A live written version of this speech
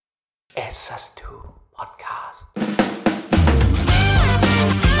SS2 Podcast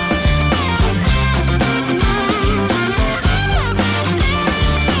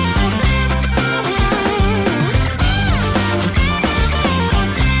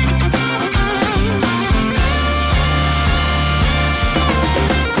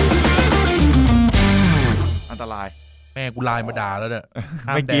อันตรายแม่กูไลน์มาด่าแล้วเนี่ย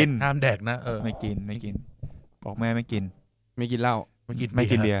ไม่กินห้ามแดกนะไม่กินบอกแม่ไม่กินเหล้าไม่กิน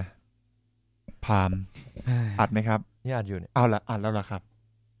เบียร์พามอัดไหมครับนี่อัดอยู่เนี่ยเอาละอัดแล้วล่ะครับ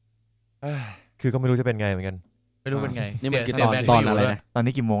คือก็ไม่รู้จะเป็นไงเหมือนกันไม่รู้เป็นไงนี่มันกี่ตอนอะไรนะตอน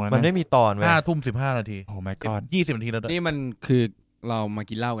นี้กี่โมงแล้วมันไม่มีตอนเว้ย 5:15 นาทีโอ้ my god 20 นาทีแล้วนี่มันคือเรามา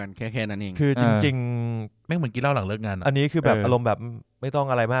กินเหล้ากันแค่นั้นเองคือจริงๆไม่เหมือนกินเหล้าหลังเลิกงานอันนี้คือแบบอารมณ์แบบไม่ต้อง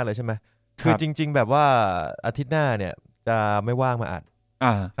อะไรมากเลยใช่ไหมคือจริงๆแบบว่าอาทิตย์หน้าเนี่ยจะไม่ว่างมาอัด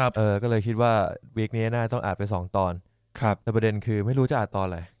ครับก็เลยคิดว่าวีคนี้น่าต้องอัดไป2 ตอนครับแต่ประเด็นคือไม่รู้จะอัดตอน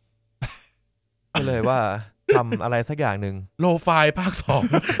อะไรก็เลยว่าทำอะไรสักอย่างหนึ่งโลไฟล์ภาค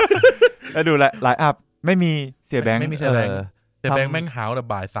 2แล้วดูไลน์อัพไม่มีเสียแบงค์ไม่มีเสียแบงค์แต่แบงค์แม่งหาวแต่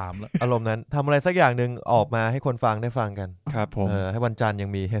บ่าย 3แล้วอารมณ์นั้นทำอะไรสักอย่างหนึ่งออกมาให้คนฟังได้ฟังกันครับผมให้วันจันทร์ยัง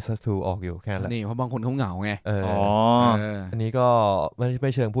มี SS2 ออกอยู่แค่นั้นแหละนี่เพราะบางคนเขาเหงาไงอันนี้ก็ไ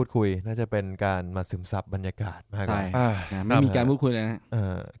ม่เชิงพูดคุยน่าจะเป็นการมาซึมซับบรรยากาศมากกว่าไม่มีการพูดคุยเลยนะ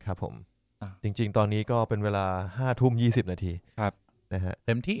ครับผมจริงๆตอนนี้ก็เป็นเวลา 5:20 นาทีครับนะฮะ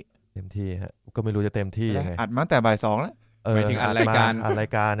เต็มที่ฮะก็ไม่รู้จะเต็มที่ยังไงอัดมาแต่บ่าย 2แล้วไปถึงอัดรายก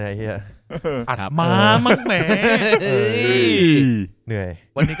ารเนี่ยเฮียอัดมามั่งแหมเหนื่อย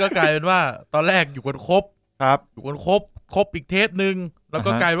วันนี้ก็กลายเป็นว่าตอนแรกอยู่กันครบครับอยู่กันครบอีกเทปนึงแล้ว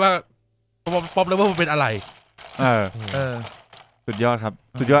ก็กลายว่าป๊อปแล้วว่ามันเป็นอะไรสุดยอดครับ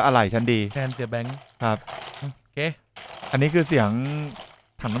สุดยอดอะไรชั้นดีแทนเสียแบงค์ครับโอเคอันนี้คือเสียง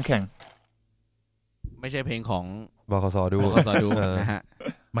ถังน้ำแข็งไม่ใช่เพลงของบคสดูนะฮะ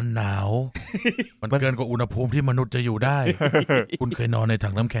มันหนาวมันเกินกว่าอุณหภูมิที่มนุษย์จะอยู่ได้คุณเคยนอนในถั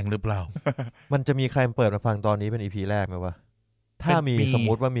งน้ำแข็งหรือเปล่ามันจะมีใครเปิดมาฟังตอนนี้เป็น EP แรกไหมวะถ้ามีสม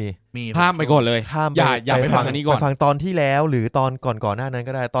มติว่ามีข้ามไปก่อนเลยอย่าไปฟังอันนี้ก่อนไปฟังตอนที่แล้วหรือตอนก่อนหน้านั้น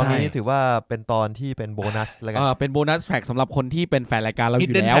ก็ได้ตอนนี้ถือว่าเป็นตอนที่เป็นโบนัสแล้วกันเป็นโบนัสแทร็กสำหรับคนที่เป็นแฟนรายการเราอ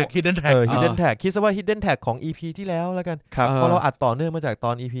ยู่แล้ว Hidden Tag คิดซะว่า Hidden Tag ของ EP ที่แล้วแล้วกันเพราะเราอัดต่อเนื่องมาจากต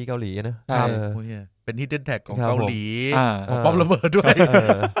อน EP เกาหลีนะเป็น Hidden Tag ของเกาหลีของป๊อประเบิดด้วย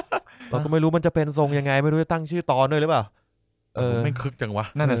เราก็ไม่รู้มันจะเป็นทรงยังไงไม่รู้จะตั้งชื่อตอนด้วยหรือเปล่าไม่คึกจังวะ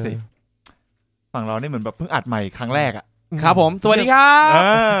นั่นน่ะสิฝั่งเรานี่เหมือนแบบเพิ่งอัดใหม่ครั้งแรกอ่ะครับผมสวัสดีครับ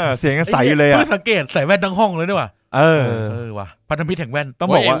เสียงใสอยู่เลยอ่ะเพิ่งสังเกตใส่แว่นทั้งห้องเลยด้วยว่ะว่ะพันธมิตรแห่งแว่นต้อง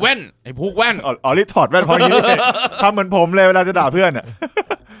บอกว่าแว่นไอ้พวกแว่นอ๋อรีถอดแว่นเพราะอย่างนี้ทำเหมือนผมเลยเวลาจะด่าเพื่อนอ่ะ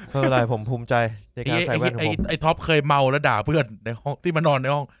ไม่เป็นไรผมภูมิใจในการใส่แว่นของผมไอ้ท็อปเคยเมาแล้วด่าเพื่อนในห้องที่มานอนใน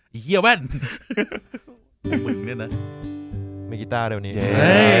ห้องไอ้เหี้ยแว่นมึงเนี่ยนะมีกีตาร์เดี๋ยวนี้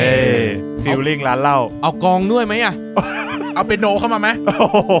ฟีลลิ่งร้านเหล้าเอากองด้วยไหมอ่ะเอาเปียโนเข้ามาไหม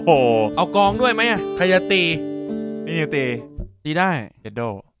เอากองด้วยไหมอ่ะใครจะตีนี่นิวตีได้เจโด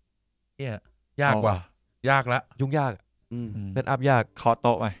เนี่ยยากกว่ายากละยุ่งยากเซตอัพยากเคาะโ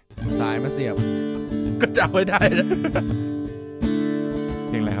ต๊ะไปสายมาเสียบก็จับไว้ได้นะ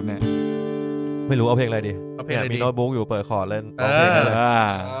เพลงอะไรครับเนี่ยไม่รู้เอาเพลงอะไรดีมีโน้ตบุ๊กอยู่เปิดคอร์ดเล่นเอาเพลงอะไร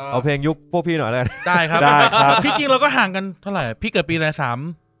เอาเพลงยุคพวกพี่หน่อยเลยได้ครับพี่จริงเราก็ห่างกันเท่าไหร่พี่เกิดปีอะไร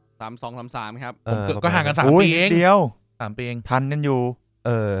32-33ครับก็ห่างกัน3 ปีเองเดียว3 ปีเองทันกันอยู่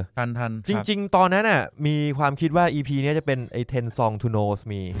ทันจริงๆตอนนั้นน่ะมีความคิดว่า EP นี้จะเป็นไอ้10 Song to Know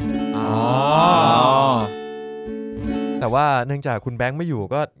Me แต่ว่าเนื่องจากคุณแบงค์ไม่อยู่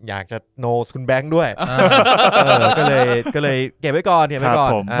ก็อยากจะโนคุณแบงค์ด้วยก็เลยเก็บไว้ก่อน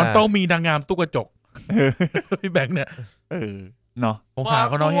มันต้องมีนางงามตุ๊กกระจกพี่แบงค์เนี่ยเนาะองศา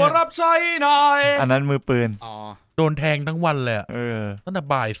เขาน้อยรับใช้หน่อยอันนั้นมือปืนโดนแทงทั้งวันเลยตั้งแต่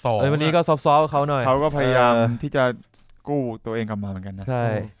บ่าย 2วันนี้ก็ซอฟต์เขาหน่อยเขาก็พยายามที่จะกู้ตัวเองกลับมาเหมือนกันนะใช่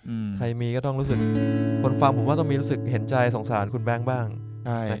ใครมีก็ต้องรู้สึกคนฟังผมว่าต้องมีรู้สึกเห็นใจสงสารคุณแบงค์บ้าง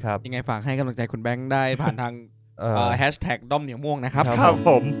นะครับยังไงฝากให้กำลังใจคุณแบงค์ได้ผ่านทางแฮชแท็กด้อมเหนียวม่วงนะครับครับผ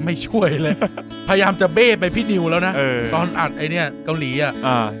มไม่ช่วยเลยพยายามจะเบ้ไปพี่นิวแล้วนะตอนอัดไอเนี่ยเกาหลีอ่ะ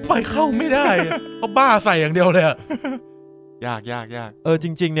ไปเข้าไม่ได้เพราะบ้าใส่อย่างเดียวเลยยากจ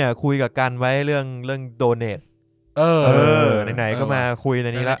ริงๆเนี่ยคุยกับกันไว้เรื่องโดเนทไหนๆก็มาคุยใน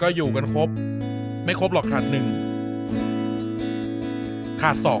นี้แล้วก็อยู่กันครบไม่ครบหรอกขาด1ข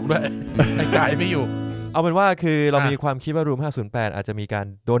าด2ด้วยไอ้กายไม่อยู่เอาเป็นว่าคือเรามีความคิดว่า Room 508อาจจะมีการ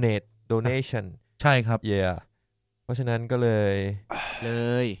donation ใช่ครับเพราะฉะนั้นก็เลย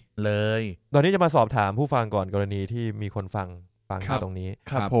ตอนนี้จะมาสอบถามผู้ฟังก่อนกรณีที่มีคนฟังตรงนี้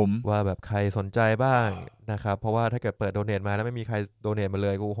ครับผมว่าแบบใครสนใจบ้างนะครับเพราะว่าถ้าเกิดเปิด donate มาแล้วไม่มีใคร donate มาเล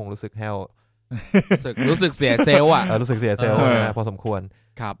ยกูคงรู้สึกแฮวรู้สึกเสียเซลล์อ่ะรู้สึกเสียเซลล์นะพอสมควร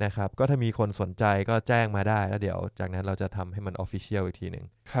นะครับก็ถ้ามีคนสนใจก็แจ้งมาได้แล้วเดี๋ยวจากนั้นเราจะทำให้มัน Official อีกทีนึง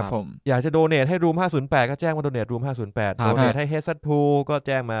ครับผมอยากจะโดเนทให้ Room 508ก็แจ้งมาโดเนท Room 508โดเนทให้ Headset2 ก็แ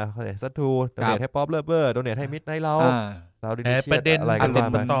จ้งมา Headset2 โดเนทให้ Pop Lover โดเนทให้ Midnight Lounge เราดิเชียอะไรกันบ้า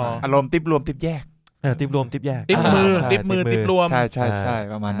งต่ออารมณ์ติ๊บรวมติ๊บแยกติ๊บรวมติ๊บแยกติ๊บมือติ๊บรวมใช่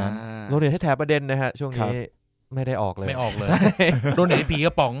ประมาณนั้นโดเนทให้แถบประเด็นนะฮะช่วงนี้ไม่ได้ออกเลยโดเนทให้ผีกร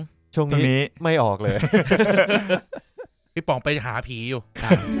ะป๋องช่วงนี้ไม่ออกเลยพี่ป๋องไปหาผีอยู่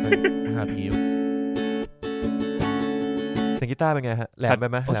หาผีอยู่เสียงกีตาร์เป็นไงฮะแหลมไป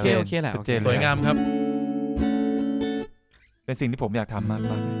ไหมโอเคแหละสวยงามครับเป็นสิ่งที่ผมอยากทำมาก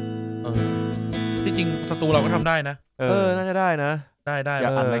ที่จริงสตูเราก็ทำได้นะน่าจะได้นะได้อยา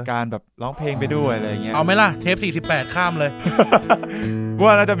กอัดรายการแบบร้องเพลงไปด้วยอะไรเงี้ยเอาไหมล่ะเทป48ข้ามเลย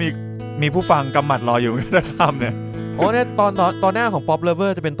ว่าน่าจะมีผู้ฟังกำหมัดรออยู่ถ้าข้ามเนี่ยเนี่ยตอนหน้าของ Pop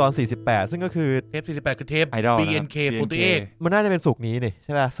Lover จะเป็นตอน48ซึ่งก็คือเทป48คือเทป BNK48 มันน่าจะเป็นศุกร์นี้นี่ใ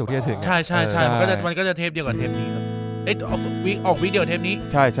ช่ป่ะศุกร์ที่จะถึงใช่มันก็จะเทปเดียวกันเทปนี้ครับออกวิดีโอเทปนี้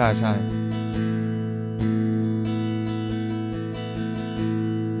ใช่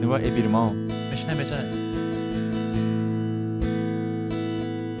นึกว่า Epidermal ไม่ใช่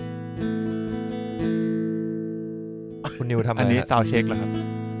คุณนิวทำอะไรอันนี้ซาวด์เช็คเหรอครับ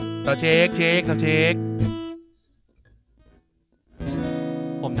ซาวด์เช็ค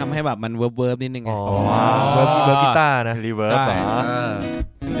ผมทำให้แบบมันเวิร์บนิดนึงไงเวิร์บกีตาร์นะรีเวิร์บ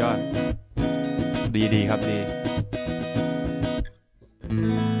ยอดดีครับดี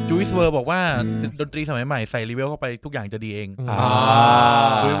จูอิสเวอร์บอกว่าดนตรีสมัยใหม่ใส่รีเวลเข้าไปทุกอย่างจะดีเอง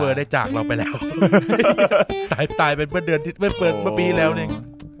จูอิสเวอร์ได้จากเราไปแล้วตายเป็นเมื่อเดือนที่เมื่อปีแล้วเนี่ย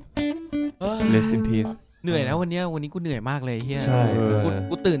Rest in peace เหนื่อยนะวันนี้กูเหนื่อยมากเลยเฮีย ใช่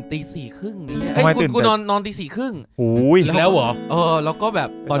กูตื่น 4:30 เนี่ยกูนอน 4:30 โอ้ยแล้วเหรอแล้วก็แบบ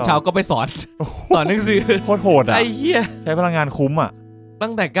ตอนเช้าก็ไปสอนหนังสือโคตรโหดอ่ะไอ้เหี้ยใช้พลังงานคุ้มอ่ะตั้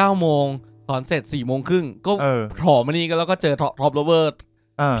งแต่ 9:00 นสอนเสร็จ 4:30 ก็ถอมานี่ก็แล้วก็เจอท็อปโรเวอร์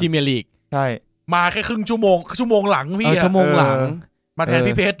พรีเมียร์ลีกใช่มาแค่ครึ่งชั่วโมงหลังพี่ชั่วโมงหลังมาแทน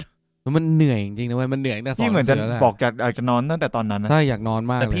พี่เพชรมันเหนื่อยจริงๆนะเว้ยมันเหนื่อยตั้งแต่สอนที่เหมือนจะบอกอยากจะนอนตั้งแต่ตอนนั้นนะใช่อยากนอน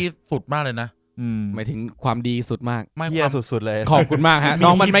มากแต่พี่สุดมากเลยนะหมายถึงความดีสุดมากเหี้ยสุดๆเลยขอบคุณมากฮะน้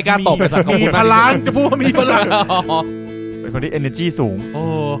องมันไม่กล้าตบเลยขอบคุณพลังจะพูดว่ามีพลังเป็นคนที่ energy สูง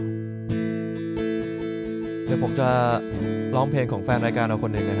เดี๋ยวผมจะร้องเพลงของแฟนรายการเราค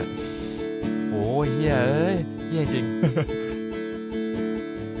นหนึ่งนะฮะโอ้ยเหี้ยเหี้ยจริง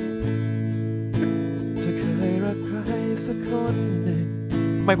จะเคยรักใครสักคนหนึ่ง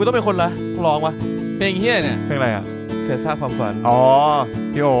ทำไมกูต้องเป็นคนละร้องวะเพลงเหี้ยเนี่ยเพลงอะไรอ่ะเสียซากความฝัน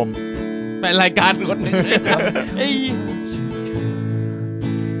พี่โอมเป็นรายการคนหนึ่ง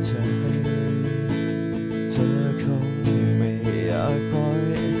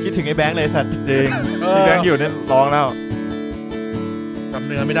คิดถึงไอ้แบงค์เลยสัตว์จริงพี่แบงค์อยู่เนี่ยร้องแล้วจำเ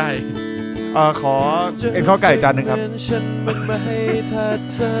นื้อไม่ได้ขอเอ็นข้าวไก่จานหนึ่งครับ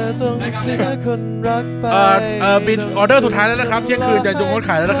บินออเดอร์สุดท้ายแล้วนะครับเที่ยงคืนจะจงงด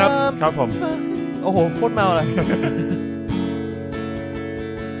ขายแล้วนะครับครับผมโอ้โหโคตรเมาเลย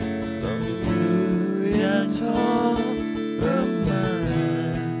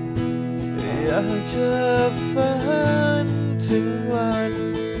อยากจะฝันถึงวัน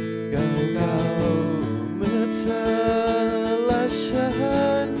เก่าๆเมื่อเธอและฉั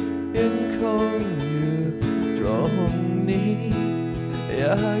นยังคงอยู่ตรงนี้อย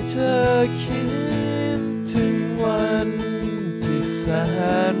ากจะคิดถึงวันที่แส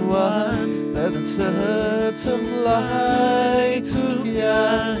นหวานแต่เธอทำลายทุกอย่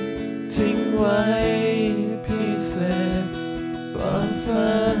างทิ้งไว้พิเศษความ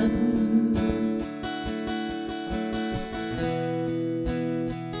ฝัน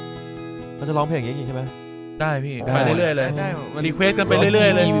มันจะร้องเพลงอย่างนี้ใช่ไหมได้พี่ไปเรื่อยๆเลยรีเควสกันไปเรื่อย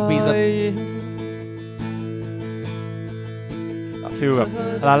ๆเลยฟีลแบบ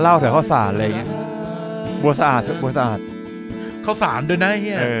ร้านเหล้าแถวข้าวสารอะไรอย่างเงี้ยบัวสะอาดข้าวสารด้วยนะเ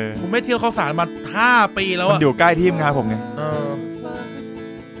ฮียผมไม่เที่ยวข้าวสารมา5 ปีแล้วอ่ะมันอยู่ใกล้ที่ทำงานผมไง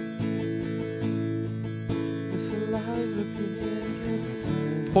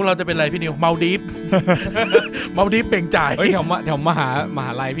พวกเราจะเป็นอะไรพี่นิวเมาดีฟเมาดีฟเป่งจ่ายแถวมหา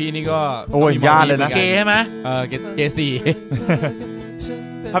ลัยพี่นี่ก็โอ้ยญาติเลยนะเกย์ใช่ไหมเกย์สี่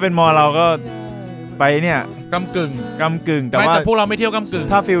ถ้าเป็นมอเราก็ไปเนี่ยกำกึ่งแต่ว่าพวกเราไม่เที่ยวกำกึ่ง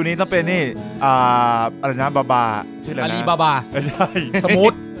ถ้าฟิลนี้ต้องเป็นนี่อะไรนะบาชื่ออะไรนะอาลีบาบาใช่ส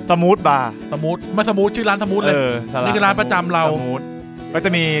มูทบาร์มาสมูทชื่อร้านสมูทเลยนี่คือร้านประจำเราก็จะ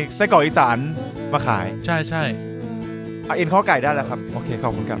มีไส้กรอกอีสานมาขายใช่เอ็นข้อไก่ได้แล้วครับโอเคขอ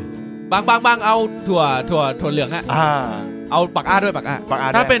บคุณครับบางเอาถั่วเหลืองฮะเอาปักอ้าด้วยปักอ้า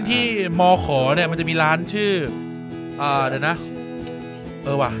ถ้าเป็นที่มอขอเนี่ยมันจะมีร้านชื่อเดี๋ยวนะ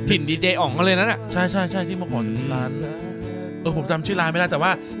ว่ะถิ่นดีเจอ๋องกันเลยนั่นน่ะใช่ที่มาขอร้านผมจำชื่อร้านไม่ได้แต่ว่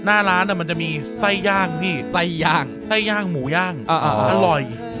าหน้าร้านน่ะมันจะมีไส้ย่างพี่ไส้ย่างหมูย่างอร่อย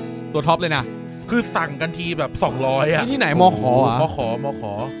ตัวท็อปเลยนะคือสั่งกันทีแบบ200อ่ะที่ไหนมขอ่ะมข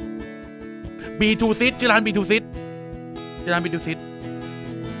B2 Sit ชื่อร้าน B2 Sit ชื่อร้าน B2 Sit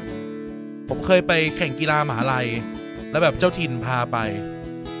ผมเคยไปแข่งกีฬามหาลัยแล้วแบบเจ้าถิ่นพาไป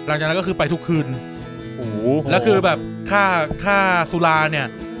หลังจากนั้นก็คือไปทุกคืนแล้วคือแบบค่าสุราเนี่ย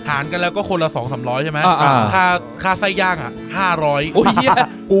หารกันแล้วก็คนละ 200-300 ใช่ไหมค่าไส้ย่าง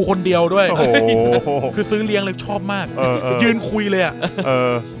500กูคนเดียวด้วยคือซื้อเลี้ยงเลยชอบมากยืนคุยเลย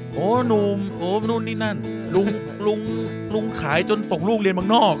โอ้หนุ่มนู่นนี่นั่นลุงขายจนส่งลูกเรียนเมือง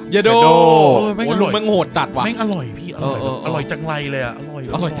นอกเยโดแม่งโหดจัดว่ะแม่งอร่อยพี่อร่อยจังไรเลยอ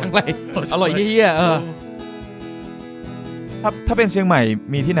ร่อยจังไรอร่อยเหี้ยถ้าเป็นเชียงใหม่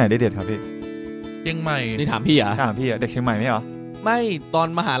มีที่ไหนได้เด็ดครับพี่เชียงใหม่นี่ถามพี่ถามพี่เด็กเชียงใหม่ไม่เหรอไม่ตอน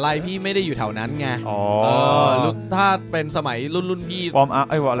มหาลัยพี่ไม่ได้อยู่แถวนั้นไงถ้าเป็นสมัยรุ่นพี่วอร์มอัพ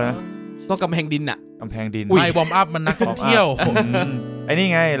วอร์อะไรนะก็กำแพงดินอะกำแพงดินไม่วอร์มอัพมันนักท่องเที่ยวไอ้นี่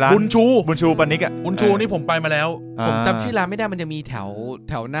ไงร้านบุญชูปานิกอะบุญชูนี่ผมไปมาแล้วผมจำชื่อร้านไม่ได้มันจะมีแ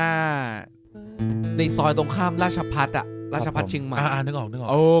ถวหน้าในซอยตรงข้ามราชภัฏอะราชภัฏเชียงใหม่นึกออก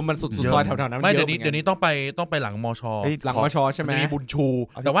มันสุดซอยแถวนั้นไม่เดี๋ยวนี้ต้องไปหลังมชหลังมชใช่ไหมมีบุญชู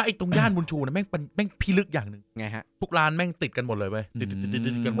แต่ว่าไอ้ตรงย่านบุญชูนะแม่งพิลึกอย่างนึงไงฮะทุกร้านแม่งติดกันหมดเลยเว้ยติด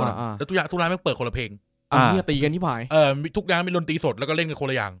กันหมดแล้วทุกร้านแม่งเปิดคนละเพลงเนี่ยตีกันที่ผายทุกร้านมีดนตรีสดแล้วก็เล่นกันคน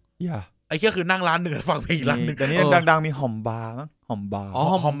ละอย่างไอ้แค่คือนั่งร้านหนึ่งฟังเพลงอีกร้านหนึ่งแต่นี่ดังๆมีหอมบาร์มั้งหอมบาร์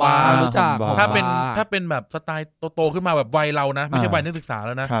หอมบาร์รู้จักถ้าเป็นแบบสไตล์โตขึ้นมาแบบวัยเรานะไม่ใช่วัยนักศึกษาแ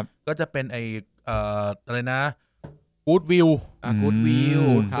ล้วนะก็จะเป็นไออะไรนะกู๊ดวิวกู๊ดวิ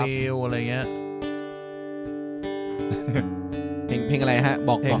วอะไรเงี้ยเพลงอะไรฮะบ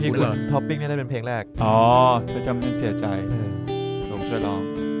อกพี่คุณท็อปปิ้งนี่ได้เป็นเพลงแรกจะจำเป็นเสียใจผมช่วยร้อง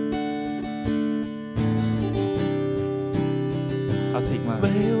คลาสสิกมากไ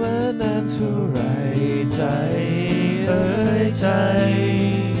ม่ว่านานเท่าไรใจใจ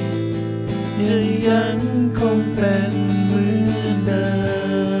ยังคงเป็นเหมือนเดิ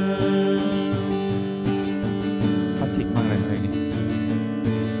มคลาสสิกมากเลยเพลงนี้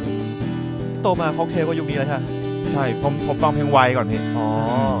โตมาค็อกเทลก็ยุคนี้แล้วใช่ใช่ผมฟังเพลงไวก่อนพี่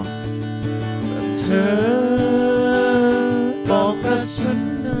เธอบอกกับฉัน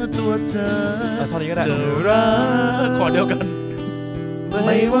ตัวเธอเท่านี้ก็ได้รักขอเดียวกันไ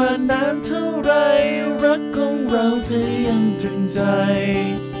ม่ว่านานเท่าไรรักของเราจะยังตรึงใจ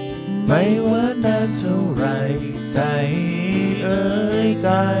ไม่ว่านานเท่าไรใจใจ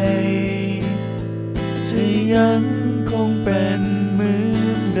จะยังคงเป็นเหมื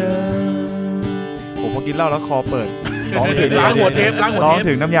อนเดิมผมพอกินเหล้าแล้วคอเปิดร้องถึงล้างหัวเทปร้อง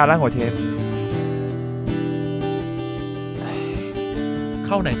ถึงน้ำยาล้างหัวเทปเ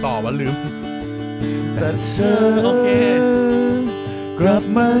ข้าไหนต่อวะลืมแต่เธอโอเคกลับ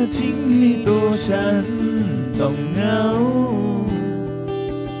มาทิ้งให้ตัวฉันต้องเหงา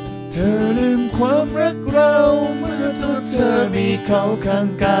เธอลืมความรักเราเมื่อตัวเธอมีเขาข้าง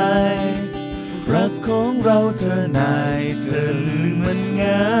กายรักของเราเธอนายเธอลืมมัน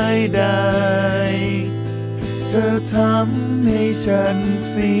ง่ายได้เธอทำให้ฉัน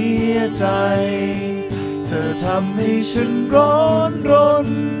เสียใจเธอทำให้ฉันร้อนรน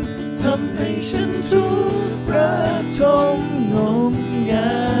ทำให้ฉันทุกข์ระทมงมง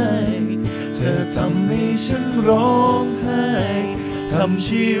ายเธอทำให้ฉันร้องไห้ทำ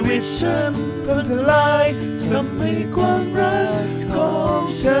ชีวิตฉันพังทลายทำให้ความรักของ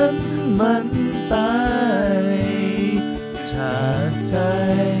ฉันมันตายจากใจ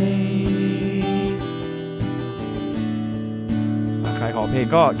ใครขอเพลง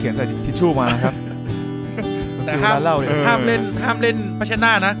ก็เขียนใส่ทิชชู่มานะครับแต่ห้ามเล่นพัชน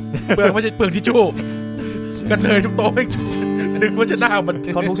านะเปลืองไม่ใช่เปลืองทิชชู่กระเทยทุกโต๊ะไม่ดึงพัชนามัน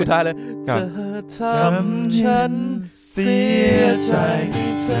ท่อนฮุกสุดท้ายเลยเธอทำฉันเสียใจ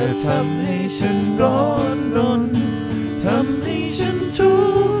เธอทำให้ฉันร้อนรนทำให้ฉันทุ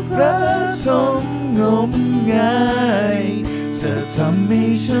กข์ระทมงมงายเธอทำให้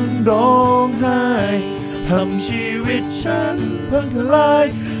ฉันร้องไห้ทำชีวิตฉันพังทลาย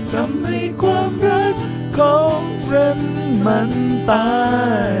ทำให้ความรักของฉันมันตา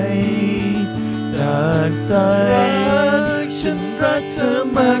ยจากใจฉันรักเธอ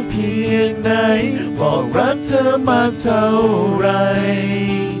มากเพียงไหนบอกรักเธอมากเท่าไร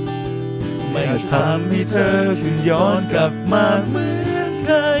ไม่ทำให้เธอคืนย้อนกลับมาเหมือนเ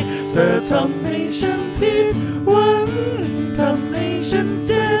คยเธอทำให้ฉันผิดหวังทำให้ฉันเ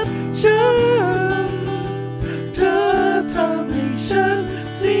จ็บช้ำเธอทำให้ฉัน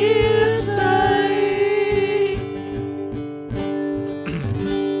เสียใจ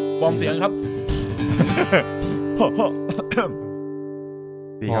วอร์มเสียงครับ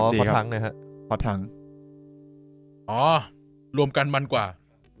ดีครับดี ขอ ครับ ถังหน่อยฮะ ขอถัง อ๋อรวมกันมันกว่า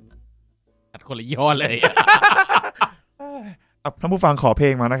ตัดคนละย่อเลย ท่านผู้ฟังขอเพล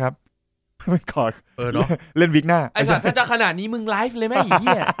งมานะครับขอ เนาะ เล่นวิกหน้า ไอ้สัตว์ถ้าจะขนาดนี้มึงไลฟ์เลยไหมไอ้เ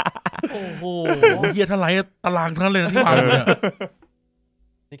หี้ยโอ้โห เฮียท่านไรตารางทั้งนั้นเลยนะที่วางเนี่ย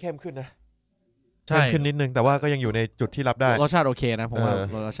นี่เข้มขึ้นนะ ใช่ เข้มขึ้นนิดนึงแต่ว่าก็ยังอยู่ในจุดที่รับได้ รสชาติโอเคนะผมว่า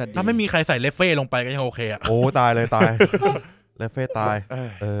รสชาติดี ถ้าไม่มีใครใส่เลฟเฟ่ลงไปก็ยังโอเคอะ โอ้ตายเลยตาย เลฟเฟ่ตาย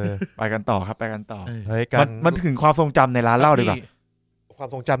ไปกันต่อครับไปกันต่อ เฮ้ยกั มันถึงความทรงจำในร้านเหล้าดีกว่า ความ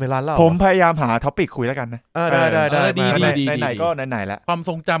ทรงจำในร้านเหล้า ผมพยายามหาท็อปิกคุยแล้วกันนะ ได้ดีไหนๆก็ไหนๆแล้ว ความท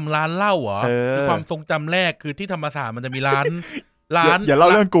รงจำร้านเหล้าเหรอคือความทรงจำแรกคือที่ธรรมศาสตร์มันจะมีร้าน อย่าเล่า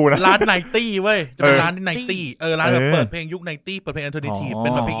เรื่องกูนะ ร้านไนตี้เว้ยจะเป็นร้านที่ไนตี้ร้านแบบเปิดเพลงยุคไนตี้เปิดเพลงอัลเทอร์เนทีฟเป็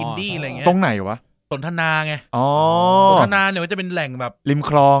นแบบเพลงอินดี้อะไรเงี้ย ตรงไหนวะ สนทนาไง อ๋อ สนทนาเนี่ยมันจะเป็นแหล่งแบบ ริม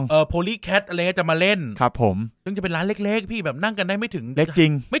คลอง โพลีแคทอะไรเงี้ยจะมาเล่น ครับผม ซึ่งจะเป็นร้านเล็กๆพี่แบบนั่งกันได้ไม่ถึง เล็กจริ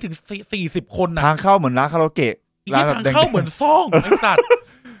ง ไม่ถึง40 คนนะ ทางเข้าเหมือนร้านคาราโอเกะ ร้านทางเข้าเหมือนซ่องไอ้สัตว์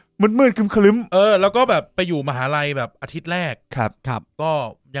มืดๆครึ้ม แล้วก็แบบไปอยู่มหาลัยแบบอาทิตย์แรก ครับ ก็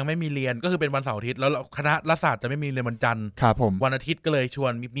ยังไม่มีเรียนก็คือเป็นวันเสาร์อาทิตย์แล้วคณะรัฐศาสตร์จะไม่มีเรียนวันจันทร์ ครับผม วันอาทิตย์ก็เลยชว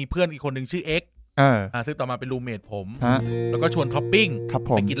นมีเพื่อนอีกคนหนึ่งชื่อ X ซึ่งต่อมาเป็นรูมเมทผมแล้วก็ชวนท็อปปิ้ง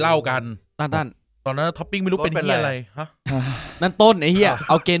ไปกินเหล้ากันตั้นตอนนั้นท็อปปิ้งไม่รู้เป็นเหี้ยอะไรฮะ นั่นต้นไอ้เหี้ย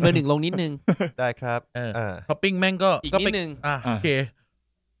เอาเกณฑ์เบอร์ 1ลงนิดนึงได้ครับท็อปปิ้งแม่งก็อีกนิดนึงโอเค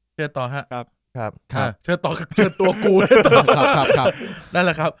เชิญต่อฮะครับเชิญต่อเชิญตัวกูครับนั่นแห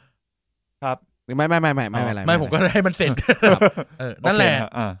ละครับไม่ผมก็ให้มันเสร็จนั่นแหละ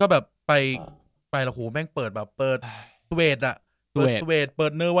ก็แบบไปละหูแม่งเปิดแบบเปิดสเวดอะเปิ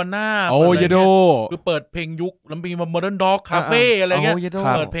ดเนวาน่าโอ้ยโดคือเปิดเพลงยุคแล้วมีโมเดิร์นด็อกคาเฟ่อะไรเงี้ย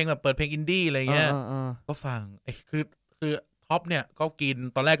เปิดเพลงแบบเปิดเพลงอินดี้อะไรเงี้ยก็ฟังคือท็อปเนี่ยก็กิน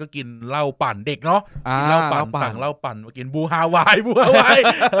ตอนแรกก็กินเหล้าปั่นเด็กเนาะกินเหล้าปั่นสั่งเหล้าปั่นมากินบูฮาวายบูฮาวาย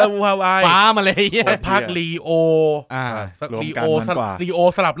ป้ามาเลยภาคลีโอลีโอ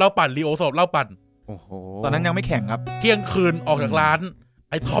สลับเหล้าปั่นลีโอสลับเหล้าปั่นโอ้โหตอนนั้นยังไม่แข่งครับเที่ยงคืนออกจากร้าน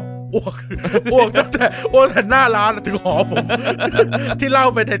ไอ้ท็อปอ้วกตั้งแต่หน้าร้านถึงหอผมที่เล่า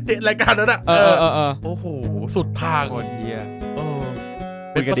ไปในรายการนั้นอ่ะโอ้โหสุดทางโคตรเหี้ย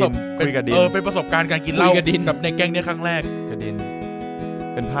เป็นประสบการณ์การกินเหล้ากับในแก๊งเนี่ยครั้งแรกกระดิน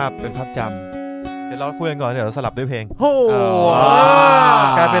เป็นภาพจำเดี๋ยวเราคุยกันก่อนเดี๋ยวเราสลับด้วยเพลงโอ้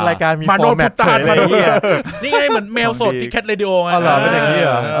กลายเป็นรายการมีฟอร์แมตเฉยเลยนี่ไงเหมือนแมวสดที่แคทเรดิโอไงเป็นอย่างนี้เห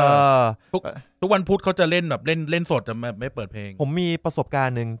รอทุกวันพุธเขาจะเล่นแบบเล่นสดจะไม่เปิดเพลงผมมีประสบการ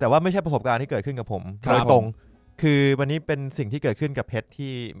ณ์นึงแต่ว่าไม่ใช่ประสบการณ์ที่เกิดขึ้นกับผมโดยตรงคือวันนี้เป็นสิ่งที่เกิดขึ้นกับเพชร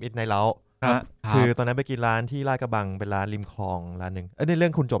ที่มิดไนท์เล้าคือตอนนั้นไปกินร้านที่ลาดกระบังเป็นร้านริมคลองร้านนึงนี่เรื่อ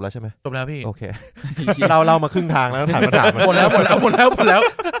งคุณจบแล้วใช่ไหมจบแล้วพี่โอเคเรามาครึ่งทางแล้วถามหมดแล้ว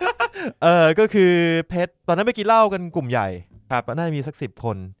ก็คือเพชรตอนนั้นไปกินเหล้ากันกลุ่มใหญ่ครับน่าจะมีสัก10 ค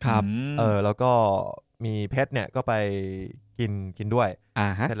นครับแล้วก็มีเพชรเนี่ยก็ไปกินด้วย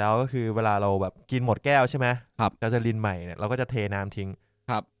เสร็จแล้วก็คือเวลาเราแบบกินหมดแก้วใช่ไหมครับเราจะรินใหม่เนี่ยเราก็จะเทน้ำทิ้ง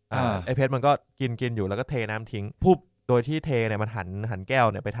ครับไอเพชรมันก็กินอยู่แล้วก็เทน้ำทิ้งปุ๊บโดยที่เทเนี่ยมันหันแก้ว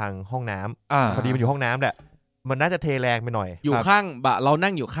เนี่ยไปทางห้องน้ำพอดีมันอยู่ห้องน้ำแหละมันน่าจะเทแรงไปหน่อยอยู่ข้างเรา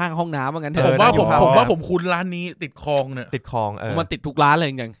นั่งอยู่ข้างห้องน้ำเหมือนกันผมว่าผมคุ้นร้านนี้ติดคลองเนี่ยติดคลองมันติดทุกร้านเลย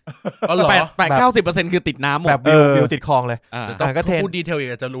จริง8-90%คือติดน้ำหมดแบบวิวติดคลองเลยก็เทพูดดีเทลอีก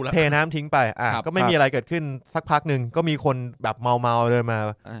จะรู้แล้วเทน้ำทิ้งไปก็ไม่มีอะไรเกิดขึ้นสักพักนึงก็มีคนแบบเมาเดินมา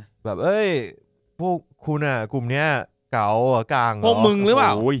แบบเอ้ยพวกคุณอ่ะกลุ่มเนี้ยเก่ากลางพวกมึงหรือเปล่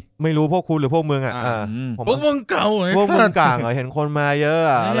าไม่รู้พวกคุณหรือพวกมึงอ่ะพวกมึงเก่าพวกมึงกลางเห็นคนมาเยอะ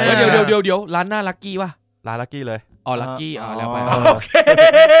อะไรเดี๋ยวร้านหน้าลักกี้ป่ะร้านลักกี้เลยลักกี้แล้วไป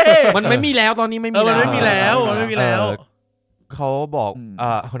มันไม่มีแล้วตอนนี้ไม่มีแล้วมันไม่มีแล้วเขาบอก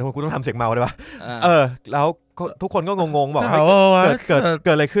คุณต้องทำเสียงเมาด้วยป่ะแล้วทุกคนก็งงบอกเ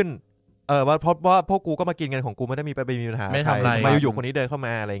กิดอะไรขึ้นว่าเพราะว่าพวกกูก็มากินกันของกูไม่ได้มีปัญหาใครมาอยู่คนนี้เดินเข้าม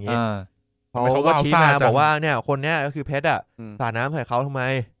าอะไรอย่างงี้เขาก็ชี้มาบอกว่าเนี่ยคนเนี้ยก็คือเพชรสาดน้ำใส่เขาทำไม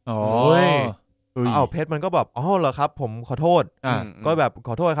เพชรมันก็แบบเหรอครับผมขอโทษก็แบบข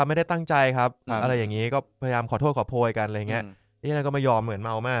อโทษครับไม่ได้ตั้งใจครับอะไรอย่างงี้ก็พยายามขอโทษขอโพยกันอะไรเงี้ยนี่นั่นก็ไม่ยอมเหมือนเม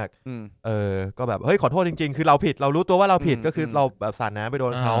ามากก็แบบเฮ้ยขอโทษจริงๆคือเราผิดเรารู้ตัวว่าเราผิดก็คือเราแบบสาดน้ำไปโด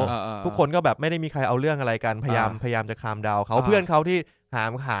นเขาทุกคนก็แบบไม่ได้มีใครเอาเรื่องอะไรกันพยายามจะคามดาวเขาเพื่อนเขาที่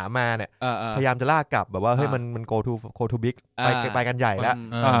หามาเนี่ยพยายามจะลากกลับแบบว่าเฮ้ยมัน go to big ไปกันใหญ่แล้ว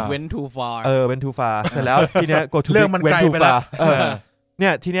went too far went too far เสร็จแล้วทีเนี้ย go to big went too far เ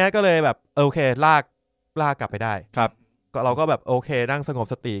นี่ยทีเนี้ยก็เลยแบบโอเคลากกลับไปได้ครับก็เราก็แบบโอเคนั่งสงบ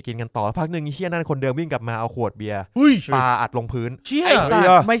สติกินกันต่อพักนึงเหี้ยนั่นคนเดิมวิ่งกลับมาเอาขวดเบียร์ปาอัดลงพื้นไอ้สัต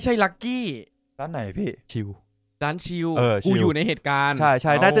ว์ไม่ใช่ลักกี้ร้านไหนพี่ชิว ร้านชิล ชิล กูอยู่ในเหตุการณ์ ใ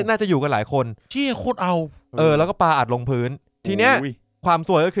ช่น่าจะอยู่กันหลายคน เชี่ยโคตรเอาแล้วก็ปาอัดลงพื้นทีเนี้ย โอ้ย ความส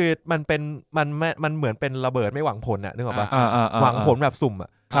วยก็คือมันเหมือนเป็นระเบิดไม่หวังผลนึกออกปะหวังผลแบบสุ่ม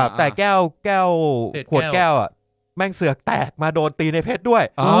แต่แก้วขวดแก้วแม่งเสือกแตกมาโดนตีในเพชรด้วย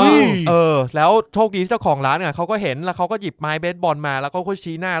แล้วโชคดีที่เจ้าของร้านเนี่ยเขาก็เห็นแล้วเขาก็หยิบไม้เบสบอลมาแล้วก็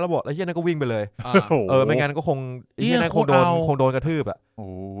ชี้หน้าแล้วบอกแล้วเฮียนั่นก็วิ่งไปเลยไม่งั้นก็คงเฮียนั่นคงโดนกระทืบ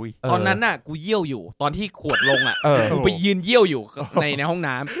ตอนนั้นน่ะกูเยี่ยวอยู่ตอนที่ขวดลงกูไปยืนเยี่ยวอยู่ในห้อง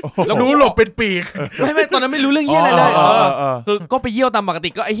น้ำแล้วดูหลบเป็นปีกไม่ตอนนั้นไม่รู้เรื่องเยี่ยอะไรเลยคือก็ไปเยี่ยวตามปกติ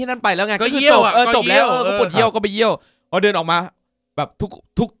ก็ไอ้ที่นั่นไปแล้วไงก็เยี่ยวจบแล้วก็ปวดเยี่ยวก็ไปเยี่ยวพอเดินออกมาแบบ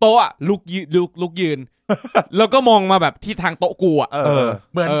ทุกโต๊ะลุกยืนแล้วก็มองมาแบบที่ทางโต๊ะกู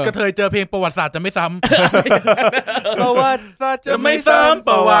เหมือนกระเทยเจอเพลงประวัติศาสตร์จะไม่ซ้ำประวัติศาสตร์จะไม่ซ้ำ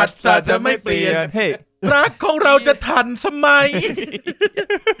ประวัติศาสตร์จะไม่เปลี่ยนรักของเราจะทันสมัย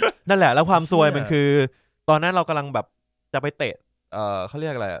นั่นแหละแล้วความซวยมันคือตอนนั้นเรากำลังแบบจะไปเตะเขาเรี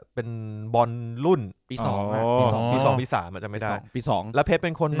ยกอะไรเป็นบอลรุ่นปี 2ปี 2ปี 3จะไม่ได้ปี 2แล้วเพชรเ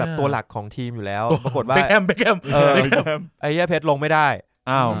ป็นคนแบบตัวหลักของทีมอยู่แล้วปรากฏว่าเบคแฮมไอ้เหี้ยเพชรลงไม่ได้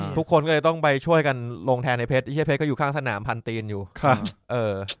ทุกคนก็เลยต้องไปช่วยกันลงแทนในเพชรไอ้เหี้ยเพชรก็อยู่ข้างสนามพันตีนอยู่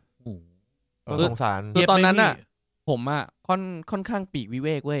ก็สงสารคือตอนนั้นน่ะผมค่อนข้างปีกวิเว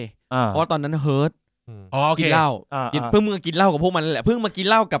กเว้ยเพราะตอนนั้นเฮิร์ตกินเหล้าเพิ่งกินเหล้ากับพวกมันแหละเพิ่งมากิน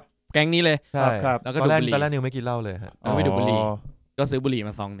เหล้ากับแก๊งนี้เลยแล้วก็ดูบุหรี่ตอนแรกนิวไม่กินเหล้าเลยฮะไม่ดูบุหรี่ก็ซื้อบุหรี่ม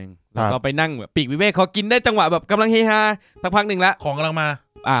าซองนึงแล้วก็ไปนั่งแบบปีกวิเวกเขากินได้จังหวะแบบกำลังเฮฮาสักพักนึงละของกำลังมา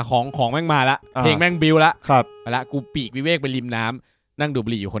ของแม่งมาละเพลงแม่งบิวละมาละกูปีกวิเวกไปริมน้ำนั่งดูบุ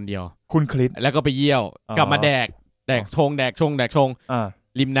หรี่อยู่คนเดียวคุณคลิปแล้วก็ไปเยี่ยวกลับมาแดกชง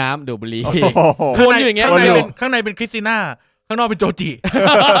ริมน้ำดูบุหรี่วนอยู่อย่างเงี้ยข้างในเป็นคริสติน่าข้างนอกเป็นโจจิ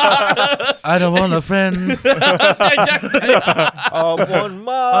I don't want a friend I want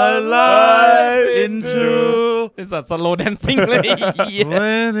my life into เป็นสัตว์สโลว์แดนซิ่งเลย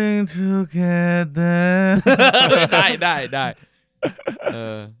waiting together ได้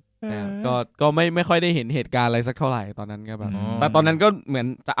ก็ไม่ค่อยได้เห็นเหตุการณ์อะไรสักเท่าไหร่ตอนนั้นก็แบบแต่ตอนนั้นก็เหมือน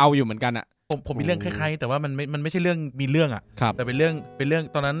จะเอาอยู่เหมือนกันอ่ะผมมีเรื่องคล้ายๆแต่ว่ามันไม่ใช่เรื่องมีเรื่องอ่ะแต่เป็นเรื่อง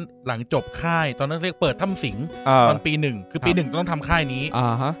ตอนนั้นหลังจบค่ายตอนนั้นเรียกเปิดถ้ำสิงตอนปี 1คือปี 1ต้องทำค่ายนี้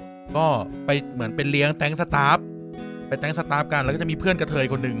ก็ไปเหมือนเป็นเลี้ยงแตงสตาฟไปแตงสตาฟกันแล้วก็จะมีเพื่อนกระเทย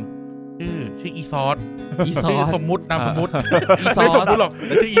คนนึงชื่ออีซอสชื่อสมมุตินามสมมุติไม่สมมุติหรอกแ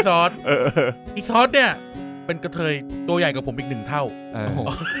ต่ชื่ออีซอสเนี่ยเป็นกระเทยตัวใหญ่กว่าผมอีก1 เท่า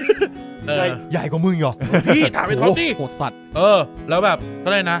ใหญ่กว่ามึงเหรอพี่ถามไปท็อปดิโหดสัตว์แล้วแบบก็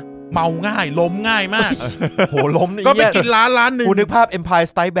เลยนะเมาง่ายล้มง่ายมากโหล้มนี่ก็ไปกินร้านนึงกูนึกภาพ Empire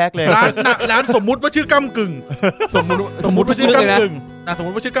Strikes Back เลยร้านสมมุติว่าชื่อก้ำกึ่งสมมุติว่าชื่อก้ำกึ่งสมมุ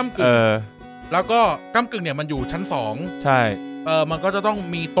ติว่าชื่อก้ำกึ่งแล้วก็ก้ำกึ่งเนี่ยมันอยู่ชั้น2ใช่มันก็จะต้อง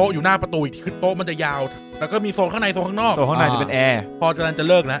มีโต๊ะอยู่หน้าประตูอีกคือโต๊ะมันจะยาวแล้วก็มีโซนข้างในโซนข้างนอกโซนข้างในจะเป็นแอร์พอจะ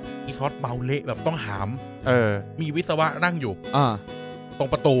เลิกนะอีซอสเมาเละแบบต้องหามมีวิศวะนั่งอยู่ตรง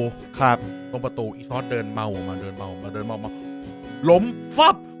ประตูครับตรงประตูอีซอสเดินเมามาล้มฟั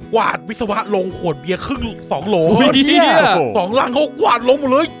บกวาดวิศวะลงขวดเบียร์ครึ่ง2 โหล2 ลังเขากวาดลงหม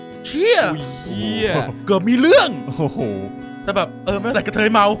ดเลยเชี่ยเกือบมีเรื่องแต่แบบไม่แต่กระเทย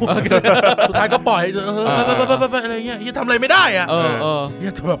เมาสุดท้ายก็ปล่อยอะไรเงี้ยยังทำอะไรไม่ได้อ่ะเนี่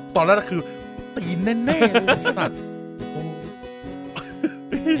ยแบบตอนแรกคือตีนแน่ๆสัตว์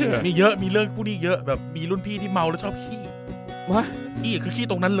มีเยอะมีเรื่องพวกนี้เยอะแบบมีรุ่นพี่ที่เมาแล้วชอบขี้ขี้คือขี้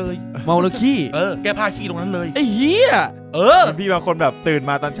ตรงนั้นเลยเมาแล้วขี้แก้ผ้าขี้ตรงนั้นเลยไอ้เหี้ยพี่บางคนแบบตื่น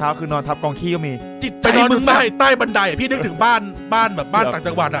มาตอนเช้าคือนอนทับกองขี้ก็มีจิตใจไปนอนใต้บันไดพี่นึกถึงบ้านแบบบ้านต่าง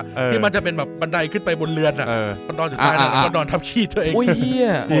จังหวัดอ่ะที่มันจะเป็นแบบบันไดขึ้นไปบนเรือนอ่ะก็นอนอยู่ใต้แล้วก็นอนทับขี้ตัวเองโอ้ยเหี้ย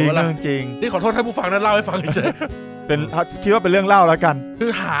จริงนี่ขอโทษท่านผู้ฟังนั้นเล่าให้ฟังเฉยเป็นคิดว่าเป็นเรื่องเล่าแล้วกันคือ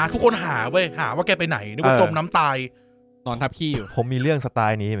ทุกคนหาว่าแกไปไหนนึกว่าจมน้ำตายนอนทับขี้อยู่ผมมีเรื่องสไต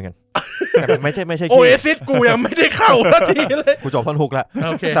ล์นี้เหมือนกันแต่ไม่ใช่โอเอซิสกูยังไม่ได้เข้าสักทีเลยกูจบท่อนฮุกแล้ว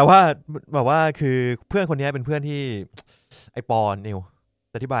แต่ว่าแบบว่าคือเพื่อนคนนี้เป็นเพื่อนที่ไอปอนนิว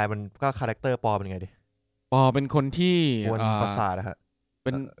อธิบายมันก็คาแรคเตอร์ปอเป็นไงดิปอเป็นคนที่กวนประสาทนะฮะเ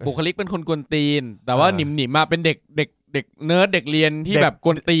ป็นบุคลิกเป็นคนกวนตีนแต่ว่าหนิมมาเป็นเด็กเนิร์ดเด็กเรียนที่แบบก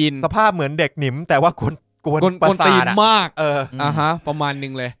วนตีนสภาพเหมือนเด็กหนิมแต่ว่ากวนประสาทมากฮะประมาณนึ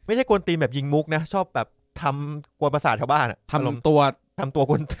งเลยไม่ใช่กวนตีนแบบยิงมุกนะชอบแบบทำกวนประสาทชาวบ้านทำตัว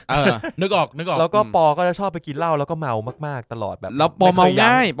คนนึกออกแล้วก็ปอก็จะชอบไปกินเหล้าแล้วก็เมามากๆตลอดแบบแล้วปอเมา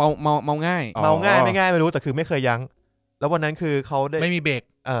ง่ายเมาง่ายไม่ง่ายไม่รู้แต่คือไม่เคยยั้งแล้ววันนั้นคือเขาได้ไม่มีเบรก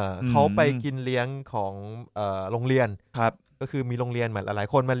เขาไปกินเลี้ยงของโรงเรียนครับก็คือมีโรงเรียนเหมือนหลาย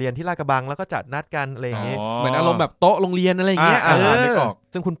คนมาเรียนที่ลาดกระบังแล้วก็จัดนัดกันอะไรอย่างเงี้ยเหมือนอารมณ์แบบโต๊ะโรงเรียนอะไรอย่างเงี้ยนึกออก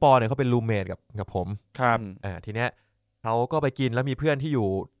ซึ่งคุณปอเนี่ยเขาเป็นรูมเมทกับผมครับทีเนี้ยเขาก็ไปกินแล้วมีเพื่อนที่อยู่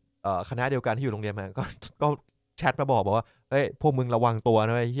คณะเดียวกันที่อยู่โรงเรียนมาก็ แชทมาบอกว่าเฮ้ยพวกมึงระวังตัว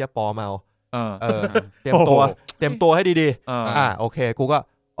นะไอ้เหี้ยปอเมาเตรียมตัวให้ดีๆโอเคกูก็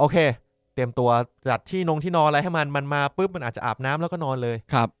โอเคเตรียมตัวจัดที่นอนอะไรให้มันมาปุ๊บมันอาจจะอาบน้ำแล้วก็นอนเลย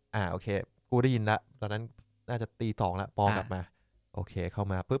ครับโอเคกูได้ยินละตอนนั้นน่าจะตี 2แล้วปอกลับมาโอเคเข้า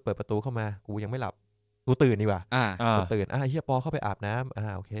มาปุ๊บเปิดประตูเข้ามากูยังไม่หลับกูตื่นดีกว่ากูตื่นเฮียปอเข้าไปอาบน้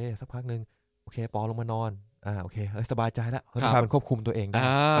ำโอเคสักพักนึงโอเคปอลงมานอนโอเคสบายใจแล้วมันควบคุมตัวเองได้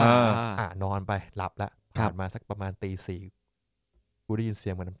นอนไปหลับแล้วผ่านมาสักประมาณตี 4กูได้ยินเสี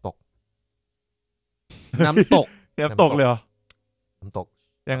ยงเหมือนน้ำตกเลยเหรอน้ำตก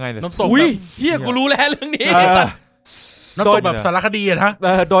ยังไงเนี่ยน้ำตกอุ้ยเฮียกูรู้แล้วเรื่องนี้น้ำตกแบบสารคดีอะนะ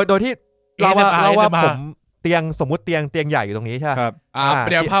โดยที่เราว่าผมเตียงสมมุติเตียงใหญ่อยู่ตรงนี้ใช่ไหมครับ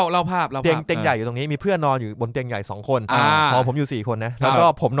เดี๋ยวเล่าภาพเตียงใหญ่อยู่ตรงนี้มีเพื่อนนอนอยู่บนเตียงใหญ่2คนพอผมอยู่4คนนะแล้วก็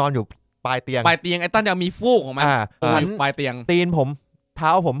ผมนอนอยู่ปลายเตียงไอ้ตั้นยังมีฟูกของมันอยู่ปลายเตียงตีนผมเท้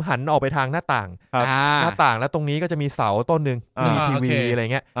าผมหันออกไปทางหน้าต่างแล้วตรงนี้ก็จะมีเสาต้นนึงมีทีวีอะไร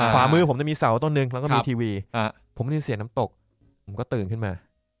เงี้ยขวามือผมจะมีเสาต้นนึงแล้วก็มีทีวีผมได้ยินเสียงน้ำตกผมก็ตื่นขึ้นมา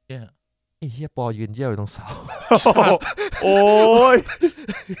ไอ้เหี้ยปอยืนเยี่ยวอยู่ตรงเสาโอ้ย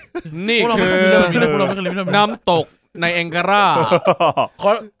นี่คือน้ำตกในแองการา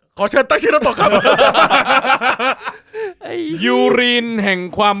ขอเชิญตั้งชื่อน้ำตกครับยูรินแห่ง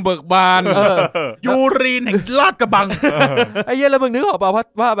ความเบิกบานยูรินแห่งลาดกระบังไอ้เหี้ยแล้วมึงนึกออกป่ะ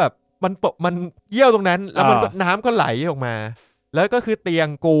ว่าแบบมันเยี่ยวตรงนั้นแล้วมันน้ำก็ไหลออกมาแล้วก็คือเตียง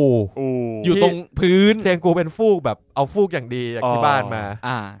กูอยู่ตรงพื้นเตียงกูเป็นฟูกแบบเอาฟูกอย่างดีจากที่บ้านมา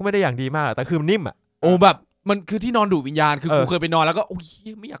ก็ไม่ได้อย่างดีมากแต่คือมันนิ่มแบบมันคือที่นอนดูดวิญญาณคือกูเคยไปนอนแล้วก็โอ้ย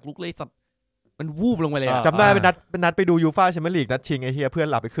ไม่อยากลุกเลยสัตว์มันวูบลงไปเลยจำได้เป็นนัดไปดูยูฟ่าแชมเปี้ยนลีกนัดชิงไอ้เฮียเพื่อน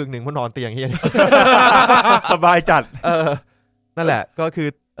หลับไปครึ่งนึงเพราะนอนเตียงเฮียสบายจัดนั่นแหละก็คือ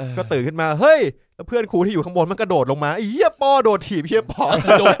ก็ตื่นขึ้นมาเฮ้ยแล้วเพื่อนครูที่อยู่ข้างบนมันกระโดดลงมาไอ้เหี้ยปอโดดถีบเหี้ยปอ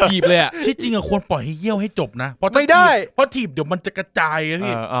โดดถีบเลยที่จริงควรปล่อยให้เยี่ยวให้จบนะไม่ได้เพราะถีบเดี๋ยวมันจะกระจาย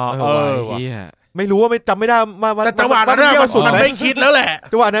พี่ไม่รู้ว่าไม่จำไม่ได้มาแต่จังหวะนั้นเยี่ยวสุดมันไม่คิดแล้วแหละ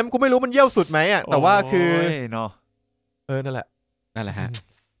จังหวะนั้นกูไม่รู้มันเยี่ยวสุดไหมแต่ว่าคือนั่นแหละฮะ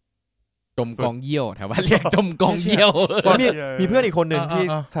จมกองเยี่ยวแถวบ้านเรียกจมกองเยี่ยวมีเพื่อนอีกคนนึงที่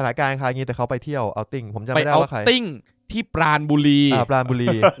สถานการณ์คล้ายงี้แต่เขาไปเที่ยวเอาติ้งผมจำไม่ได้ว่าใครที่ปราณบุรี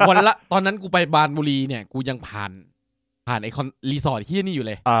วันละตอนนั้นกูไปปราณบุรีเนี่ยกูยังผ่านไอคอนรีสอร์ทที่นี่อยู่เ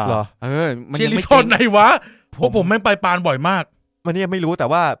ลยเหรอมันยังไม่รีสอร์ทไหนวะผมไม่ไปปราณบ่อยมากมันเนี่ยไม่รู้แต่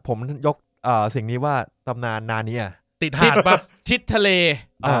ว่าผมยกสิ่งนี้ว่าตำนานนาเนียติดหาดปะชิดทะเล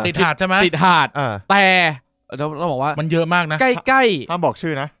ติดหาดใช่ไหมติดหาดแต่เราบอกว่ามันเยอะมากนะใกล้ห้ามบอก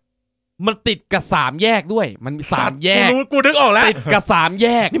ชื่อนะมันติดกับ3แยกด้วยมันมี3แยกกูนึกออกแล้วติดกับ3แย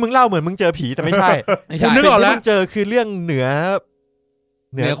กนี่มึงเล่าเหมือนมึงเจอผีแต่ไม่ใช่กูนึกออกแล้วมึงเจอคือเรื่องเหนือ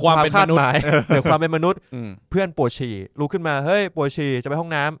ความเป็นมนุษย์เหนือความเป็นมนุษย์เพื่อนปวดฉี่ลุกขึ้นมาเฮ้ยปวดฉี่จะไปห้อ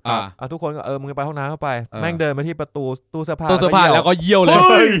งน้ำทุกคนก็มึงไปห้องน้ำเข้าไปแม่งเดินมาที่ประตูตู้เสื้อผ้าแล้วก็เยี่ยวเล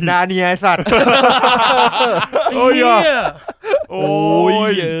ยนาเนียสัตว์โอ้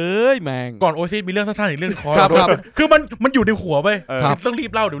ยแม่งก่อนโอซิมีเรื่องสั้นๆอีกเรื่องคอคือมันอยู่ในหัวไปต้องรี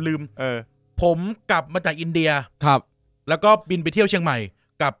บเล่าเดี๋ยวลืมผมกลับมาจากอินเดียครับแล้วก็บินไปเที่ยวเชียงใหม่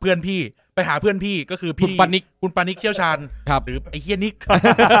กับเพื่อนพี่ไปหาเพื่อนพี่ก็คือพี่คุณปานิกเชี่ยวชาญหรือไอ้เฮียนิก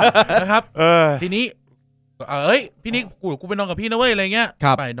นะครับทีนี้พี่นิกกูไปนอนกับพี่นะเว้ยอะไรเงี้ย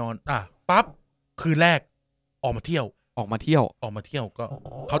ไปนอนปั๊บคืนแรกออกมาเที่ยวก็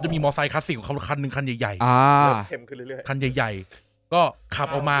เขาจะมีมอไซค์คลาสสิกของเขาคันนึงคันใหญ่ๆเข้มขึ้นเรื่อยๆคันใหญ่ๆก็ขับ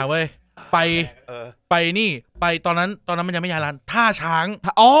ออกมาเว้ยไปนี่ไปตอนนั้นมันยังไม่ย้ายร้านท่าช้าง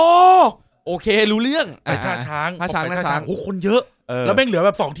โอเครู้เรื่องไปท่าช้างโอ้คนเยอะแล้วแม่งเหลือแ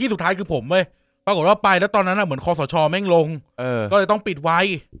บบ2ที่สุดท้ายคือผมเว้ยปรากฏว่าไปแล้วตอนนั้นเหมือนคสช.แม่งลงก็เลยต้องปิดไว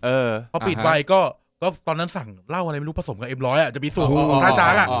พอปิดไวก็ตอนนั้นสั่งเหล้าอะไรไม่รู้ผสมกับM100จะมีสูตรของท่าช้า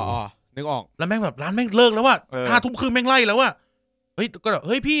งนึกออกแล้วแม่งแบบร้านแม่งเลิกแล้วว่า5 ทุ่มครึ่งแม่งไล่แล้วว่าเฮ้ยก็เ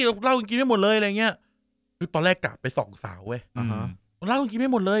ฮ้ยพี่เหล้ากินไม่หมดเลยอะไรเงี้ยคือตอนแรกกะไป2 สาวเว้ยเหล้ากินไม่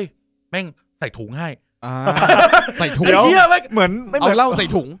หมดเลยแม่งใส่ถุงให้ใส่ถุงเหมือนเอาเหล้าใส่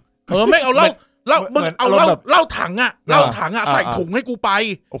ถุงแม่งเอาเหล้ามึงเอาเหล้าถังใส่ถุงให้กูไป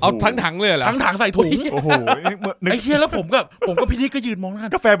เอาทั้งถังเลยเหรอทั้งถังใส่ถุงโอ้โหไอ้เหี้ยแล้วผมก็พี่นี่ก็ยืนมองหน้า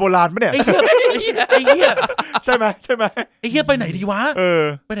กาแฟโบราณปะเนี่ยไอ้เหี้ยใช่ไหมไอ้เหี้ยไปไหนดีวะ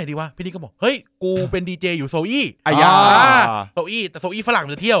ไปไหนดีวะพี่นี่ก็บอกเฮ้ยกูเป็นดีเจอยู่โซอี้โซอี้แต่โซอี้ฝรั่ง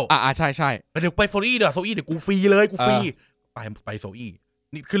จะเที่ยวใช่เดี๋ยวไปโซอี้เดี๋ยวกูฟรีเลยกูฟรีไปโซอี้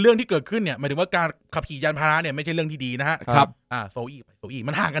นี่คือเรื่องที่เกิดขึ้นเนี่ยหมายถึงว่าการขับขี่ยานพาหนะเนี่ยไม่ใช่เรื่องที่ดีนะฮะครับโซอี้ไปโซอี้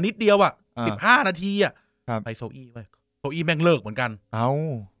มันห่างกันนิดเดียว15 นาทีไปโซอี้เว้ยโซอี้แม่งเลิกเหมือนกัน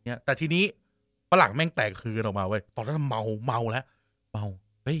เนี่ยแต่ทีนี้ฝรั่งแม่งแตกคืนออกมาเว้ยตอนนั้นเมาแล้ว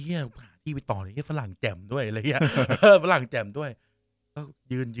เฮ้ยเฮียหาที่ไปต่อเลยฝรั่งแจ่มด้วยอะไรเงี้ยฝรั่งแจ่มด้วย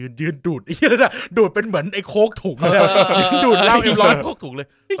ยืนดูดไอ้เหี้ยนั่นน่ะดูดเป็นเหมือนไอ้โค้กถุงเลยดูดเหล้าเอ็มร้อยโค้กถุงเลย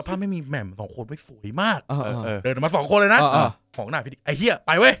สภาพไม่มีแหม่ม2คนไม่สวยมากเดินมา2คนเลยนะของหน้าพี่ไอ้เหี้ยไ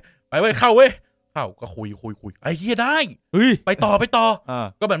ปเว้ยเข้าเว้ยเข้าก็คุยไอ้เหี้ยได้ไปต่อ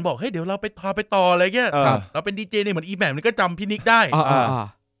ก็แบบบอกเฮ้ยเดี๋ยวเราไปต่ออะไรเงี้ยเราเป็นดีเจเนี่ยเหมือนอีแหม่มนี่ก็จำพี่นิกได้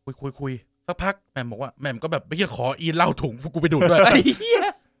คุยสักพักแหม่มบอกว่าแหม่มก็แบบไม่เหี้ยขออีเหล้าถุงกูไปดูดด้วยไอ้เหี้ย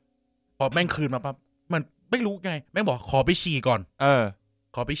พอแม่งคืนมาปั๊บมันไม่รู้ไงแม่งบอกขอไปฉี่ก่อน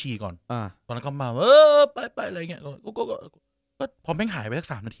ขอไปฉี่ก่อนตอนนั้นก็มาไปอะไรเงี้ยก็พอแม่งหายไปสัก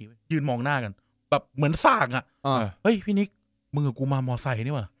3 นาทียืนมองหน้ากันแบบเหมือนส่างอ่ะเฮ้ยพี่นิกมึงกับกูมามอไซค์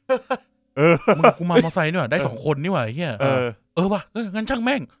นี่ว่ะมึงกับกูมามอไซค์นี่ว่ะได้2 คนนี่ว่ะไอ้เหี้ยว่ะงั้นช่างแ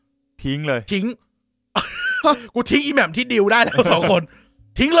ม่งทิ้งกูทิ้งอีแหม่มที่ดิวได้แล้ว2 คน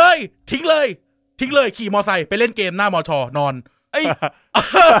ทิ้งเลยขี่มอไซค์ไปเล่นเกมหน้ามชนอนไอ้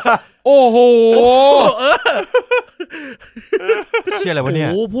โอ้โหเชี่ยอะไรวะเนี่ย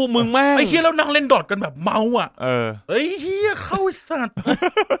โอ้พวกมึงแม่งไอ้เชี่ยแล้วนั่งเล่นดอทกันแบบเมาอ่ะเฮ้ยเฮียเข้าสัตว์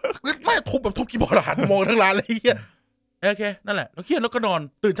ไม่ทุบแบบทุบคีย์บอร์ดหันมองทั้งร้านเลยเฮียโอเคนั่นแหละแล้วเครียดแล้วก็นอน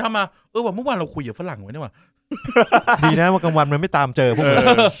ตื่นเช้ามาว่าเมื่อวานเราคุยกับฝรั่งไว้นี่ว่ะดีนะว่ากลางวันมันไม่ตามเจอพวกเรา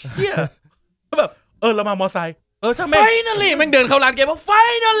เฮียแบบเรามามอไซค์ช่างแม่ง finally แม่งเดินเข้าร้านเกมว่า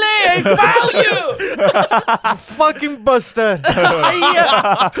finally I found you fucking buster ไอ้เหี้ย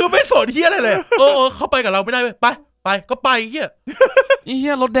คือไม่สนเหี้ยอะไรเลยเข้าไปกับเราไม่ได้ไปก็ไปเหี้ยนี่เ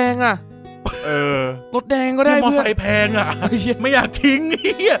หี้ยรถแดงอ่ะรถแดงก็ได้มอไซค์แพงอ่ะไม่อยากทิ้ง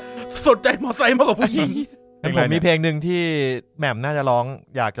เหี้ยสนใจมอไซค์มากกว่าผู้หญิงผมมีเพลงหนึ่งที่แหม่มน่าจะร้อง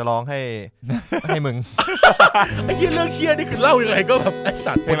อยากจะร้องให้มึงไอ้เหี้ยเรื่องเหี้ยนี่คือเล่ายังไงก็แบบไอ้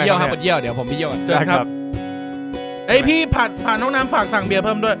สัตว์ผมเยี่ยวครับผมเยี่ยวเดี๋ยวผมไปเยี่ยวเจอครับไอพี่ผ่านน้องน้ำฝากสั่งเบียร์เ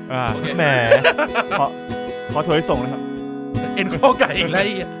พิ่มด้วยแหมขอถอยส่งนะครับ เอ็นข้อไก่อีกแล้ว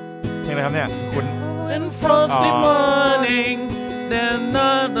เพลงอะไรครับเนี่ยคุณ In frosty morning there's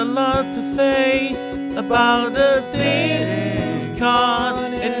not a lot to say about the things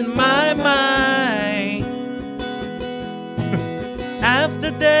caught in my mind After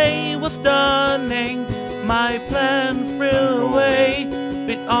day was dawning my plan flew away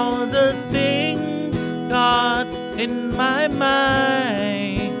with all the things caught in my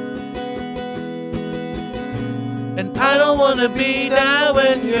mind And I don't wanna be there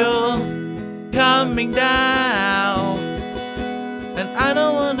when you're coming down And I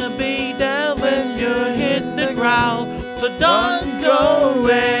don't wanna be there when you hit the ground So don't go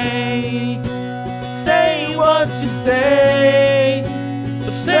away Say what you say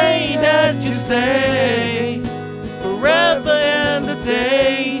But say that you stay Forever and a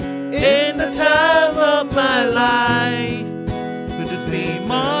day In the time of my life Could it be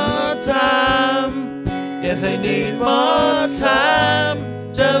more time Yes, I need more time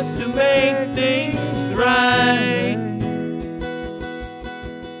Just to make things right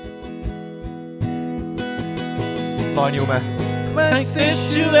Lord, My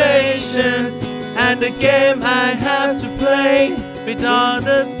situation And the game I have to play With all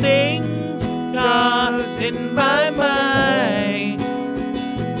the things caught in my mind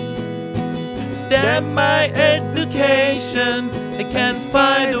Damn my education I can't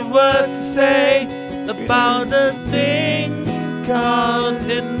find a word to say About the things caught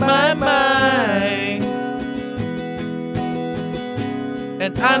in my mind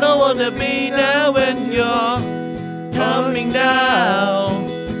And I don't wanna be there when you're coming down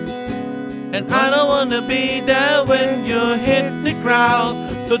And I don't wanna be there when you hit the ground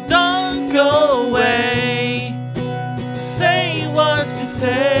So don't go away Say what you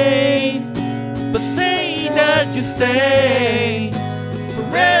say But say that you stay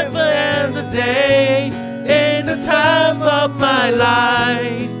Forever and a day In the time of my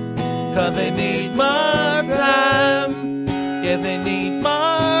life Cause I need more time Yes, I need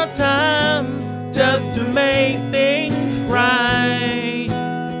more time Just to make things right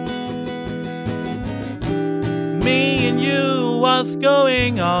Me and you, what's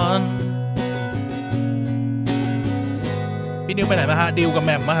going on พี่นิวไปไหนมาฮะดิวกับแห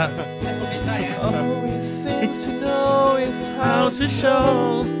ม่มมาฮะHow to show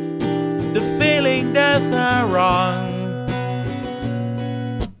the feeling that are wrong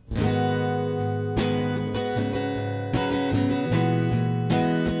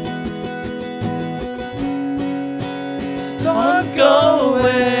Don't go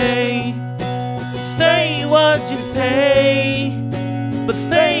away Say what you say But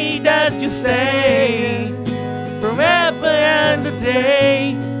say that you stay Forever and a day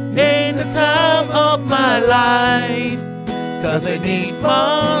In the time of my life Cause I need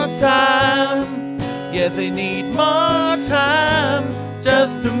more time Yes, I need more time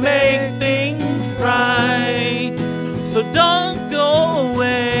Just to make things right So don't go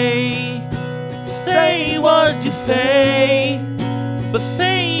say, but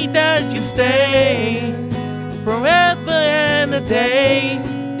say that you stay forever and a day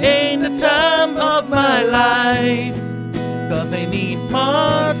ain't the time of my life. Cause I need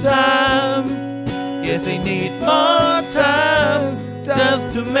more time. Yes, I need more time just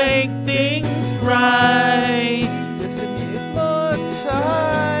to make things right. Yes, I need more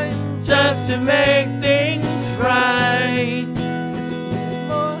time Just to make things right.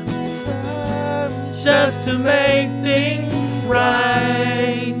 Just to make things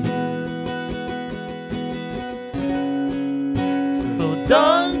right. So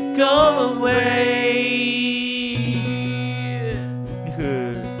don't go away. นี่คือ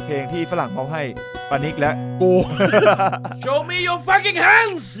เพลงที่ฝรั่งมอบให้ปานิกและกู Show me your fucking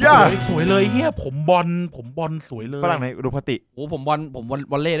hands สวยเลยเฮียผมบอลสวยเลย ฝรั่งในอุดมคติ โอ้ผมว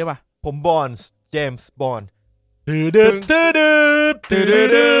อลเล่ด้วยป่ะ ผมบอนส์เจมส์บอนด์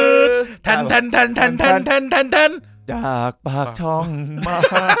ทัน จากปากช่องมา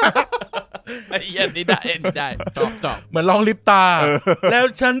ไอ้เหี้ยนี่ได้จอบ เหมือนลองลิปตา แล้ว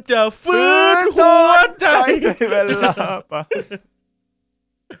ฉันจะฟื้นหัวใจ เวลาปะ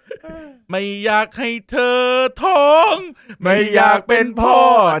ไม่อยากให้เธอท้อง ไม่อยากเป็นพ่อ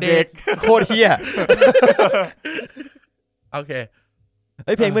เด็ก โคตรเฮีย โอเค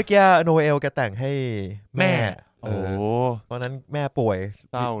เพลงเมื่อกี้โนเอลแกแต่งให้แม่ โอ้ ตอนนั้นแม่ป่วย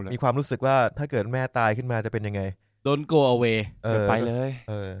เศร้าเลย มีความรู้สึกว่าถ้าเกิดแม่ตายขึ้นมาจะเป็นยังไง Don't go away ไปเลย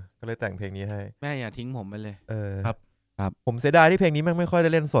ก็เลยแต่งเพลงนี้ให้ แม่อย่าทิ้งผมไปเลย ครับ ผมเสียดายที่เพลงนี้ไม่ค่อยไ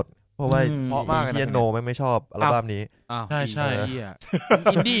ด้เล่นสด เพราะว่า เพราะมากเลยนะ เฮียโนไม่ชอบอัลบั้มนี้ อ้าว ใช่ เหี้ย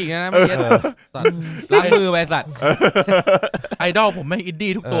อินดี้อีกนะเมื่อกี้สัตว์ล้างมือไปสัตว์ ไอดอลผมไม่อิน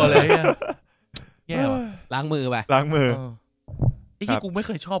ดี้ทุกตัวเลยเนี่ยแย่ว่ะ ล้างมือไป ล้างมือ ไอ้ที่กูไม่เ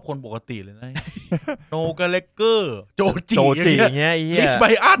คยชอบคนปกติเลยนะโนกาเลเกอร์โจจิ อย่างเงี้ยเฮี ลิ ย สไบ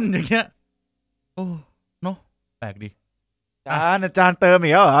อันอย่างเงี้ยโอ้เนาะแปลกดี อาจารย์เติมอี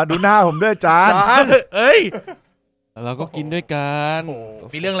กแล้วเหรอดูหน้าผมด้วยอาจารย์ เอ้ย เราก็กินด้วยกัน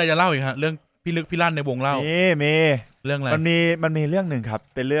มีเรื่องอะไรจะเล่าอีกฮะเรื่องพี่ลึกพี่ลั่นในวงเล่า มี เรื่องอะไร มันมีเรื่องหนึ่งครับ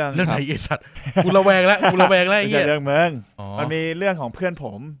เป็นเรื่อง เรื่องไหน คบ ไอ้สัตว์กูระแวงแล้วไอ้ ไม่ เหี้ ใช่ ย เรื่องเมือง อ๋อ มันมีเรื่องของเพื่อนผ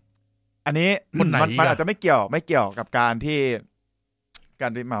ม อันนี้ คนไหน มัน อ่ะ อาจจะไม่เกี่ยวกับการที่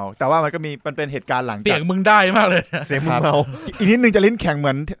เมา แต่ว่ามันเป็นเหตุการณ์หลัง เสี จาย ก งมึงได้มากเลย เสียงมึงเมา อีกนิดนึงจะลิ้นแข็งเห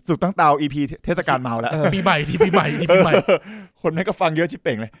มือนสุกตั้งเตา EP เทศกาลเมาแล้ว ปีใหม่ที่ปีใหม่ คนไม่ก็ฟังเยอะชิบเ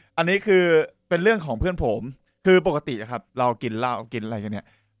ป่งเลย อันนี้คือเป็นเรื่องของเพื่อนผม คือปกตินะครับ เรากินเหล้ากินอะไรกันเนี่ย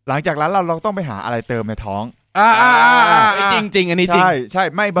หลังจากร้านเราต้องไปหาอะไรเติมในท้อง จริงอันนี้จริง ใช่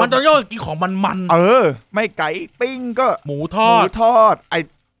ไม่ มันต้องย่อกินของมัน ไม่ไก่ปิ้งก็ หมูท ห อ มู ด ทอด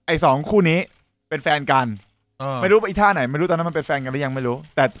ไอสองคู่นี้เป็นแฟนกัน ไม่รู้อีท่าไหนไม่รู้ตอนนั้นมันเป็นแฟนกันหรือยังไม่รู้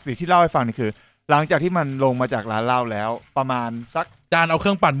แต่สิ่งที่เล่าให้ฟังนี่คือ หลังจากที่มันลงมาจากร้านเหล้าแล้ว ประมาณสัก จานเอาเค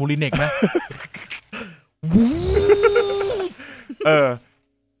รื่องปั่นมูลิเน็กไหม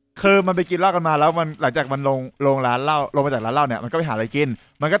คือมันไปกินเหล้ากันมาแล้วมันหลังจากมันลงร้านเหล้าลงมาจากร้านเหล้าเนี่ยมันก็ไปหาอะไรกิน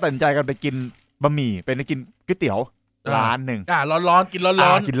มันก็ตัดสินใจกันไปกินบะหมี่เป็นกินก๋วยเตี๋ยวร้านหนึ่ง ร้อนๆกินร้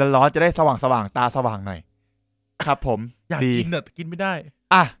อนๆ กินร้อนๆจะได้สว่างตาสว่างหน่อยครับผม อยาก ดี กินแต่กินไม่ได้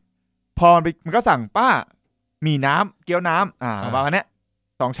พอมันก็สั่งป้ามีน้ำเกี๊ยวน้ำประมาณนี้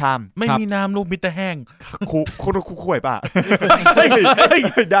2 ชาม ไม่มีน้ำลูกมิตรแห้ง คุยป่ะ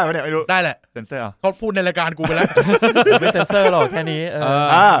ได้ไหมเนี่ยไม่รู้ ได้แหละ เซนเซอร์เอา เขาพูดในรายการกูไปแล้ว ไม่เซนเซอร์หรอกแค่นี้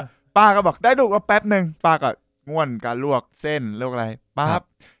ป้าก็บอกได้ลูกแล้วแป๊บหนึ่งป้าก็ง่วนการลวกเส้นลวกอะไรป้า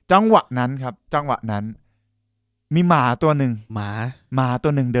จังหวะนั้นครับ จังหวะนั้น มีหมาตัวหนึ่งหมาตั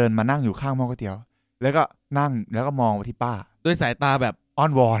วหนึ่งเดินมานั่งอยู่ข้างหม้อก๋วยเตี๋ยวแล้วก็นั่งแล้วก็มองไปที่ป้า ด้วยสายตาแบบ อ้อ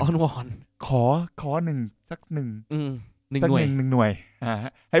นวอน ขอสักหนึ่ง หนึ่ง สัก หน่วย หนึ่งหน่วย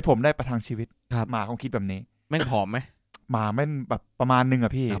ให้ผมได้ประทังชีวิต ครับ หมาคงคิดแบบนี้ แม่งผอมไหม หมาแม่งแบบประมาณนึงอ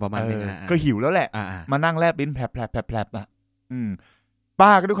ะพี่ ประมาณนึงก็หิวแล้วแหละ มานั่งแลบลิ้นแผลบอ่ะป้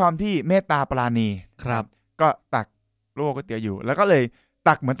าก็ด้วยความที่เมตตาปราณี ครับ ก็ตักลวกก๋วยเตี๋ยวอยู่ แล้วก็เลย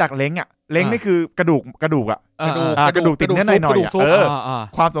ตักเหมือนตักเล้งอ่ะเล้งนี่คือกระดูกอ่ะกระดูกติดเนื้อหน่อย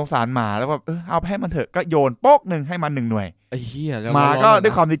ๆความสงสารหมาแล้วแบบเอาให้มันเถอะก็โยนโป๊กหนึ่งให้มัน1 หน่วย ไอ้เหี้ย หมาก็ด้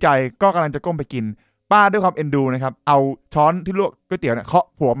วยความดีใจก็กำลังจะก้มไปกิน ป้าด้วยความเอ็นดูนะครับเอาช้อนที่ลวกก๋วยเตี๋ยวเนี่ยเคาะ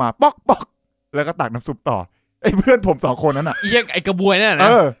หัวมาป๊อกแล้วก็ตักน้ำซุปต่อไอ้เพื่อนผม2 คนนั้นอ่ะไอ้กระบวยนั่นนะ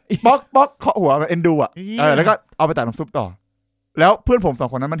ป๊อกเคาะหัวเอ็นดูอ่ะแล้วก็เอาไปตักน้ำซุปต่อแล้วเพื่อนผม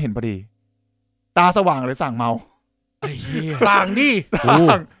2 คนนั้นมันเห็นพอดีตาสว่างเลยสั่งเมาไอ้เหี้ย สั่งดิ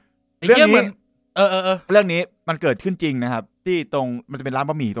เรื่องนี้ เรื่อง นี้มันเกิดขึ้นจริงนะครับที่ตรงมันจะเป็นร้าน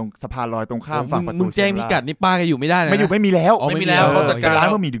บะหมี่ตรงสะพานลอยตรงข้ามฝั่งประตู มึงแจ้งพิกัดนี่ป้าก็อยู่ไม่ได้นะไม่มีแล้ว ไม่มีแล้วเขาจัดการ ร้าน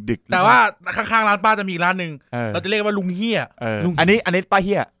บะหมี่ดึกๆแต่ว่าข้างๆร้านป้าจะมีร้านนึงเราจะเรียกว่าลุงเฮียอันนี้ป้าเ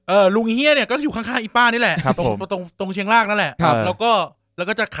ฮียลุงเฮียเนี่ยก็อยู่ข้างๆอีป้านี่แหละตรงเชียงรากนั่นแหละแล้ว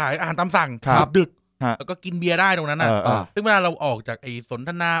ก็จะขายอาหารตามสั่งดึก แล้วก็กินเบียร์ได้ตรงนั้นน่ะซึ่งเวลาเราออกจากไอ้สนท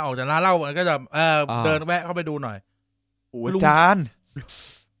นาออกจากร้านเหล้ามันก็จะเดินแวะเข้าไปดูหน่อยโอ้จาน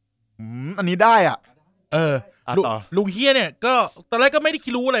อันนี้ได้อ่ะลุงเฮียเนี่ยก็ตอนแรกก็ไม่ได้คิ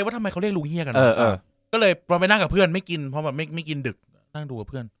ดรู้อะไรว่าทำไมเขาเรียกลุงเฮียกันก็เลยไปนั่งกับเพื่อนไม่กินเพราะแบบไม่กินดึกนั่งดูกับ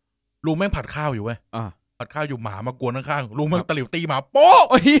เพื่อนลุงแม่งผัดข้าวอยู่เว้ยผัดข้าวอยู่หมามากวนข้างๆลุงแม่งตะหลิวตีหมาโป๊ะ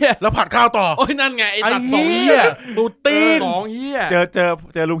แล้วผัดข้าวต่อโอ้ยนั่นไงไอ้ตัดเฮียตูตีนเฮีย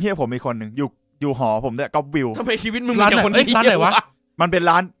เจอลุงเฮียผมมีคนหนึ่งอยู่หอผมเนี่ยก็วิวทำไมชีวิตมึงร้านไหนวะมันเป็น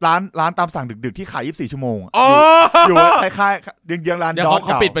ร้านตามสั่งดึกๆที่ขาย24ชั่วโมงอยู่คล้ายๆเยื้องร้านดอทเข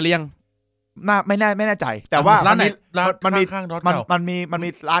าปิดไปเรียงไม่แน่ใจแต่ว่ามันมี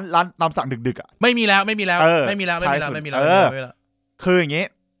ร้านตามสั่งดึกๆอ่ะไม่มีแล้วคืออย่างงี้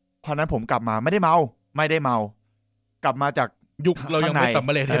ตอนนั้นผมกลับมาไม่ได้เมากลับมาจากยุคเรายังไม่สัมม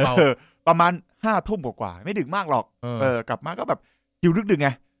าเลได้เมาประมาณ 5 ทุ่มกว่าไม่ดึกมากหรอกกลับมาก็แบบหิวดึกๆไง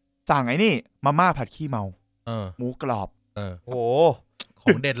สั่งไอ้นี่มาม่าผัดขี้เมาหมูกรอบโอ้ข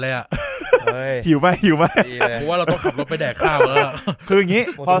องเด็ดเลยอ่ะหิวไหมเพราะว่าเราต้องขับรถไปแดกข้าวแล้วคืออย่างงี้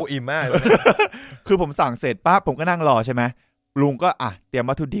พออิ่มมากคือผมสั่งเสร็จปั๊บผมก็นั่งรอใช่ไหมลุงก็เตรียม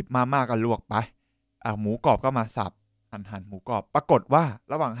วัตถุดิบมาม่าก็ลวกไปหมูกรอบก็มาสับหั่นหมูกรอบปรากฏว่า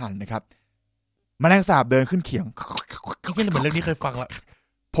ระหว่างหั่นนะครับแมลงสาบเดินขึ้นเขียงที่เหมือนเรื่องนี้เคยฟังแล้ว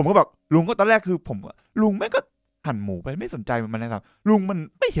ผมก็แบบลุงก็ตอนแรกคือลุงแม่งก็หั่นหมูไปไม่สนใจแมลงสาบลุงมัน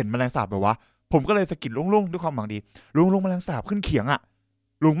ไม่เห็นแมลงสาบแบบวะผมก็เลยสะกิดลุงด้วยความหวังดีลุงแมลงสาบขึ้นเขียงอ่ะ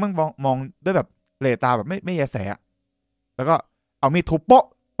ลุงมั่งมองด้วยแบบเลตาแบบไม่แยแสแล้วก็เอามีดทุบโป๊ะ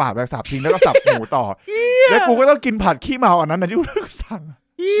ปาดแมลงสาบทิ้งแล้วก็สับหมูต่อแล้วกูก็ต้องกินผัดขี้เมาอันนั้นนะที่ลุงสั่ง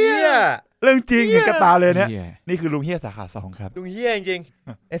เรื่องจริงเห็นกับตาเลยเนี่ยนี่คือลุงเฮียสาขา2ครับลุงเฮียจริง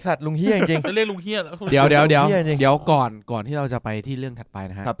ๆไอสัตว์ลุงเฮียจริงจะเรียกลุงเฮียเดี๋ยวก่อนที่เราจะไปที่เรื่องถัดไป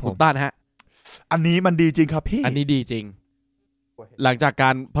นะฮะผมต้านฮะอันนี้มันดีจริงครับพี่อันนี้ดีจริงหลังจากกา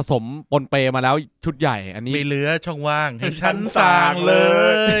รผสมปนเปมาแล้วชุดใหญ่อันนี้ไม่เหลือช่องว่างให้ฉันสร้างเล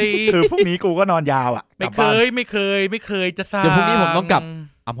ยคือพรุ่งนี้กูก็นอนยาวอ่ะไม่เคยจะสร้างเดี๋ยวพรุ่งนี้ผมต้องกลับ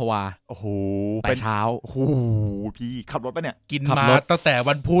อัมพวาโอ้โหไปเช้าโอ้โหพี่ขับรถปะเนี่ยกินมาตั้งแต่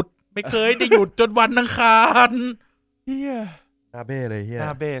วันพุธไม่เคยได้หยุดจนวันอังคารเฮียนาเบ้เลยเฮียน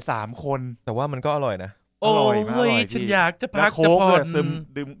าเบ้3 คนแต่ว่ามันก็อร่อยนะอร่อยมากฉันอยากจะพักจะผ่อน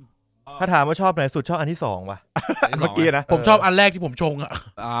ดื่มถ้าถามว่าชอบไหนสุดชอบอันที่2ว่ะเมื่อกี้นะผมชอบอันแรกที่ผมชง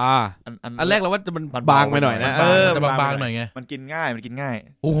อันแรกเราว่าจะมันบางไปหน่อยนะจะบางหน่อยไงมันกินง่าย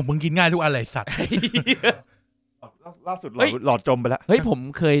โอ้ผมมึงกินง่ายทุกอันเลยสัตว์ล่าสุดหลอดจมไปแล้วเฮ้ยผม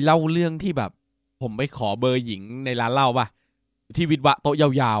เคยเล่าเรื่องที่แบบผมไปขอเบอร์หญิงในร้านเหล้าป่ะที่วิทวะโต๊ะย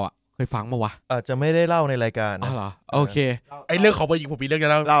าวๆอ่ะเคยฟังมั้ยวะอาจจะไม่ได้เล่าในรายการนะเหรอโอเคไอเรื่องขอเบอร์หญิงผมมีเรื่องจะ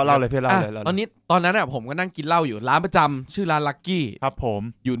เล่าเลยเพื่อนเล่าเลยตอนนั้นอ่ะผมก็นั่งกินเหล้าอยู่ร้านประจำชื่อร้านลักกี้ครับผม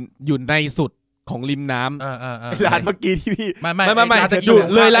อยู่ในสุดของริมน้ำร้านเมื่อกี้ที่พี่ไม่อยู่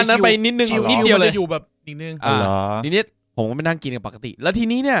เลยร้านนั้นไปนิดนึงนิดเดียวเลยอยู่แบบนิดนึงนิดผมก็ไปนั่งกินกันปกติแล้วที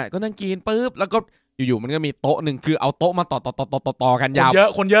นี้เนี่ยก็นั่งกินปุ๊บแล้วก็อยู่ๆมันก็มีโต๊ะหนึ่งคือเอาโต๊ะมาต่อกันยาว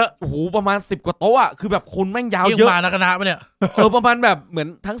คนเยอะโอ้โหประมาณ10 กว่าโต๊ะอ่ะคือแบบคนแม่งยาวเยอะมาคณะปะเนี่ยประมาณแบบเหมือน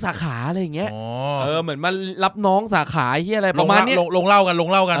ทั้งสาขาอะไรอย่างเงี้ยเหมือนมารับน้องสาขาเฮียอะไรประมาณนี้ลงเล่ากันลง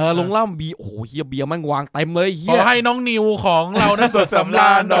เล่าบีโอ้โหเฮียเบียร์มันวางเต็มเลยเฮียขอให้น้องนิวของเรานั้นสดสำร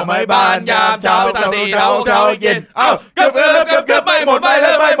าญดอกไม้บานยามเช้าสันติเขาเย็นเอ้าเกือบไม่หมดไม่เ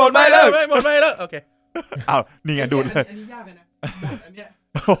ลยโอเคเอ้านี่ไงดูเลยอันนี้ยากเลยนะอันเนี้ย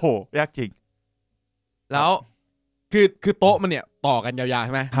โอ้โหยากจริงแล้วคือโต๊ะมันเนี่ยต่อกันยาวๆใ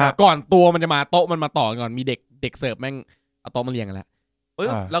ช่ไหมก่อนตัวมันจะมาโต๊ะมันมาต่อก่อนมีเด็กเสิร์ฟแม่งเอาโต๊ะมาเรียงกันแล้ว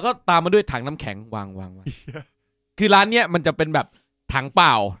แล้วก็ตามมาด้วยถังน้ำแข็งวางคือร้านเนี้ยมันจะเป็นแบบถังเปล่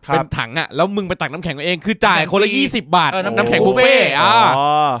าเป็นถังอ่ะแล้วมึงไปตักน้ำแข็งเองคือจ่ายคนละ20 บาทน้ำแข็งบุฟเฟ่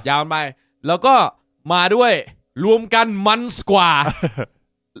ยาวไปแล้วก็มาด้วยรวมกันมันสกว่า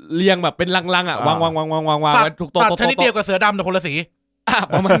เรียงแบบเป็นลังๆอ่ะวางไว้ทุกโต๊ะชนิดเดียวกับเสือดำแต่คนละสี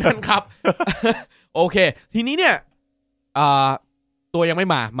ประมาณนั้นครับโอเคทีนี้เนี่ยตัวยังไม่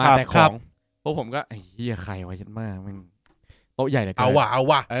มาแต่ของพวกผมก็เฮียใครวะยันมากแม่งโต๊ะใหญ่เลยเอา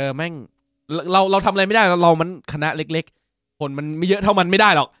ว่ะแม่งเราทำอะไรไม่ได้เรามันคณะเล็กๆคนมันไม่เยอะเท่ามันไม่ได้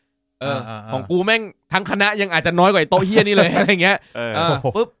หรอกของกูแม่งทั้งคณะยังอาจจะน้อยกว่าโต๊ะเฮียนี่เลยอะไรเงี้ย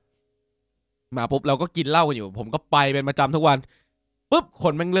ปุ๊บมาปุ๊บเราก็กินเหล้ากันอยู่ผมก็ไปเป็นประจำทุกวันปุ๊บค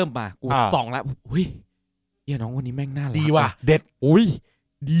นแม่งเริ่มมากูส่องแล้วอุ้ยเฮียน้องคนนี้แม่งน่ารักดีว่ะเด็ดอุ้ย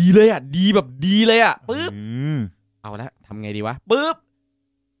ดีเลยอ่ะดีแบบดีเลยอ่ะปึ๊บเอาละทำไงดีวะปึ๊บ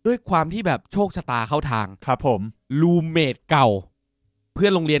ด้วยความที่แบบโชคชะตาเข้าทางครับผมรูมเมทเก่าเพื่อ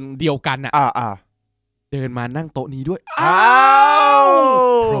นโรงเรียนเดียวกันอ่ะเดินมานั่งโต๊ะนี้ด้วย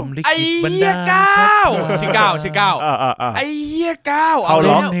พรหมลิ ลิ ไอ้ ขิตบัน เหี้ย ดาล ก้าว ชัก ชื่อก้าวชื่อก้าวไอ้เหี้ยก้าว เขา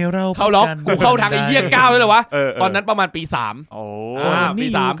ล็อก แล้ว ให้เรา เข้าล็อกกูเข้าทางไอ้เหี้ยก้าวเลยเหรอวะ ตอนนั้นประมาณปี 3 โอ้ ปี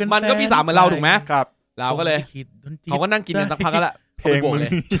 3มันก็ปี 3เหมือนเราถูกไหม ครับ เราก็เลยเขาก็นั่งกินกันสักพักแล้วแหละ เพลง บวก มึง เล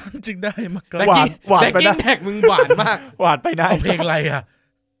ย ฉันจึงได้มาไกล แบ็ก หวาน กิ้ง หวาน แบ็ก ไป กิ้ นะ งแท็กมึงหวานมาก หวานไปนะ เอาเพลงอะไรอ่ะ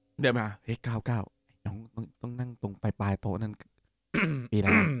เดี๋ยวมาเฮ้ยก้าวน้องต้องนั่งตรงปลายโต๊ะนั่น ปีไหน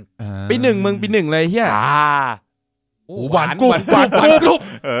ปี 1มึงปี 1เลยเฮีย โอ้หวานกรุบ หวานกรุบ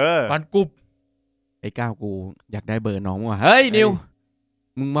หวานกรุบ ไอ้ก้าวกูอยากได้เบอร์น้องว่ะเฮ้ยนิว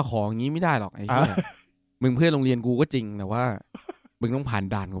มึงมาขออย่างงี้ไม่ได้หรอกไอ้เหี้ยมึงเพื่อนโรงเรียนกูก็จริงแต่ว่ามึงต้องผ่าน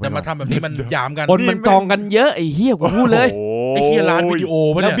ด่านกูไป แต่มาทำแบบนี้มันยามกัน คนมันจองกันเยอะไอ้เหี้ยกูพูดเลย ไอ้เฮียร้านวิดีโอ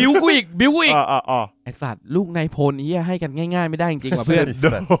ปะ แล้ว เนี่ย บิวกูอีก อ๋อ ไอ้สัตว์ลูกนายพลเหี้ยให้กันง่ายๆไม่ได้จริงๆว่ะเพื่อน โด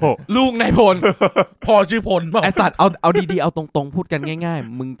ลูกนายพล พ่อชื่อพลเปล่า ไอ้สัตว์เอาดีๆเอาตรงๆพูดกันง่าย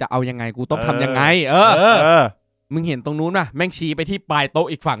ๆมึงจะเอายังไงกูต้องทำยังไงมึงเห็นตรงนู้นป่ะแม่งชี้ไปที่ปลายโต๊ะ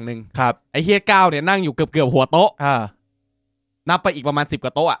อีกฝั่งหนึ่ง ครับ ไอ้เฮียก้าวเนี่ยนั่งอยู่เกือบหัวโต๊ะ า นับไปอีกประมาณ10 ก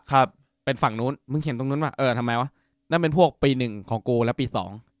ว่าโต๊ะอ่ะ ครับ เป็นฝั่งนู้นมึงเห็นตรงนู้นป่ะทำไมวะนั่นเป็นพวกปี 1ของกูและปี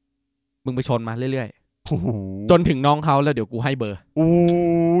 2มึงไปชนมาเรื่อยๆจนถึงน้องเขาแล้วเดี๋ยวกูให้เบอร์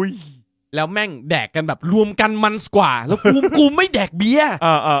อุ้ย แล้วแม่งแดกกันแบบรวมกันมันกว่าแล้วกูไม่แดกเบียร์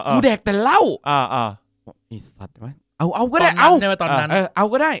กูแดกแต่เหล้าไอ้สัตว์วะเอาก็ได้เอา ตอนนั้น เอา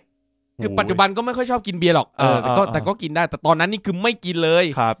ก็ได้คือปัจจุบันก็ไม่ค่อยชอบกินเบียร์หรอกแต่ก็กินได้แต่ตอนนั้นนี่คือไม่กินเลย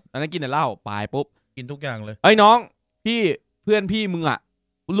ครับ ตอนนั้นกินแต่เหล้าไปปุ๊บ กินทุกอย่างเลย เอ้ยน้องพี่เพื่อนพี่มึงอ่ะ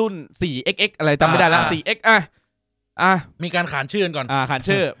รุ่น 4XX อะไรจำไม่ได้ละ 4X มีการขานชื่อกันก่อน ขาน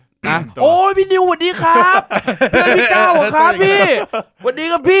ชื่อโอ้ยพี่นิวสวัสดีครับเพื่อนพี่ก้าวครับพี่สวัสดี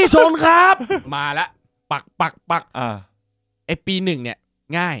ครับพี่ชนครับ มาละปักไอปี 1เนี่ย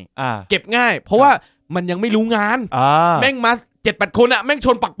ง่ายเก็บง่าย เพราะว่ามันยังไม่รู้งานแม่งมา 7-8 คนอะแม่งช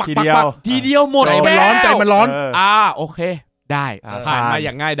นปักทีเดียวหมด ใจมันร้อนใจมันร้อน โอเคได้ผ่านมาอ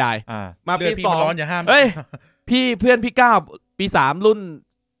ย่างง่ายได้มาปี 2ร้อนอย่าห้าม เฮ้ยพี่เพื่อนพี่ก้าวปี 3รุ่น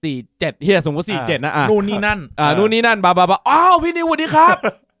47เฮียสมมติ47นะนู่นนี่นั่นนู่นนี่นั่นบาอ้าวพี่นิวสวัสดีครับ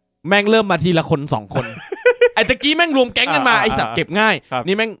แม่งเริ่มมาทีละคน2 คนไอ้ตะกี้แม่งรวมแก๊งกันมาไอ้สับเก็บง่าย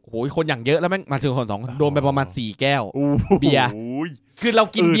นี่แม่งโหยคนอย่างเยอะแล้วแม่งมาทีละคน2 คนโดนไปประมาณ4 แก้วเบียร์คือเรา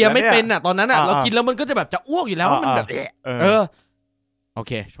กินเบียร์ไม่เป็นอ่ะตอนนั้นอ่ะเรากินแล้วมันก็จะแบบจะอ้วกอยู่แล้วมันแบบโอเ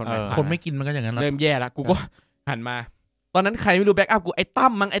คชนคนไม่กินมันก็อย่างนั้น เริ่มแย่แล้วกูก็หันมาตอนนั้นใครไม่รู้แบ็กอัพกูไอ้ตั้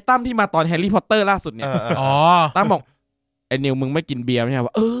มที่มาตอนแฮร์รี่พอตเตอร์ล่าสุดเนี่ยตั้มบอกไอ้นิวมึงไม่กินเบียร์ไม่ใช่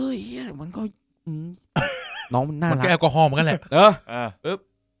ว่าเฮียมันก็น้องมันน่ารักมันก็แอลกอฮอล์เหมือนกันแหละปึ๊บ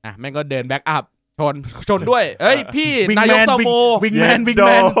แม่งก็เดินแบ็กอัพชนด้วยเอ้ยพี่นายกสโมวิงแมน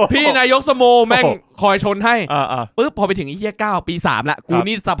พี่นายกสโมแม่งคอยชนให้ปึ๊บพอไปถึงไอ้เหี้ย9ปี 3ละกู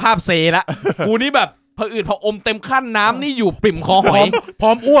นี่สภาพเซละกูนี่แบบผะอืดผะอมเต็มขั้นน้ำนี่อยู่ปริ่มคอหอยพร้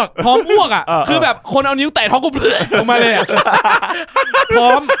อมอ้วกอ่ะคือแบบคนเอานิ้วแตะท้องกูเปลือยออกมาเลยพร้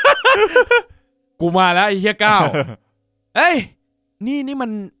อมกูมาแล้วไอ้เหี้ย9เอ้ยนี่มั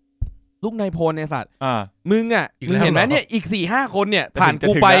นลูกนายพลในสัตว์มึงเห็นไหมเนี่ยอีก 4-5 คนเนี่ยผ่าน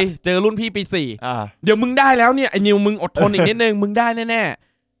กูไปเจอรุ่นพี่ปี 4เดี๋ยวมึงได้แล้วเนี่ยไอ้นิวมึงอดทนอีกนิดนึงมึงได้แน่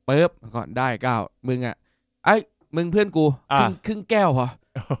ๆปึ๊บก็ได้9มึงไอ้มึงเพื่อนกูครึ่งแก้วพอ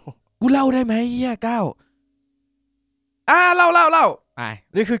กูเล่าได้ไหมเหี้ย9เล่า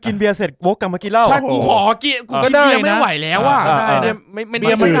นี่คือกินเบียร์เสร็จวกกลับมากินเหล้าใช่กูขอกินกูก็ได้ไม่ไหวแล้วอ่ะไม่เ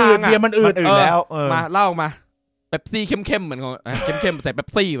บียร์มันอืดแล้วมาเล่ามาเป๊ปซี่เข้มๆเหมือนของเข้มๆใส่เป๊ป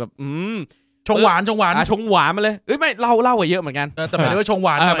ซี่แบบชงหวานชงหวานมาเลยไม่เล่าเยอะเหมือนกันแต่ไม่ได้ว่าชงหว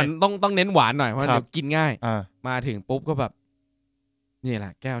านมันต้องเน้นหวานหน่อยเพราะเดี๋ยวกินง่ายมาถึงปุ๊บก็แบบนี่แหล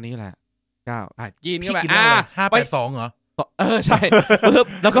ะแก้วนี้แหละกินก็แบบ582เหรอใช่ปึ๊บ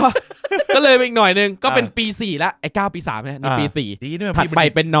แล้วก็เลยไปอีกหน่อยนึงก็เป็นปี4ละไอ้9ปี3เนี่ยในปี4ดีด้วยถัดไป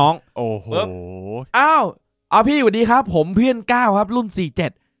เป็นน้องโอ้โหพี่สวัสดีครับผมเพื่อน9ครับรุ่น47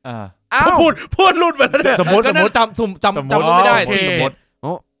พูดรุ่นไปแล้วเนี่ยสมมติจำไม่ได้สมมติ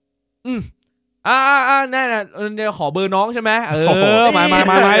แน่เดี๋ยวขอเบอร์น้องใช่ไหมมา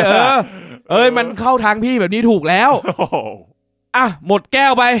มันเข้าทางพี่แบบนี้ถูกแล้วหมดแก้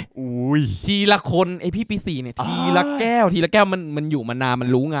วไปทีละคนไอพี่ปี4เนี่ยทีละแก้วมันอยู่มานานมัน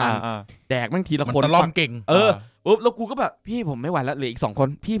รู้งานแดกมันทีละคนตะล่อมเก่งปุ๊บแล้วกูก็แบบพี่ผมไม่ไหวแล้วเหลืออีก2 คน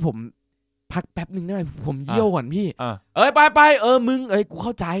พี่ผมพักแป๊บนึงได้ไหมผมเยี่ยวก่อนพี่ไปมึงกูเข้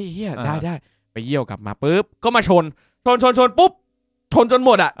าใจเฮียได้ไปเยี่ยวกลับมาปุ๊บก็มาชนปุ๊บชนจนห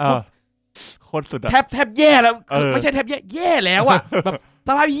มดโคตรสุดแทบแย่แล้วไม่ใช่แทบแย่แล้วอ่ะแบบส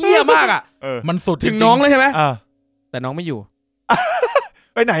ภาพเหี้ยมากอ่ะมันสุดถึงน้องเลยใช่ไหมแต่น้องไม่อยู่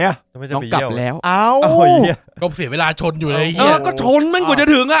ไปไหนอ่ะน้องกลับแล้วก็เสียเวลาชนอยู่เลยเฮียก็ชนมันกว่าจะ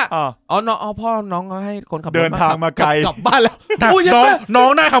ถึงอ่ะน้องพ่อน้องให้คนขับรถเดินทางมาไกลกลับบ้านแล้วน้อง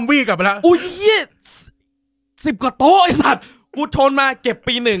หน้าฮัมวี่กลับไปแล้วอุ้ยเหี้ย10 กว่าโต๊ะไอ้สัตว์ กูชนมาเก็บ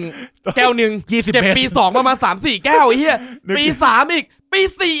ปี1แก้วนึง 20 เก็บ เมตร ปี2ประมาณ 3-4 แก้วไอ้เหี้ยปี3อีกปี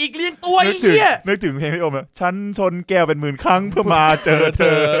4อีกเลี้ยงตัวไอ้เหี้ย นึกถึงเพลงพี่โอมอะฉันชนแก้วเป็นหมื่นครั้งเพื่อมาเจอเธ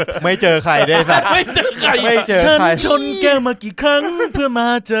อ ไม่เจอใครได้สัตว์ ไม่เจอใคร ไม่เจอ ฉัน ใคร ชนแก้วมากี่ครั้งเพื่อมา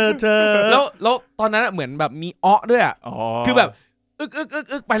เจอเธอ แล้วตอนนั้นเหมือนแบบมีอ้อด้วยอ่ะ อ๋อ คือแบบ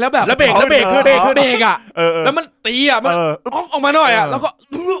อึกไปแล้วแบบ แล้วเบรก เบรกอ่ะ เออ แล้วมันตีอ่ะมันออกมาหน่อยอ่ะแล้วก็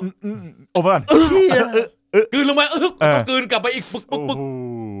โอมก่อน กลืนลงไปแล้วก็กลืนกลับไปอีกปึ๊ก โอ้โห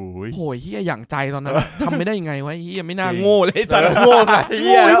โอ้ยเฮียอย่างใจตอนนั้นทำไม่ได้ยังไงวะเฮียไม่น่าโง่เลยแต่ โง่ใส่เ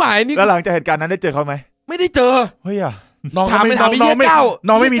หี้ โง่ ย ไม่ไหวนี่ แล้วหลังจากเหตุการณ์นั้นได้เจอเขาไหม ไม่ได้เจอ เฮ้ยอะ น้อง ถาม ไม่ ถามไอ้ น้อง เหี้ย ไม่ เก้า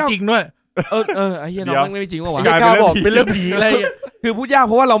น้องไม่มีจริงด้วย ไอ้เฮียน้องไม่จริงว่ะ กลายเป็นเรื่องผี เป็นเรื่องผีอะไร คือพูดยากเ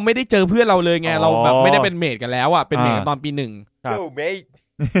พราะว่าเราไม่ได้เจอเพื่อนเราเลยไง อ๋อ เราแบบไม่ได้เป็นเมทกันแล้วอ่ะเป็นเมทกันตอนปี1 ครับ โอ้เมย์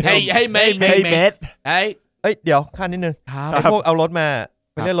ให้เมท เฮ้ยเมด ไอ้ เอ้ยเดี๋ยวขั้นนิดนึง ครับ ไอ้พวกเอารถมา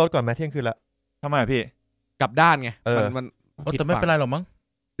ไปเล่นรถก่อนไหมเที่ยงคืนละ ทำไมอะพี่ กลับด้านไง มัน แต่ไม่เป็นไรหรอกมั้ง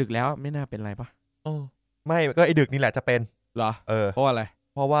ดึกแล้วไม่น่าเป็นไรปะ ไม่ก็ไอ้ดึกนี่แหละจะเป็น เหรอ เออ เพราะอะไร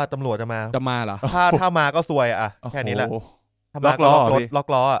เพราะว่าตำรวจจะมา จะมาเหรอ ถ้ามาก็ซวยอ่ะแค่นี้แหละ โอ้โ ถ้ามาก็ล็อกรถ พี่ ล็อก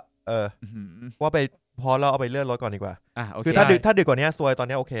ล้ออ่ะอื้อหือ ว่าไปพอเราเอาไปเลื่อนรถก่อนดีกว่า โอเค คือถ้าดึกกว่านี้ซวยตอน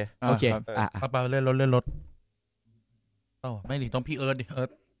นี้โอเค โอเค ครับ ไปเล่นรถไม่ดิต้องพี่เอิร์ธดิเอิร์ธ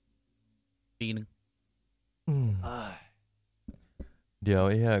ปีนึง เดี๋ยวไ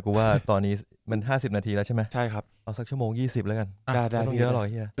อ้เหี้ยกูว่าตอนนี้มัน50 นาทีแล้วใช่ไหม ใช่ครับ เอาสักชั่วโมง20แล้วกัน ได้ ไม่ต้องเยอะหรอกไ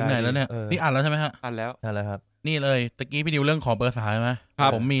อ้เหี้ย ถึงไหนแล้วเนี่ย นี่อ่านแล้วใช่ไหมฮะ อันแล้ว นั่นแหละครับ นี่เลยตะกี้พี่ดิวเรื่องขอเบอร์สายไหม ครั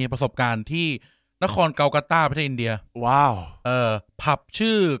บ ผมมีประสบการณ์ที่นครเกาลกัตตาประเทศอินเดีย ว้าว ผับ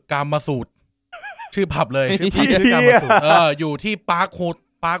ชื่อกามาสูตร ชื่อผับเลย ชื่อการมาสู่ อยู่ที่ปาร์ค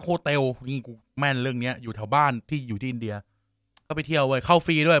โฮเทลนี่กูแม่นเรื่องเนี้ยอยู่แถวบ้านที่อยู่ที่อินเดีย ก็ไปเที่ยวเว้ยเข้าฟ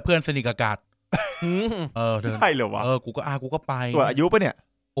รีด้วยเพื่อนสนิทกับกาดเดิน ใช่เหรอวะ กูก็ไป ตัวอายุปะเนี่ย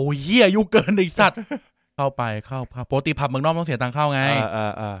โอ้ยเหี้ยอายุเกินไอ้สัตว์ เข้าผับปกติผับเมืองนอกต้องเสียตังค์เข้าไง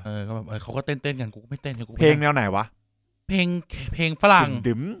ก็แบบเขาก็เต้นกันกูก็ไม่เต้นกู เพลงแนวไหนวะ เพลงฝรั่ง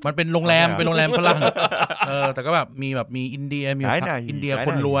ดึ๋ม มันเป็นโรงแรมฝรั่งแต่ก็แบบมีอินเดียมี ไหน อินเดีย ไหน ค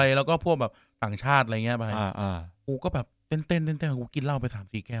นรวยแล้วก็พวกแบบต่างชาติอะไรเงี้ยไป ๆ กูก็แบบเต้นกูกินเหล้าไป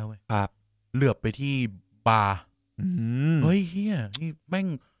 3-4 แก้วเว้ย ครับ เหลือบไปที่บาร์เฮ้ยเฮียนี่แม่ง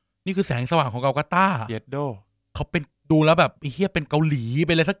นี่คือแสงสว่างของเกาลกัตตา เยดโด เขาเป็นดูแล้วแบบไอ้เฮียเป็นเกาหลีไ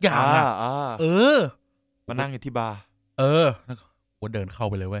ปเลยสักอย่างอ่ะมานั่งอยู่ที่บาร์ กูเดินเข้า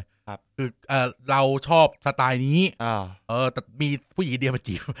ไปเลยเว้ย ครับ คือเราชอบสไตล์นี้ แต่มีผู้หญิงอินเดียมา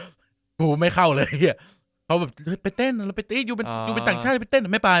จีบ กูไม่เข้าเลยเฮียเขาแบบไปเต้นเราไปเต้นอยู่เป็นต่างชาติไปเต้น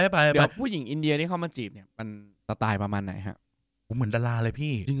ไม่ไป เดี๋ยวผู้หญิงอินเดียที่เข้ามาจีบเนี่ยมันสไตล์ประมาณไหนฮะ ผมเหมือนดาราเลย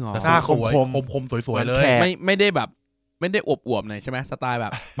พี่ จริงเหรอ แต่ หน้า สวย คม สวยๆเลย ไม่ได้แบบไม่ได้อวบๆหน่อยใช่ไหมสไตล์แบ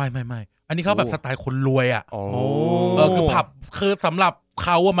บ ไม่อันนี้เขาแบบสไตล์คนรวยอ่ะ โอ้ คือผับคือสำหรับเข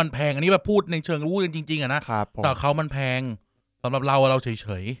าว่ามันแพงอันนี้แบบพูดในเชิงรู้กันจริงๆอะนะครับ ผม แต่เขามันแพงสำหรับเราเฉ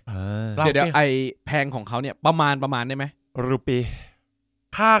ยๆ เดี๋ยวไอแพงของเขาเนี่ยประมาณได้ไหม รูปี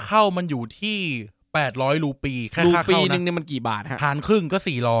ค่าเข้ามันอยู่ที่800 รูปีแค่ รู ค่า ปี เข้า นึ นะ งเนี่ยมันกี่บาทฮะ หารครึ่งก็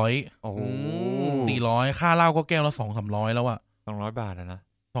400 โอ้โห 400ค่าเหล้าก็แก้วละ200-300แล้วอะ 200 บาทนะ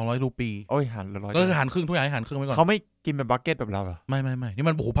 200 รูปี โอ้ยหันละ100 ก็คือหารครึ่งทุกอย่างให้หารครึ่งไว้ก่อน เขาไม่กินเป็นบักเก็ตแบบเราเหรอ ไม่นี่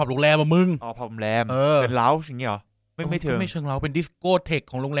มันโอ้โหผับโรงแรมอะมึง อ๋อพอมแรม เป็น เล้าอย่างเงี้ยเหรอไม่เถิง ไม่เชิงเราเป็นดิสโก้เทค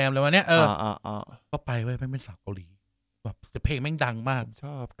ของโรงแรมเลยวะเนี่ยก็ไปเว้ยแม่งเป็นสาวเกาหลีแบบเพลงแม่งดังมาก ช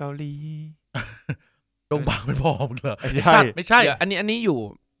อบเกาหลี ดงบางเป็นพ่อมึงเหรอ ไม่ใช่ ไม่ใช่ เดี๋ยวอันนี้อยู่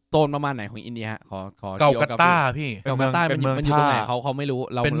โซนประมาณไหนของอินเดียฮะขอ เกาลกัตตาพี่ เกาลกัตตามันอยู่ตรงไหนเขาไม่รู้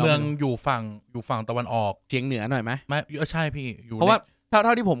เรา เป็นเมืองอยู่ฝั่งตะวันออก เฉียงเหนือหน่อยไหม ไม่ใช่พี่อยู่ เพราะว่าเ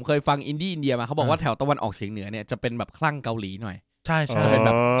ท่าที่ผมเคยฟังอินเดียมาเขาบอกว่าแถวตะวันออกเฉียงเหนือเนี่ยจะเป็นแบบคลั่งเกาหลีหน่อย ใช่ จะเป็นแ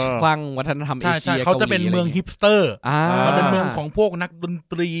บบคลั่งวัฒนธรรมเอเชีย เขาจะเป็นเมืองฮิปสเตอร์มันเป็นเมืองของพวกนักดน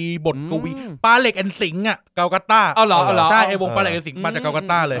ตรีบทกวีปาเล็กแอนสิงห์อ่ะเกาลกัตตา เอาเหรอ ใช่ไอ้วงปาเล็กแอนสิงห์มาจากเกาลกัต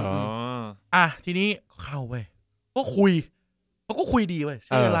ตาเลยทีนี้เข้าเว้ยก็คุยเขาก็คุยดีเว้ย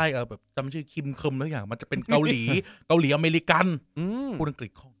ชื่ออะไรแบบจำชื่อคิมเคิมแล้วอย่างมันจะเป็นเกาหลี อเมริกันพูดอังกฤ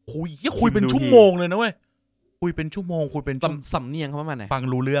ษคุยเป็นชั่วโมงเลยนะเว้ยคุยเป็นชั่วโมงคุยเป็นสำเนียงเขาประมาณไหนฟัง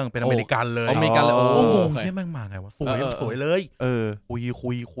รู้เรื่องเป็นอเมริกันเลย อเมริกันเลยโอ้ งงใช่แม่งมาไงวะสวยเลย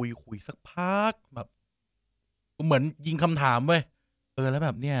คุยสักพักแบบเหมือนยิงคำถามเว้ยแล้วแบ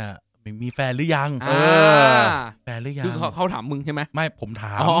บเนี่ยมีแฟนหรือยังแฟนหรือยังคือเขาถามมึงใช่ไหมไม่ผมถ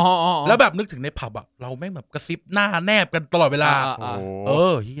ามแล้วแบบนึกถึงในผับอะเราแม่งแบบกระซิบหน้าแนบกันตลอดเวลา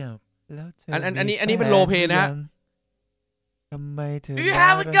เฮียแล้วอันนี้เป็นโรลเพลย์นะ ทำไมเธอ You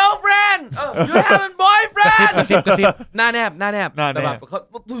have a girlfriend You have a boyfriend กระซิบ หน้าแนบแต่แบบเขา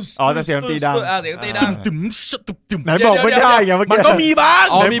อ๋อแต่เสียงตีดัง เสียงตีดัง ไหนบอกไม่ได้ไงเมื่อ มัน กี้ ก็มีบ้าง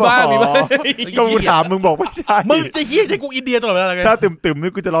อ๋อมีบ้าง ก็กูถามมึงบอกไม่ใช่ มึงจะเฮี้ยใจกูอินเดียตลอดเวลาเลย ถ้าตึมๆ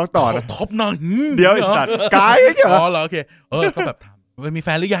นี่กูจะร้องต่อนะ ท็อปนาง เดี๋ยวไอ้สัตว์กายไม่ใช่เหร อ๋ อ อเหรอโอเคก็แบบถามมีแฟ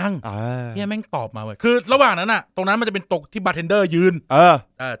นหรือยัง อ่า เฮี้ยแม่งตอบมาเว้ยคือระหว่างนั้นน่ะตรงนั้นมันจะเป็นตกที่บาร์เทนเดอร์ยืน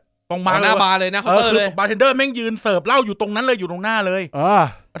ตรงมา หน้าบาร์เลยนะเคาน์เตอร์เลย บาร์เทนเดอร์แม่งยืนเสิร์ฟเหล้าอยู่ตรงนั้นเลยอยู่ตรงหน้าเลย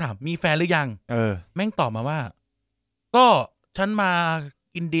ก็ถามมีแฟนหรือยังแม่งตอบมาว่าก็ฉันมา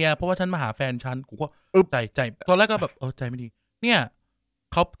อินเดียเพราะว่าฉันมาหาแฟนฉันกูก็ใจตอนแรกก็แบบใจไม่ดีเนี่ย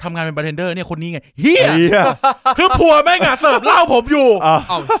เขาทำงานเป็นบาร์เทนเดอร์เนี่ยคนนี้ไงเฮียคือผัวแม่งเสิร์ฟเหล้าผมอยู่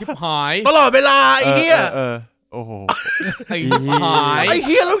ชิบหาย ตลอดเวลาไอ้เฮียโอ้โหไอ้หาย ไอ้เ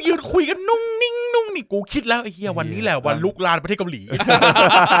ฮียเรายืนคุยกันนุ่งนิ่งกูคิดแล้วไอ้เฮียวันนี้แหละวันลุกลานประเทศเกาหลี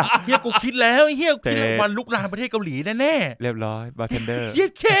เฮียกูคิดแล้วไอ้เฮียคิดวันลุกลานประเทศเกาหลีแน่เรียบร้อยบาร์เทนเดอร์เฮีย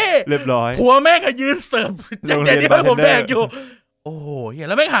แค่เรียบร้อยผัวแม่งยืนเสิร์ฟใจที่ผมแดกอยู่โอ้โหเฮีย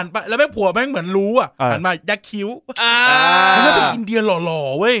แล้วแม่งหันไปแล้วแม่งผัวแม่งเหมือนรู้หันมายักคิ้วแล้วแม่งเป็นอินเดียหล่อ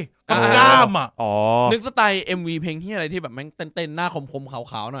ๆเว้ยกล้ามนึกสไตล์ MV เพลงที่อะไรที่แบบแม่งเต้นๆหน้าคมๆข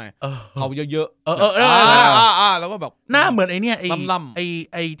าวๆหน่อยเขาเยอะๆแล้วก็แบบหน้าเหมือนไอ้เนี่ยไ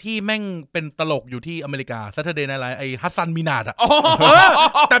อ้ที่แม่งเป็นตลกอยู่ที่อเมริกา Saturday Night Live ไอ้ฮัสซันมินาด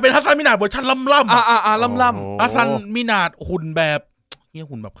แต่เป็นฮัสซันมินาดเวอร์ชันล่ำล่ำฮัสซันมินาดหุ่นแบบเนี่ย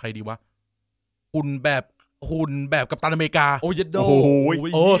หุ่นแบบใครดีวะหุ่นแบบกัปตันอเมริกาโอ้ยโด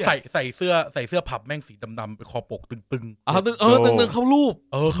ใส่เสื้อผับแม่งสีดำๆเป็นคอปกตึงตึงเข้ารูป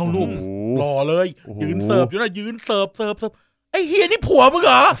หล่อเลยยืนเสิร์ฟอยู่นะยืนเสิร์ฟไอ้เฮียนี่ผัวมึงเ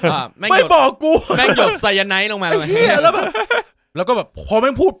หรอไม่บอกกูแม่งหยดไซยาไนด์ลงมาไอ้เฮียแล้วก็แบบพอแ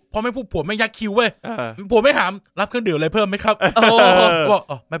ม่งพูดผัวแม่งยักคิ้วเว้ยผัวไม่ถามรับเครื่องดื่มอะไรเพิ่มไหมครับบอก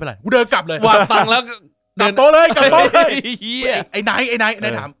ไม่เป็นไรกูเดินกลับเลยวางตังแล้วกลับโต๊ะเลยไอ้นา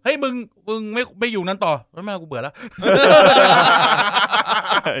ยถามเฮ้ยมึงไม่อยู่นั้นต่อไม่กูเบื่อแล้ว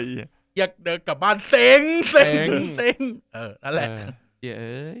อยากเดินกลับบ้านเซ็งนั่นแหละ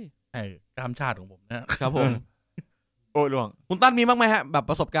ตามชาติของผมนะครับผม โอ้หลวงคุณตั้นมีบ้างไหมฮะแบบ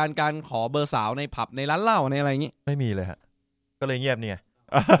ประสบการณ์การขอเบอร์สาวในผับในร้านเหล้าในอะไรอย่างงี้ไม่มีเลยฮะก็เลยเงียบเนี่ย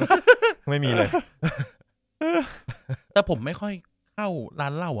ไม่มีเลยแต่ผมไม่ค่อยเข้าร้า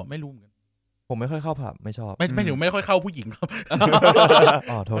นเหล้าไม่รู้เหมือนกันผมไม่ค่อยเข้าผับไม่ชอบไม่ถึงไม่ค่อยเข้าผู้หญิงครับ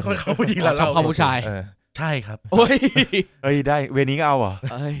ไม่ค่อยเข้าผู้หญิงแล้วชอบเข้าผู้ชายใช่ครับโอ้ยได้เวนี้ก็เอาอ่ะ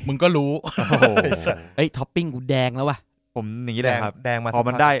มึงก็รู้ท็อปปิ้งกูแดงแล้วว่ะผมอย่างนี้แหละครับแดงมาพอ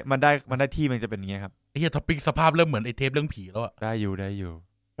มันได้ที่มันจะเป็นอย่างเงี้ยครับไอ้ท็อปปิ้งสภาพเริ่มเหมือนไอ้เทปเรื่องผีแล้วอะได้อยู่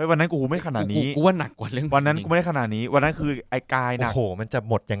เฮ้ยวันนั้นกูไม่ขนาดนี้กูว่าหนักกว่าเรื่องวันนั้นกูไม่ได้ขนาดนี้วันนั้นคือไอ้กายหนักโอ้โหมันจะ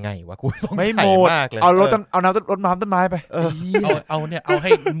หมดยังไงวะกูต้องไม่หมดเอารถน้ำต้นไม้ไปเอาเนี่ยเอาให้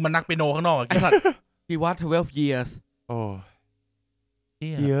มันนักเปียโนข้างนอกไอ้สัตว์ที่ว่า12 years โอ้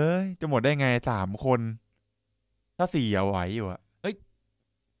เยอะจะหมดได้ไง3คนถ้า4เอาไหวอยู่อะเฮ้ย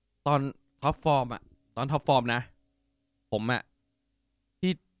ตอนท็อปฟอร์มนะผมอะ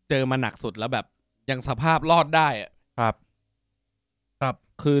ที่เจอมาหนักสุดแล้วแบบยังสภาพรอดได้อะครับ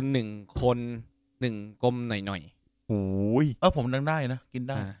คือ1 คน1 กลมหน่อยๆโอ้ยผมนั่งได้นะกิน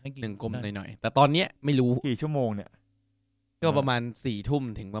ได้1 กลมหน่อยๆแต่ตอนเนี้ยไม่รู้กี่ชั่วโมงเนี่ยก็ประมาณ4 ทุ่ม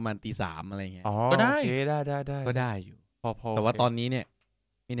ถึงประมาณตี 3อะไรเงี้ยก็ได้ก็ได้อยู่พอแต่ว่าตอนนี้เนี่ย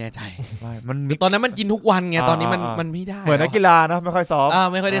ไม่แน่ใจมันตอนนั้นมันกินทุกวันไงตอนนี้มันไม่ได้เหมือนนักกีฬานะไม่ค่อยซ้อม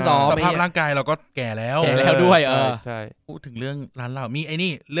ไม่ค่อยได้ซ้อมสภาพร่างกายเราก็แก่แล้วด้วยใช่พูดถึงเรื่องร้านเรามีไอ้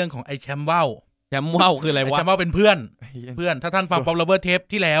นี่เรื่องของไอ้แชมป์ว่าวคืออะไรวะแชมป์ว่าวเป็นเพื่อนถ้าท่านฟังป๊อปเลเวอร์เทป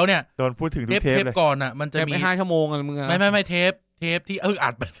ที่แล้วเนี่ยโดนพูดถึงทุกเทปก่อนอ่ะมันจะมี5 ชั่วโมงอะไรมึงไม่เทปที่อั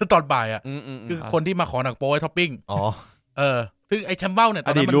ดไปตอนบ่ายอ่ะคือคนที่มาขอหนักโป้ท็อปปิ้งซึ่งไอ้แชมป์ว่าวเนี่ยตอ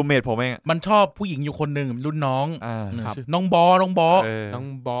นนั้นรูมเมทผมเองมันชอบผู้หญิงอยู่คนหนึ่งรุ่นน้องน้องบอ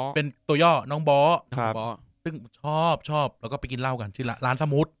เป็นตัวย่อน้องบอซึ่งชอบแล้วก็ไปกินเหล้ากันที่ร้านส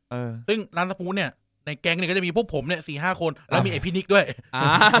มุทรซึ่งร้านสมุทรเนี่ยในแก๊งเนี่ยก็จะมีพวกผมเนี่ย 4-5 คนแล้วมีไอพินิกด้วย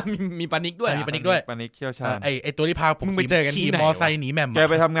มีปานิกด้วยปานิกเชี่ยวชาญไอตัวที่พาผมขี่มอไซค์หนีแหม่มแก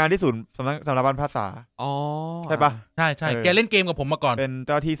ไปทำงานที่ศูนย์สำนักบันภาษาใช่ปะใช่แกเล่นเกมกับผมมาก่อนเป็นเ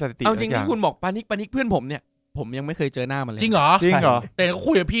จ้าที่สถิติเอาจริงที่คุณบอกปานิกเพื่อนผมเนี่ยผมยังไม่เคยเจอหน้ามันเลยจริงเหรอแต่ก็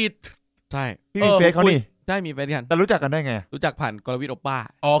คุยกับพี่ใช่พี่มีเฟซเขานี่ใช่มีเฟซกันแต่รู้จักกันได้ไงรู้จักผ่านกรวิทย์โอป้า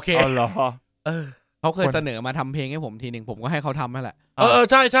โอเคเหรอเขาเคยเสนอมาทำเพลงให้ผมทีนึงผมก็ให้เขาทำนั่นแหละ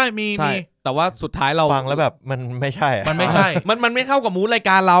ใช่มีแต่ว่าสุดท้ายเราฟังแล้วแบบมันไม่ใช่มันไม่ใช่ มันไม่เข้ากับมูดราย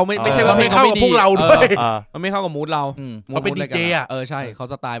การเราไม่ใช่ว่าเพลงเขาไม่ดีพวกเราด้วยมันไม่เข้ากับมูดเราเขาเป็นดีเจอ่ะใช่เขา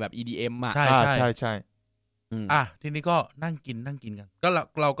สไตล์แบบ EDM อ่ะใช่ทีนี้ก็นั่งกินกันก็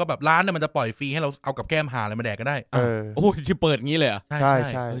เราก็แบบร้านเนี่ยมันจะปล่อยฟรีให้เราเอากับแก้มหาอะไรมาแดกก็ได้โอ้ยจะเปิดงี้เลยอ่ะใ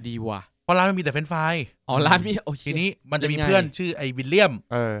ช่ดีว่ะ เพราะร้านมันมีแต่เฟรนช์ฟราย อ๋อร้านมีโอเค ทีนี้มันจะมีเพื่อนชื่อไอ้วิลเลียม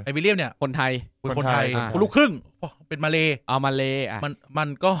ไอ้วิลเลียมเนี่ย คนไทย เป็นคนไทย คนไทย คนลูกครึ่งเป็นมาเล เอามาเลอ่ะ มัน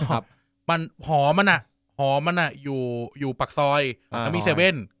ก็ ครับ มันหอมันอ่ะอยู่ปากซอยแล้วมีเซเ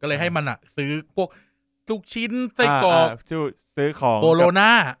ว่นก็เลยให้มันอ่ะซื้อพวกลูกชิ้นไส้กรอก ซื้อของ โบโลนา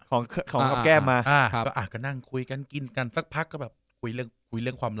ของกับแก้มมา ครับ ก็นั่งคุยกันกินกันสักพักก็แบบคุยเ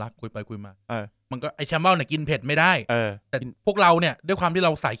รื่องความรักคุยไปคุยมา เออ มันก็ไอแชมเบิลเนี่ยกินเผ็ดไม่ได้ แต่พวกเราเนี่ยด้วยความที่เร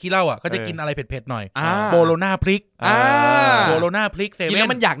าสายขี้เหล้าอ่ะก็จะกินอะไรเผ็ดๆหน่อยโบโลนาพริกโบโลนาพริกเซ กิน เว่ แล้ว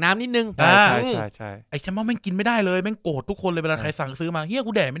น มันอยากน้ำนิดนึง ใช่ ไอแชมเบิลแม่งกินไม่ได้เลยแม่งโกรธทุกคนเลยเวลาใครสั่งซื้อมาเฮีย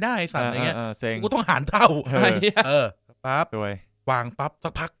กูแดกไม่ได้ไอสั่งอะไรเงี้ย เซ็ง กูต้องหารเท่า ปั๊บ ด้วย วางปั๊บสั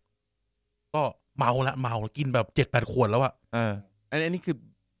กพักก็เมากินแบบ 7-8 ขวดแล้วอ่ะ อันนี้คือ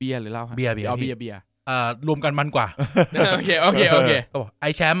เบียร์หรือเหล้าฮะ เบียร์ เอาเบียร์ รวมกันมันกว่า โอเคก็บอกไอ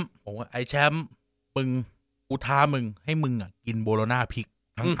แชมป์ผมว่าไอแชมป์มึงกูท้ามึงให้มึงอ่ะกินโบโลนาพริก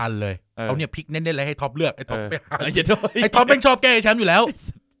ทั้งอันเลยเอาเนี่ยพริกเน้นๆเลยให้ท็อปเลือกไอท็อปไปหาไอท็อปเป็นชอบแก้ไอแชมป์อยู่แล้ว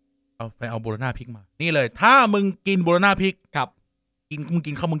เอาโบโลนาพริกมานี่เลยถ้ามึงกินโบโลนาพริก ครับ มึง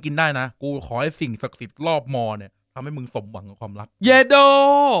กินได้นะกูขอให้สิ่งศักดิ์สิทธิ์รอบมอเนี่ยทำให้มึงสมหวังกับความรัก เยโด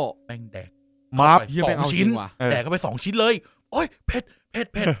แม่งแดก มัฟ เหี้ยแม่งเอา 2 จริ ชิ้น งว่ะ แดกเข้าไป2 ชิ้นเลยโอ้ยเผ็ด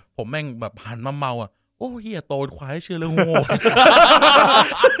ผมแม่งแบบหันมาเมาอ่ะโอ้เฮียโตควายเชื่อเรื่องโง่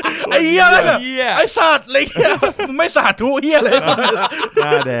ไอ้เฮียแบบไอ้สัตว์อะไรเฮียมึงไม่สาธุเฮียเลย หน้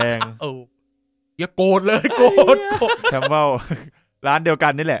าแดง เฮียโกรธเลยโกรธ แชมเบิลร้านเดียวกั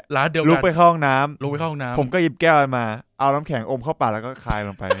นนี่แหละ ร้านเดียวกัน ลุกไปเข้าห้องน้ำ ผมก็หยิบแก้วมาเอาน้ำแข็งอมเข้าปากแล้วก็คายล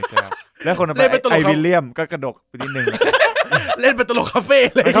งไปในแก้วแล้วคนไปไอวิลเลียมก็กระดกไปนิดนึง เล่นเป็นตลกคาเฟ่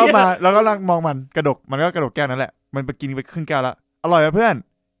เลย เข้ามาแล้วก็ลังมองมันกระดกมันก็กระดกแก้วนั่นแหละมันไปกินไปครึ่งแก้วแล้วอร่อยไหมเพื่อน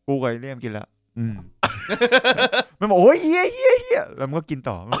กูกับไอเลียมกินแล้วมันบอกโอ้ยเฮียแล้วมันก็กิน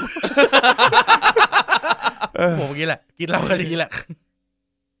ต่อผมเมื่อกี้แหละกินเหล้ากันอย่างนี้แหละ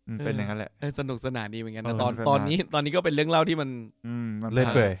เป็นอย่างนั้นแหละ สนุกสนานดีเหมือนกันนะ สนุกสนาน ตอนนี้ก็เป็นเรื่องเล่าที่มัน เล่น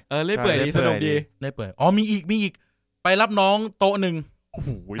เปื่อย เล่นเปื่อยดีสนุกดี ได้เปิดมีอีกไปรับน้องโต๊ะหนึ่ง โอ้โห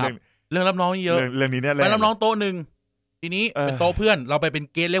เรื่องรับน้องนี่เยอะ เรื่องนี้เนี่ย ไปรับน้องโต๊ะหนึ่งทีนี้เป็นโต๊ะเพื่อนเราไปเป็น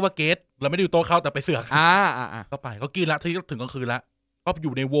เกสเรียกว่าเกสเราไม่ได้อยู่โต๊ะเขาแต่ไปเสือกก็ไปก็กินละที่ถึงกลางคืนละก็อ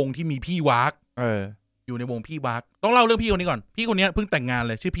ยู่ในวงที่มีพี่วากอยู่ในวงพี่วากต้องเล่าเรื่องพี่คนนี้ก่อนพี่คนนี้เพิ่งแต่งงาน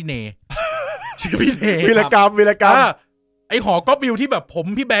เลยชื่อพี่เน วีรกรรมไอหอก๊อปวิวที่แบบผม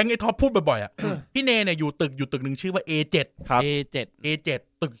พี่แบงค์ไอท็อปพูดบ่อยๆอ่ะพี่เนเนี่ยอยู่ตึกหนึ่งชื่อว่า A7 ครับ A7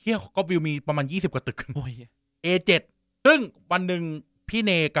 ตึกเฮียก๊อปวิวมีประมาณ20 กว่าตึก A7 ซึ่งวันหนึ่งพี่เ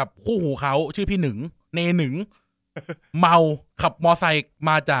นกับคู่หูเขาชื่อพี่หนึ่งเนหนึ่งเมาขับมอไซค์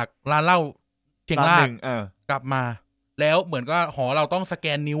มาจากร้านเหล้าเชียงรากกลับมาแล้วเหมือนก็หอเราต้องสแก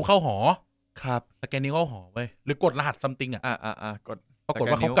นนิ้วเข้าหอครับสแกนนิ้วเข้าหอไว้หรือกดรหัสซัมติงกดปรากฏ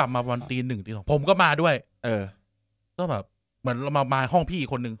ว่าเขากลับมาวันตี 1 ตี 2ผมก็มาด้วยก็แบบเหมือนเรามาห้องพี่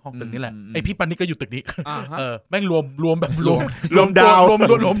คนหนึ่งห้องตึกนี้แหละไอพี่ปันนี่ก็อยู่ตึกนี้แม่งรวมแบบรวมดาว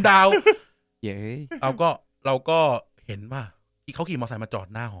รวมดาวเย้เราก็เห็นว่าที่เขาขี่มอเตอร์ไซค์มาจอด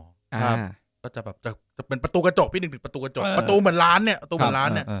หน้าหอก็จะแบบจะเป็นประตูกระจกพี่หนึ่งติดประตูกระจกประตูเหมือนร้านเนี่ยประตูเหมือนร้าน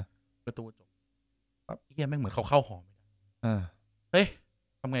เนี่ยประตูกระจกปั๊บเฮียแม่งเหมือนเขาเข้าหอไม่ได้เฮ้ย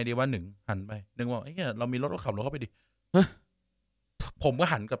ทำไงดีว่าหนึ่งหันไปหนึ่งว่าเฮียเรามีรถขับรถเข้าไปดิผมก็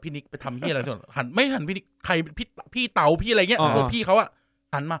หันกับพี่นิกไปทำเฮียอะไรส่วนไม่หันพี่นิกใครพี่เต๋าพี่อะไรเงี้ยพี่เขาอะ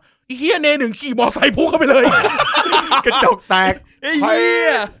หันมาเฮียเนหนึ่งขี่มอไซค์พุ่งเข้าไปเลยกระจกแตก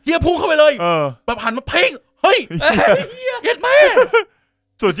เฮียพุ่งเข้าไปเลยแบบหันมาเพ่งเฮ้ยเย็ดแม่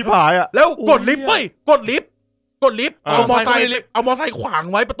สุดชิบหายอะแล้วกดลิฟต์กดลิฟต์เอามอไซค์ขวาง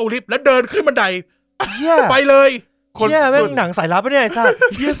ไว้ประตูลิฟต์แล้วเดินขึ้นบันไดไปเลยคนเฮียแม่งหนังสายลับปะเนี่ยไอ้สัส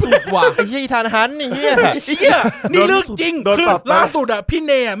เฮียสุดว่ะไอ้เฮียอีธานฮันนี่เฮียนี่เรื่องจริงคือล่าสุดอะพี่เ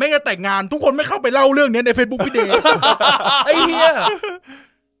นยไม่ได้แต่งงานทุกคนไม่เข้าไปเล่าเรื่องนี้ใน Facebook พี่เนยไอ้เฮีย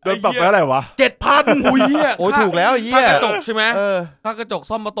โดนปรับไปอะไรวะ 7,000 อุ้ยเฮียโอ้ถูกแล้วเฮียกระจกใช่ไหมถ้ากระจก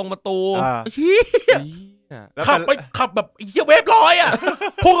ซ่อมประตูเฮียขับแบบเฮียเวฟร้อยอ่ะ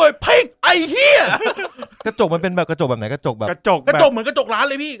พวกเพ่งไอ้เฮียกระจกมันเป็นแบบกระจกแบบไหนกระจกแบบกระจกเหมือนกระจกร้าน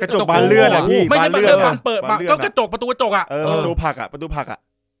เลยพี่กระจกบานเลื่อนอะพี่ไม่ใช่บานเลื่อนเปิดก็กระจกประตูกระจกอ่ะประตูผักอ่ะ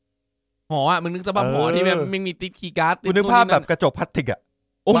หออ่ะมึงนึกสภาพหอที่มันมีติ๊กคีย์การ์ดกูนึกภาพแบบกระจกพลาสติกอ่ะ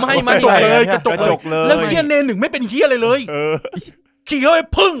โอ้ไม่กระจกเลยแล้วเฮียเนหนึ่งไม่เป็นเฮียอะไรเลยขี่เข้าไป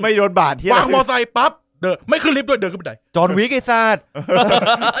พึ่งไม่โดนบาดเฮียวางมอไซค์ปั๊บไม่ขึ้นลิฟต์ด้วยเดินขึ้นบันไดจอห์นวิกไอ้สัส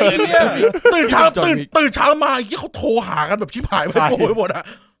ตื่นเช้ามาเขาโทรหากันแบบชิบหายไปหมดอ่ะ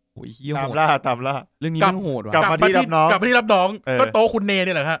โอ้ยเฮียตามล่าเรื่องนี้มันโหดว่ะกลับมาที่รับน้องก็โต๊ะคุณเนเ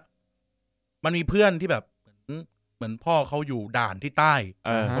นี่ยแหละฮะมันมีเพื่อนที่แบบเหมือนพ่อเขาอยู่ด่านที่ใต้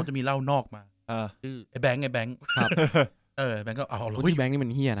เขาจะมีเหล้านอกมาชื่อไอ้แบงค์ แบงก์ก็เอาเลย ที่แบงค์นี่มั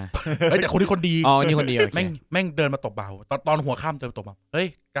นเฮียนะ เฮ้ยแต่คนนี้คนดี อ๋อนี่คนเดียว แม่งเดินมาตบเบาตอนหัวค่ำเดินมาตบเบาเฮ้ย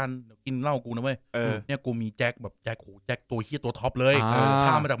การกินเหล้ากูนะเว้ยเนี่ยกูมีแจ็คแบบแจ็คตัวเฮียตัวท็อปเลย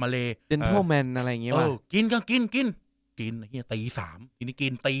ข้ามมาจากมาเลเจนเทิลแมนอะไรอย่างเงี้ยว่ะกินเฮียตี 3ทีนี้กิ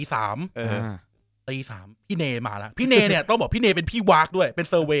นตี 3พี่เนมาแล้วพี่เนเนี่ยต้องบอกพี่เนเป็นพี่วากด้วยเป็น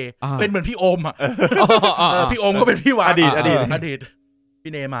เซอร์เวย์เป็นเหมือนพี่โอมอ่ะพี่โอมก็เป็นพี่วากอดีต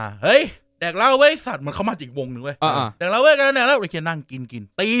พี่เนมาเฮ้ยแดกเหล้าเว้ยสัตว์มันเข้ามาอีกวงนึงเว้ยแดกเหล้าเว้ยกันแดกเหล้าไอ้เคียนั่งกิน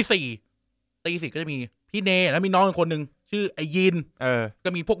ตี 4ก็จะมีพี่เนแล้วมีน้องอีกคนนึงชื่อไอยินก็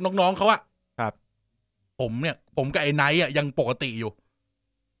มีพวกน้องๆเขาอะครับผมกับไอ้ไนท์อะยังปกติอยู่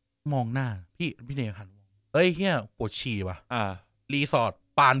มองหน้าพี่เนหันเฮ้ยเฮียปวดฉี่ว่ะรีสอร์ท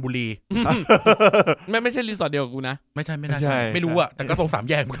ปานบุรีไม่ใช่รีสอร์ทเดียวกับกูนะไม่ใช่ไม่รู้อะแต่ก็3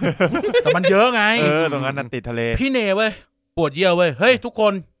 แยกแต่มันเยอะไงตรงนั้นติดทะเลพี่เนเว้ยปวดเยี่ยวเว้ยเฮ้ยทุกค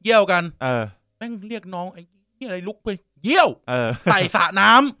นเยี่ยวกันแม่งเรียกน้องไอ้นี่อะไรลุกไปเยี่ยวใส่สระ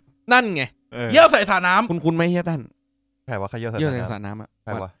น้ำนั่นไงเยี่ยวใส่สระน้ำคุณไม่เฮียตั้นใครว่าใครเยี่ยวใส่สระน้ำอ่ะใคร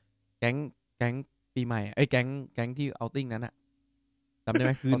ว่าแก๊งปีใหม่ไอ้แก๊งที่เอาติ้งนั้นอ่ะจำได้ไห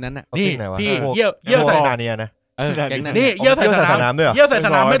มคืนนั้นอ่ะนี่พี่เยี่ยวใส่นาเนียนะแก๊งนั้นนี่เยี่ยวใส่สระน้ำด้วยเยี่ยวใส่สร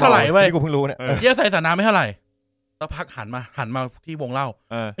ะน้ำไม่เท่าไหร่เว้ยนี่กูเพิ่งรู้เนี่ยเยี่ยวใส่สระน้ำไม่เท่าไหร่สักพักหันมาที่วงเล่า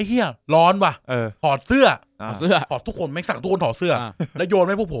ไอ้เหี้ยร้อนว่ะถอดเสื้อถอดทุกคนไม่สั่งทุกคนถอดเสื้อแล้วโยน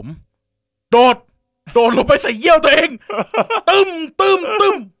ให้พวกผมโดดลงไปใส่เยี่ยวตัวเองตึ้ม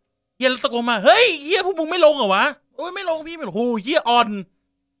เหี้ยตะโกนมาเฮ้ยเหี้ยพวกมึงไม่ลงเหรอวะโอ้ยไม่ลงพี่ไม่ลงโอ้เหี้ยอ่อน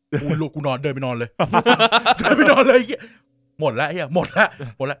โอ้ยลูกกูนอนเดินไปนอนเลยหมดแล้วเหี้ยหมดแล้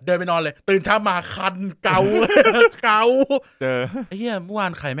วเดินไปนอนเลยตื่นเช้ามาคันเกาไอ้เหี้ยเมื่อวา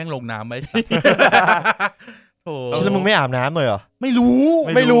นใครแม่งลงน้ำไหมโอ้แล้วมึงไม่อาบน้ำเลยเหรอไม่รู้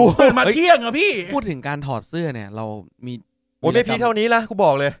มาเที่ยงอะพี่พูดถึงการถอดเสื้อเนี่ยเรามีโอ้ยไม่พีเท่านี้ละกูบ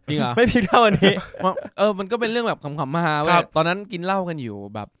อกเลยจริงเหรอไม่พีเท่านี้มันก็เป็นเรื่องแบบขำๆมาเว้ยตอนนั้นกินเหล้ากันอยู่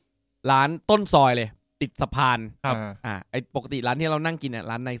แบบร้านต้นซอยเลยติดสะพานครับไอปกติร้านที่เรานั่งกินเนี่ย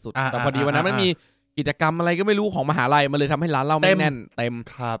ร้านในสุดแต่พอดีวันนั้นมันมีกิจกรรมอะไรก็ไม่รู้ของมหาลัยมันเลยทำให้ร้านเหล้าไม่แน่นเต็ม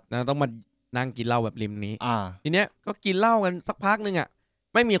ครับนะต้องมานั่งกินเหล้าแบบริมนี้ทีเนี้ยก็กินเหล้ากันสักพักนึงอ่ะ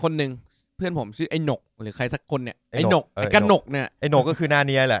ไม่มีคนนึงเพื่อนผมชื่อไอ้หนกหรือใครสักคนเนี่ยไอ้หนกไอ้กันหนกเนี่ยไอ้หนกก็คือนาเ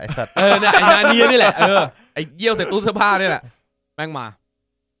นียแหละไอ้สัตว์เนี่ยไอ้นาเนียนี่แหละไอ้เยี่ยวใส่ตู้เสื้อผ้านี่แหละแม่งมา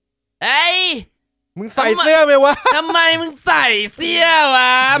เอ้ยมึงใส่เสื้อไหมวะทำไมมึงใส่เสื้อวะ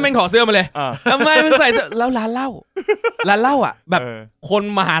แม่งถอดเสื้อมาเลยทำไมมึงใส่เสื้อแล้วร้านเหล้าอ่ะแบบคน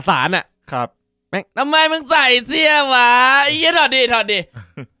มหาศาลอ่ะครับแม่งทำไมมึงใส่เสื้อวะไอ้เหี้ยถอดดิ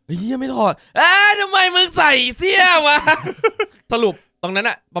เหี้ยไม่ถอดทำไมมึงใส่เสื้อวะสรุปตรงนั้น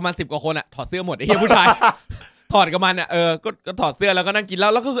อ่ะประมาณ10 กว่าคนอ่ะถอดเสื้อหมดไอ้เหี้ยผู้ชายถอดกับมันอ่ะก็ถอดเสื้อแล้วก็นั่งกินแล้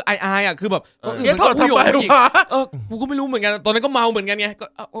วก็คืออายอ่ะคือแบบเนี่ยถอดทำไมวะกูก็ไม่รู้เหมือนกันตอนนั้นก็เมาเหมือนกันไงก็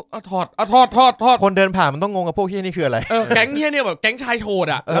เอาถอดคนเดินผ่านมันต้องงงกับพวกเหี้ยนี่คืออะไรแก๊งเหี้ยเนี่ยแบบแก๊งชายโฉด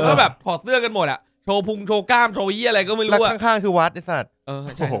อ่ะแล้วก็แบบถอดเสื้อกันหมดอ่ะโชว์พุงโชว์กล้ามโชว์เหี้ยอะไรก็ไม่รู้อ่ะข้างๆคือวัดไอ้สัตว์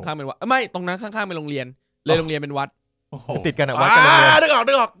ใช่ข้างๆเป็นวัดไม่ตรงนั้นข้างๆเป็นโรงเรียนเลยโรงเรียนเป็นวัดติดกันอ่ะวัดกันเลยนึกอ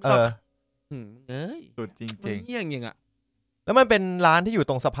อกสุดจริงๆเหี้ยจริงอ่ะแล้วมันเป็นร้านที่อยู่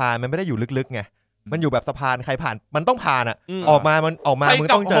ตรงสะพานมันไม่ได้อยู่ลึกๆไงมันอยู่แบบสะพานใครผ่านมันต้องผ่านอ่ะออกมามึง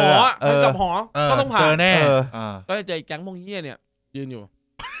ต้องเจอกับหอก็ต้องผ่านเจอแน่ก็จะเจอแก๊งพวกเหี้ยเนี่ยยืนอยู่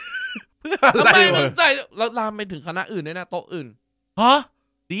เพื่ออะไรทำไมมึงใส่แล้วลามไปถึงคณะอื่นด้วยนะโต๊ะอื่นฮะ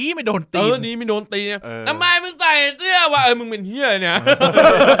ดีไม่โดนตีดีไม่โดนตีทำไมมึงใส่เสื้อวะมึงเป็นเหี้ยเนี่ย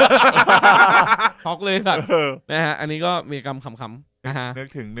ช็อกเลยครับนะฮะอันนี้ก็มีกรรมขำๆนะฮะนึก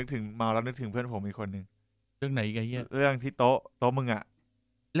ถึงเมาแล้วนึกถึงเพื่อนผมอีกคนนึงเรื่องไหนไอ้เหี้ยเรื่องที่โต๊ะมึงอ่ะ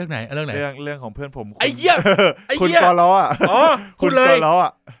เรื่องไหนเรื่องของเพื่อนผมไอ้เหี้ยคุณกอล้ออ่ะคุณเลยกอล้ออ่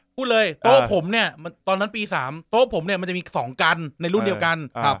ะพูดเลยโต๊ะผมเนี่ยมันตอนนั้นปี 3โต๊ะผมเนี่ยมันจะมี2กันในรุ่นเดียวกัน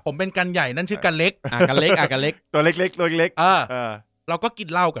ผมเป็นกันใหญ่นั่นชื่อกันเล็กกันเล็กตัวเล็กเราก็กิน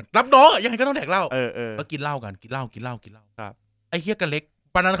เหล้ากันรับน้องยังไงก็ต้องแดกเหล้าก็กินเหล้ากันกินเหล้าครับไอ้เหี้ยกันเล็ก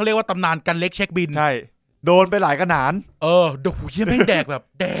ปานนั้นเขาเรียกว่าตำนานกันเล็กเช็คบินใช่โดนไปหลายขนาดดูเหี้ยไม่แดกแบบ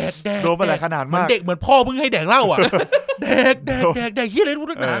แดกโดนไปหลายขนาดมากเด็กเหมือนพ่อเพิ่งให้แดกเหล้าอ่ะแดกเหี้ยอะไรรู้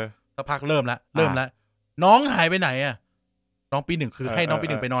นะสักพักเริ่มแล้วน้องหายไปไหนอ่ะน้องปี 1คือให้น้องปี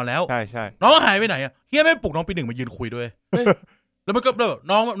 1ไปนอนแล้วใช่น้องหายไปไหนอ่ะเฮียไม่ปลุกน้องปี 1มายืนคุยด้วยแล้วมันก็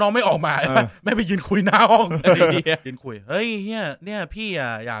น้องไม่ออกมาแม่ไปยืนคุยหน้าห้องยืนคุยเฮ้ยเฮียเนี่ยพี่อ่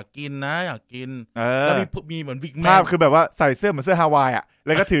ะอยากกินนะอยากกินแล้วมีเหมือนวิกแมนภาพคือแบบว่าใส่เสื้อเหมือนเสื้อฮาวายอ่ะแ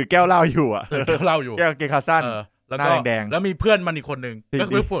ล้วก็ถือแก้วเหล้าอยู่อ่ะแก้วเหล้าอยู่แก้วเกคาสั้นแล้วก็แล้วมีเพื่อนมันอีกคนนึงก็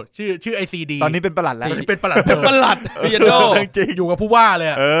คือชื่อไอซีดีตอนนี้เป็นประหลัดแล้วเป็นประหลัดเรียนโดจริงอยู่กับผู้ว่าเลย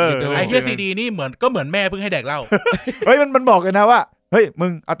ไอเฮียซีดีนี่เหมือนแม่เพิ่งให้แดกเหล้าเฮ้ยมันบอกเลยนะว่าเฮ้ยมึ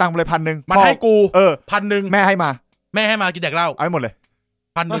งเอาตังค์ไปเลย1,000มันให้กู1,000แม่ให้มากินแดกเหล้าเอาหมดเลย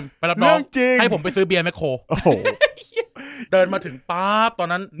1,000ไปรับน้องให้ผมไปซื้อเบียร์แมคโครโอ้โห เดินมาถึงปั๊บตอน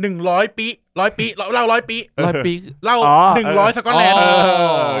นั้น100 ปี100 ปีเล่า100 ปี 100 ปีเล่า100สกอตแลนด์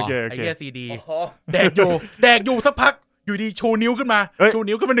โอเคไอ้เหี้ยซีดีแดกอยู่สักพักอยู่ดีชูนิ้วขึ้นมาชู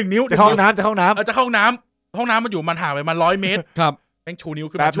นิ้วขึ้นมา1 นิ้วจะเข้าห้องน้ำจะเข้าห้องน้ำมันอยู่มันห่างไปมัน100 เมตรครับแม่งชูนิ้ว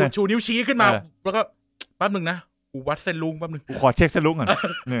ขึ้นมาชูนิ้วชี้ขึ้นมาแล้วก็แป๊บนึงนะกูวัดเส้นลุงแป๊บนึงกูขอเช็คเส้นลุงก่อน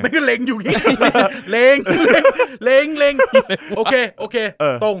ไม่ก็เล็งอยู่งี้เล็งโอเค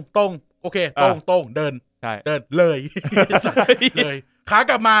ตรงโอเคตรงเดินเลยขา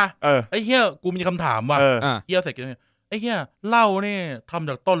กลับมาไอ้เหี้ยกูมีคำถามว่ะเหี้ยเสร็จกันไอ้เหี้ยเหล้านี่ทำ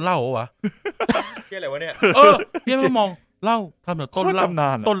จากต้นเหล้าวะเหี้ยอะไรวะเนี่ยเหี้ยไม่มองเหล้าทำจากต้นเหล้า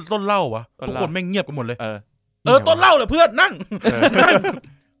ต้นเหล้าวะทุกคนไม่เงียบกันหมดเลยต้นเหล้าเหรอเพื่อนนั่ง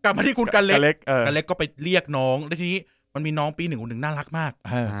กลับมาที่คุณกันเล็กก็ไปเรียกน้องแล้วทีนี้มันมีน้องปี1 คนหนึ่งน่ารักมาก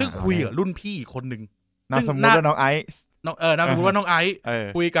ซึ่งคุยกับรุ่นพี่คนหนึ่งนามสมมุติว่าน้องไอซ์นามสมมุติว่าน้องไอซ์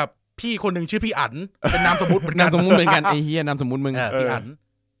คุยกับพี่คนหนึ่งชื่อพี่อั๋นเป็นนามสมมุติเหมือนกันไอ้เหี้ยนามสมมุติมึงพี่อั๋น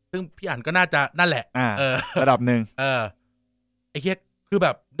ซึ่งพี่อั๋นก็น่าจะนั่นแหละระดับหนึ่งไอ้เหี้ยคือแบ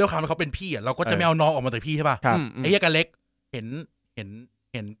บด้วยความที่เขาเป็นพี่เราก็จะไม่เอาน้องออกมาจากพี่ใช่ป่ะไอ้เหี้ยกันเล็กเ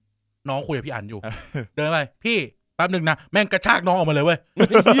ห็นน้องคุยกับพี่อั๋นอยู่เดินไปพี่แป๊บนึงนะแม่งกระชากน้องออกมาเลยเว้ย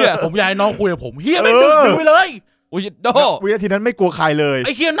ผมอยากให้น้องคุยกับผมเหี้ยไม่ดึงไปเลยโอ้ยโดวินาทีนั้นไม่กลัวใครเลยไ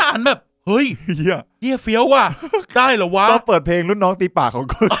อ้เหี้ยหน้าอั๋นแบบเฮ้ยเหี้ยเฟี้ยวว่ะได้เหรอวะก็เปิดเพลงรุ่นน้องตีปากของ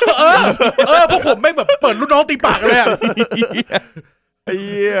คุณพวกผมแม่งแบบเปิดรุ่นน้องตีปากเลยอ่ะไอ้เ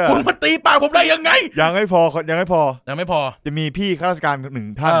หี้ยคุณมาตีปากผมได้ยังไงยังไม่พอจะมีพี่ข้าราชการ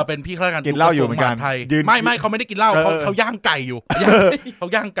1 ท่านเป็นพี่ข้าราชการกินเหล้าอยู่เหมือนกันไม่เขาไม่ได้กินเหล้าเขาย่างไก่อยู่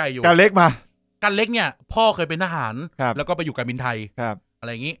กันเล็กมากันเล็กเนี่ยพ่อเคยเป็นทหารแล้วก็ไปอยู่การบินไทยอะไร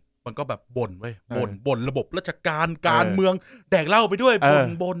อย่างงี้มันก็แบบบ่นเว้ยบ่นระบบราชการเมืองแดกเหล้าไปด้วย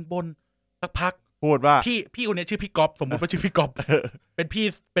บ่นสักพักพูดว่าพี่คนนี้ชื่อพี่ก๊อฟสมมุติว่าชื่อพี่ก๊อฟเป็นพี่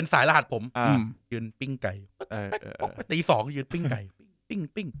เป็นสายรหัสผมยืนปิ้งไก่ตี 2ยืนปิ้งไก่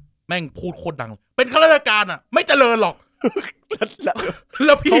ปิ้งแม่งพูดโคตรดังเป็นข้าราชการอ่ะไม่เจริญหรอกแ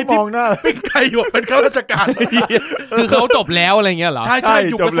ล้วพี่ที่ปิ้งไก่อยู่เป็นข้าราชการคือเขาจบแล้วอะไรเงี้ยเหรอใช่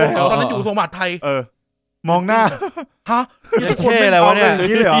อยู่กระทรวงตอนนั้นอยู่กระทรวงมหาดไทยมองหน้าฮะทุกคนอะไรวะเนี่ย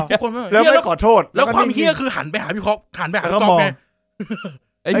แล้วไม่ขอโทษแล้วความเหี้ยคือหันไปหาพี่ก๊อฟไง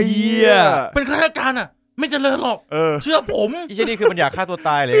ไอ้เหี้ยเป็นข้าราชการอ่ะไม่เจริญหรอกเชื่อผมไอ้นี่คือมันอยากฆ่าตัวต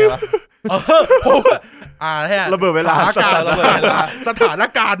ายเลยวะผมระเบิดเวลาสถาน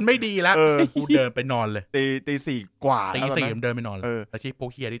การณ์ไม่ดีแล้วกูเดินไปนอนเลยตี 4 กว่าตี 4เดินไปนอนเลยแล้วที่โป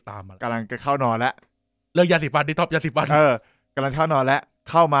เคียที่ตามมากำลังจะเข้านอนแล้วเลิกยาสีฟันที่ท็อปยาสีฟันกำลังเข้านอนแล้ว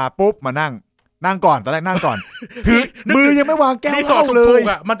เข้ามาปุ๊บมานั่งก่อนตอนแรกนั่งก่อนถือมือยังไม่วางแก้วเหล้าเลย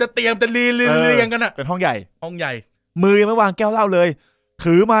มันจะเตรียมจะเรียงกันอ่ะเป็นห้องใหญ่มือยังไม่วางแก้วเหล้าเลย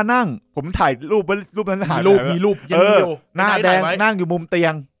ถือมานั่งผมถ่ายรูปนั้นมีรูปหน้าแดงนั่งอยู่มุมเตี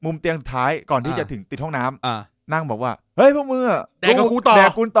ยงท้ายก่อนที่จะถึงติดห้องน้ำนั่งบอกว่าเฮ้ยพวกมือแดกกู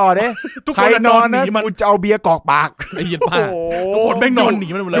ต่อเด้ใครนอนนะกูจะเอาเบียร์กอกปากไอ้เหี้ยป้าทุกคนแม่งนอนหนี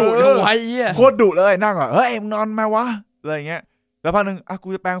มันหมดเลยดุไว้เหี้ยโคตรดุเลยนั่งอ่ะเฮ้ยมึงนอนมาวะอะไรเงี้ยแล้วพักนึงกู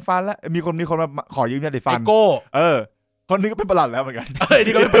จะแปรงฟันแล้วมีคนมาขอยืมยาสีฟันไอ้โก้คนนึงก็เป็นประหลัดแล้วเหมือนกัน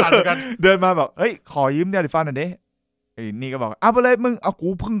นี่ก็เป็นประหลัดเหมือนกันเดินมาบอกเฮ้ยขอยืมยาสีฟันหน่อยดิไอ้นี่ก็บอกเอาไปเลยมึงเอากู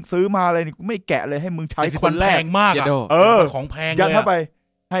เพิ่งซื้อมาเลยนี่กูไม่แกะเลยให้มึงใช้คนแรกแพงมากอ่ะของแพงเลยยัดเข้าไป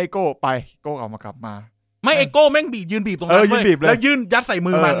ให้โก้ไปโก้เอามากลับมาไม่ไอโก้แม่งยืนบีบตรงนั้นแล้วยื่นยัดใส่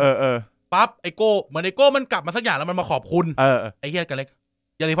มือมันปั๊บไอโก้เหมือนไอโก้มันกลับมาสักอย่างแล้วมันมาขอบคุณไอเฮียกันเล็ก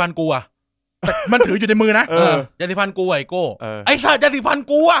ยาสีฟันกูอ่ะมันถืออยู่ในมือนะยาสีฟันกูไอโก้ไอสัตว์ยาสีฟัน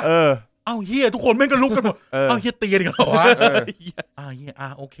กูอ่ะเอ้าเฮียทุกคนแม่งก็ลุกกันหมดเอ้าเฮียตีกันเหรอวะเฮีย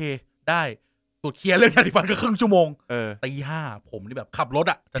โอเคได้ตรวจเคลียร์เรื่องยาสีฟันก็ครึ่งชั่วโมงตี 5ผมนี่แบบขับรถ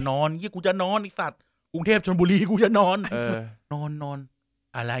อ่ะจะนอนเฮียกูจะนอนไอสัตว์กรุงเทพชลบุรีกูจะนอนนอน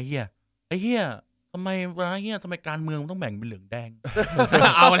อะไรเฮียไอเฮียทำไมวะเฮียทำไมการเมืองต้องแบ่งเป็นเหลืองแดง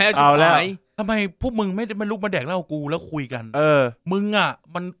เอาแล้วทำไมพวกมึงไม่ลุกมาแดกเหล้ากูแล้วคุยกันมึงอ่ะ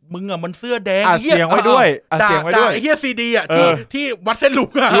มันเสื้อแดงเสียงไว้ด้วยไอ้เฮียซีดีอ่ะที่วัดเส้นลุก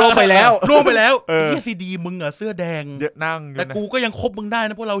อ่ะร่วงไปแล้วไอ้เฮียซีดีมึงอ่ะเสื้อแดงนั่งแต่กูก็ยังคบมึงได้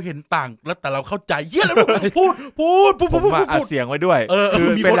นะพวกเราเห็นต่างแล้วแต่เราเข้าใจเฮียแล้วพูดผมอัดเสียงไว้ด้วยคือ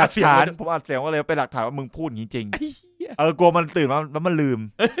เป็นหลักฐานผมอัดเสียงไว้เลยเป็นหลักฐานว่ามึงพูดจริงกลัวมันตื่นมาแล้วมันลืม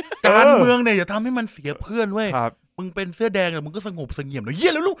การเมืองเนี่ยอย่าทำให้มันเสียเพื่อนเว้ยมึงเป็นเสื้อแดงแต่มึงก็สงบเสงี่ยมเลยเฮี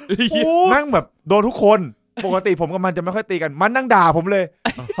ยแล้วลูกนั่งแบบโดนทุกคนปกติผมกับมันจะไม่ค่อยตีกันมันนั่งด่าผมเลย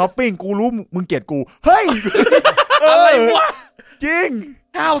ท็อปปิ้งกูรู้มึงเกลียดกูเฮ้ยอะไรวะจริง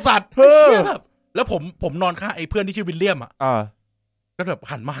ข้าวสัตว์แล้วผมนอนข้างไอ้เพื่อนที่ชื่อวิลเลียมอ่ะก็แบบ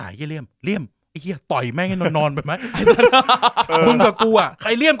หันมาหาเลี่ยมไอ้เหี้ยต่อยแม่งให้นอนไปไหมมึงกับกูอ่ะใคร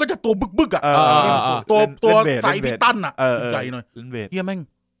เลี่ยมก็จะตัวบึกอ่ะตัวใส่พิตันอ่ะใหญ่หน่อยเหี้ยแม่ง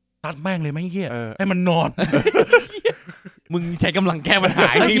ตัดแม่งเลยไหมเหี้ยให้มันนอน มึงใช้กำลังแก้ปัญหา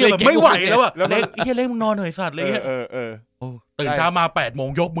ไอ้เหี้ยแบบไม่ไหวแล้วอะเล็กไอ้เหี้ยเล็กมึงนอนเหนื่อยสัตว์เลย ตื่นเช้ามา8 โมง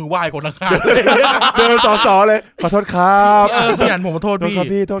ยกมือไหว้คนข้างๆเลย เดินสอเลยขอโทษครับ พี่อันผมขอโทษพี่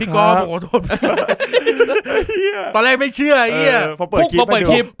พี่ กอล์ฟผมขอโทษตอนแรกไม่เชื่อไอ้เหี้ย พอเปิดค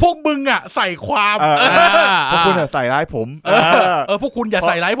ลิป พวกมึงอะใส่ความ พวกคุณใส่ร้ายผม พวกคุณอย่าใ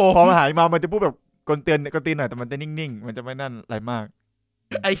ส่ร้ายผม พอมาหายมามันจะพูดแบบกวนตีนหน่อยแต่มันจะนิ่งๆมันจะไม่นั่นอะไรมาก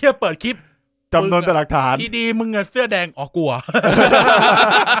ไอ้เหี้ยเปิดคลิปจำนวนเป็นหลักฐานดีๆมึงอะเสื้อแดงกลัว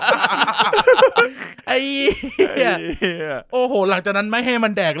ไอ้เหี้ยโอ้โหหลังจากนั้นไม่ให้มั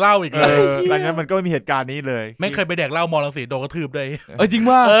นแดกเหล้าอีกเลยหลังจากนั้นมันก็ไม่มีเหตุการณ์นี้เลยไม่เคยไปแดกเหล้ามอลังสีโดนกระทืบเลยจริง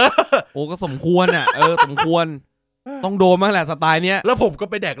ว่าโอ้ก็สมควรอ่ะสมควรต้องโดนมั้งแหละสไตล์เนี้ยแล้วผมก็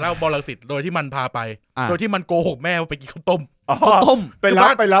ไปแดกเหล้ามอลังสีโดยที่มันพาไปโดยที่มันโกหกแม่ว่าไปกินข้าวต้มไป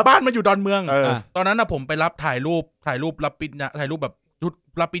รับบ้านมันอยู่ดอนเมืองตอนนั้นนะผมไปรับถ่ายรูปรับปริญญาถ่ายรูปแบบชุด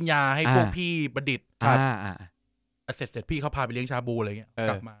รับปริญญาให้พวกพี่บัณฑิตเสร็จพี่เขาพาไปเลี้ยงชาบูอะไรเงี้ย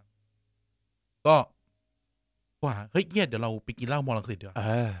กลับมาก็ว่าเฮ้ยเดี๋ยวเราไปกินเหล้ามอลังสิตดีกว่า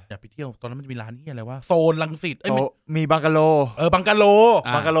อยากไปเที่ยวตอนนั้นมันจะมีร้านนี้อะไรวะโซนลังสิตมีบังกะโลบังกะ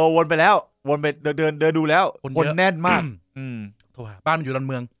โลวนไปแล้ววนไปเดินดูแล้วคนแน่นมากโทรหาบ้านมันอยู่ดอน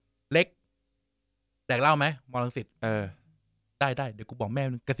เมืองเล็กแดกเหล้าไหมมอลังสิตได้เดี๋ยวกูบอกแม่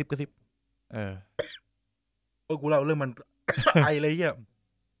กระซิบกูเล่าเรื่องมัน ไอเลยเหี้ย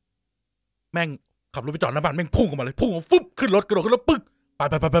แม่งขับรถไปจอดหน้าบ้านแม่งพุ่งออกมาเลยพุ่งฟึบขึ้นรถกระโดดขึ้นรถปึ๊ก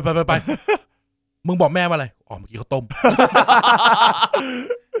ไปมึงบอกแม่ว่าอะไรเมื่อกี้เขาต้ม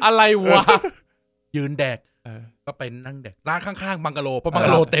อะไรวะยืนแดกก็ไปนั่งแดกร้านข้างๆบังกะโลเพราะบังก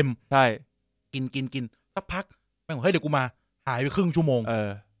ะโลเต็มใช่กินสักพักแม่งบอกเฮ้ยเดี๋ยวกูมาหายไปครึ่งชั่วโมง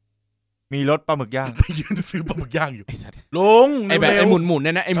มีรถปลาหมึกย่างไปยืนซื้อปลาหมึกย่างอยู่ลุงไอ้แบบไอ้หมุนเ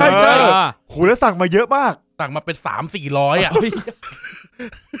นี่ยนะไอ้ใช่โหแล้วสั่งมาเยอะมากสั่งมาเป็น 300-400 อ่ะ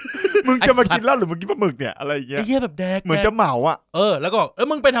มึงจะมากินเหล้าหรือมึงกินปลาหมึกเนี่ยอะไรอย่างเงี้ยไอ้เหี้ยแบบแดกเหมือนจะเหมาอ่ะแล้วก็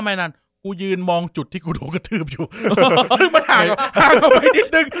มึงไปทำไมนั่นกูยืนมองจุดที่กูโดนกระทืบอยู่มันห่างออกไปนิด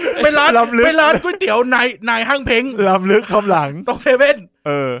นึงเป็นร้านก๋วยเตี๋ยวนายห้างเพ้งลำลึกคำหลังตรงเซเว่น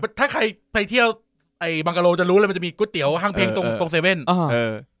ถ้าใครไปเที่ยวไอ้บังกะโลจะรู้เลยมันจะมีก๋วยเตี๋ยวห้างเพ้งตรงเซเว่น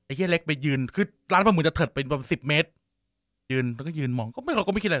ไอ้เหี้ยเล็กไปยืนคือร้านปลาหมึกจะเถิดเป็นประมาณ10 เมตรยืนแล้วก็ยืนมองเรา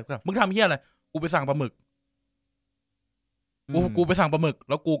ก็ไม่คิดอะไรมึงทำเหี้ยอะไรกูไปสั่งปลาหมึกกูไปสั่งปลาหมึก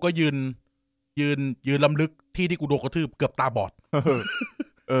แล้วกูก็ยืนลำลึกที่กูโดนกระทืบเกือบตาบอด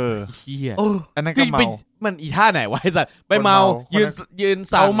เหี้ยอันนั้นก็เมามันอีท่าไหนวะไอ้สัสไปเมายืน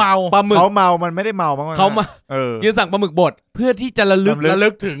สั่งปลาหมึกเขาเมามันไม่ได้เมาบ้างเขามายืนสั่งปลาหมึกบดเพื่อที่จะระลึ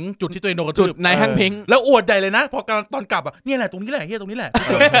กถึงจุดที่ตัวเองโดนกระทืบจุดในห้างเพ้งแล้วอวดใหญ่เลยนะพอตอนกลับนี่แหละตรงนี้แหละเฮียตรงนี้แหละ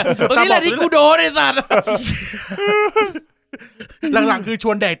ตรงนี้แหละที่กูโดนไอ้สัสหลังๆคือช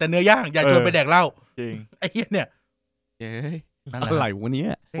วนแดกแต่เนื้อย่างอย่าชวนไปแดกเหล้าจริงไอ้เฮียเนี่ยอะไรวะเนี้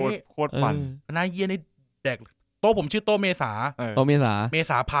ยโคตรปั่นหน้าเฮียนี่แดกโต๊ะผมชื่อโต๊ะเมษ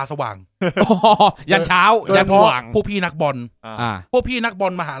าพาสว่างยันเช้ายันสว่างพวกพี่นักบอลพวกพี่นักบอ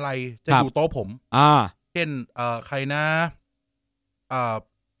ลมหาลัยจะอยู่โต๊ะผมเช่นใครนะ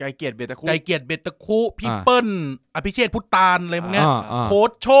ไกเกียรติเบตะคุพี่เปิ้ลอภิเชษพุทธานอะไรพวกเนี้ยโค้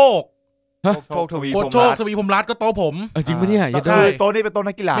ชโชคทวีพรหมรัตน์ก็โต๊ะผมจริงปะเนี่ยโต๊ะนี้เป็นโต๊ะ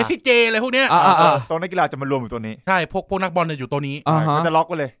นักกีฬาเมสซี่เจอะไรพวกเนี้ยโต๊ะนักกีฬาจะมารวมอยู่ตัวนี้ใช่พวกนักบอลเนี่ยอยู่ตัวนี้เขาจะล็อก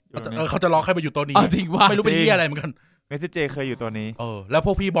ไว้เลยเขาจะล็อกให้มาอยู่ตัวนี้จริงว่าไม่รู้เป็นเหี้ยอะไรเหมือนกันเมสซี่เจเคยอยู่ตัวนี้แล้วพ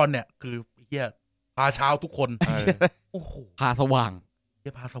วกพี่บอลเนี่ยคือเหี้ยพาเช้าทุกคนโอ้โหพาสว่างเหี้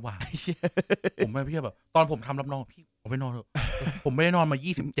ยพาสว่างผมไม่เพี่แบบตอนผมทำรับน้องพี่ผมไม่นอนเลยผมไม่ได้นอนมา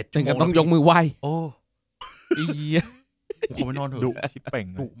27 ชั่วโมงต้องยกมือไหว้โอ้ยผมไม่นอนเถอะดุชิบเป่ง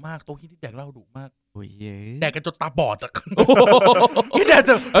ดุมากโต๊ะที่แดกเหล้าดุมากโอ้ยแดกกันจนตาบอดอ่ะพี่แดกจ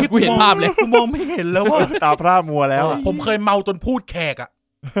ะกูเห็นภาพเลยกูมองไม่เห็นแล้วว่าตาพร่ามัวแล้วผมเคยเมาจนพูดแขกอ่ะ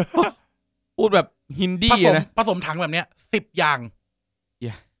พูดแบบฮินดี้นะผสมถังแบบเนี้ย10 อย่าง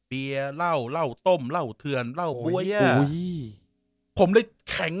เบียร์เหล้าต้มเหล้าเถื่อนเหล้าบ๊วยผมเลย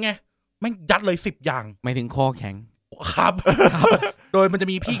แข็งไงแม่งยัดเลย10 อย่างไม่ถึงคอแข็งครับโดยมันจะ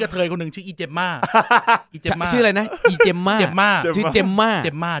มีพี่กระเทยคนหนึ่งชื่ออีเจมม่าชื่ออะไรนะอีเจมม่าชื่อเจมม่า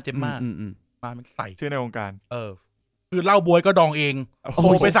มามันใส่ชื่อในวงการคือเหล้าบวยก็ดองเองโท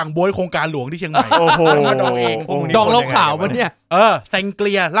รไปสั่งบวยโครงการหลวงที่เชียงใหม่มาดองเองดองเหล้าขาวมันเนี่ยแซงเก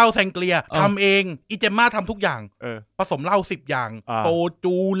ลียเหล้าแซงเกลียทำเองอีเจมม่าทำทุกอย่างผสมเหล้า10 อย่างโต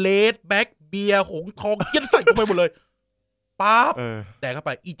จูเลสแบ็คเบียร์หงทองเคี่ยนใส่เข้าไปหมดเลยปั๊บแดกเข้าไ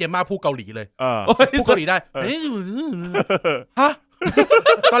ปอีเจมม่าพูดเกาหลีเลยพูดเกาหลีได้ฮะ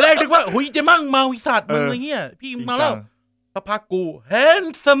ตอนแรกนึกว่าหุยเจมม่าเมาวิสัตมึงอะไรเงี้ยพี่มาแล้วสักพักกูเห็น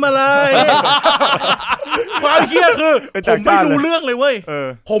สมอะไรความเฮี้ยคือผมไม่รู้เรื่องเลยเว้ย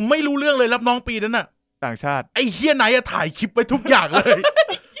ผมไม่รู้เรื่องเลยรับน้องปีนั้นน่ะต่างชาติไอ้เฮี้ยไหนอะถ่ายคลิปไปทุกอย่างเลย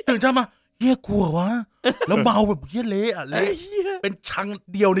ถึงจะมา เฮียกลัววะแล้วเมาแบบเฮียเละอ่ะเละเป็นชัง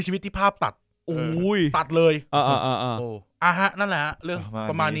เดียวในชีวิตที่ภาพตัดโอ้ยตัดเลยโอ้ฮะนั่นแหละเรื่อง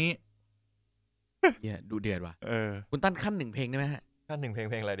ประมาณนี้เฮียดูเดือดว่ะ คุณตั้นขั้น1เพลงได้ไหมฮะขั้น1เพล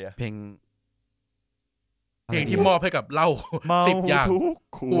งอะไรเดียวเพลงที่มอบให้กับเล่า10 อย่าง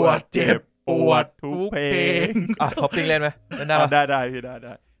ปวดเจ็บปวดทุกเพลงท็อปปิ้งเล่นไหมได้พี่ได้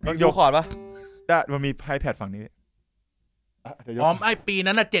ต้องยกคอร์ดปะได้มันมีไอแพดฝั่งนี้ไอปี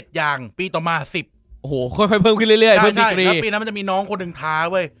นั้นน่ะ7 อย่างปีต่อมา10โอ้โหค่อยๆเพิ่มขึ้นเรื่อยๆเพิ่มดีกรีแล้วปีนั้นมันจะมีน้องคนหนึ่งท้า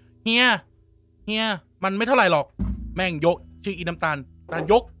เว้ยเฮียมันไม่เท่าไหร่หรอกแม่งยกชื่ออีน้ำตาล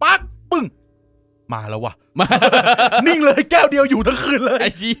ยกปั๊กปึ้งมาแล้ววะนิ่งเลยแก้วเดียวอยู่ทั้งคืนเลยไอ้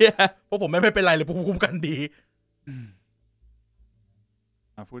เหี้ยเพราะผมไม่เป็นไรเลยภูมิคุ้มกันดี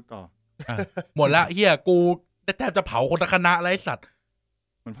พูดต่อหมดละเฮียกูแทบจะเผาคนทั้งคณะไรสัตว์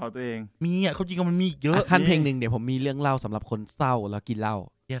มันเผาตัวเองมีอ่ะเขาจริงก็มันมีเยอะขั้นเพลงหนึ่งเดี๋ยวผมมีเรื่องเล่าสำหรับคนเศร้าแล้วกินเหล้า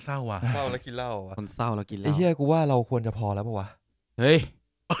เฮียเศร้าว่ะเศร้าแล้วกินเหล้าคนเศร้าแล้วกินเหล้าไอ้เฮียกูว่าเราควรจะพอแล้วป่ะวะเฮ้ย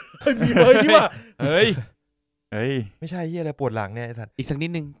มีเลยนี่ว่ะเฮ้ยไม่ใช่เฮียอะไรปวดหลังเนี่ยไอ้สัตว์อีกสักนิด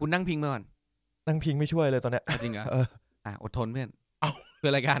นึงกูนั่งพิงมาก่อนนั่งพิงไม่ช่วยเลยตอนเนี้ยจริงเหรออดทนเพื่อนเพื่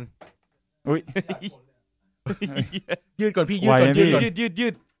อรายการอุ้ยยืดก่อนพี่ยืดก่อนยืด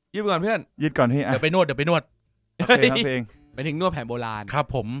ก่อนเพื่อนยืดก่อนพี่เดี๋ยวไปนวดเพลงไปถึงนวดแผนโบราณครับ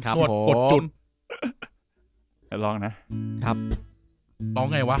ผมนวดกดจุดลองนะครับร้อง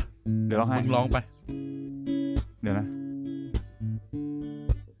ไงวะเดี๋ยวร้องให้มึงร้องไปเดี๋ยวนะ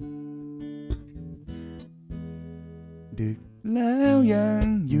ดึกแล้วยัง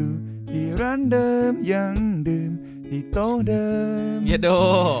อยู่ที่ร้านเดิมยังดื่มที่โต๊ะเดิมเยโด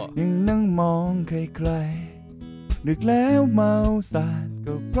ยังนั่งมองใครๆดึกแล้วเมาสาด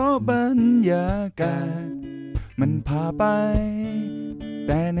ก็เพราะบรรยากาศมันพาไปแ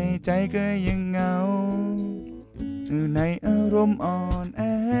ต่ในใจก็ยังเหงาในอารมณ์อ่อนแอ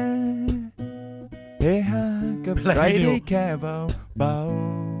เฮฮากับใครได้แค่เบา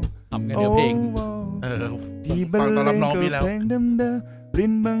ทำกันเดี๋ยวเพลงที่บรรเลงก็เพลงเดิมๆริ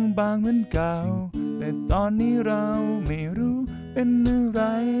นบางเหมือนเก่าแต่ตอนนี้เราไม่รู้เป็นอะไร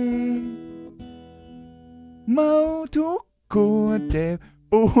เมาทุกขวดเจ็บ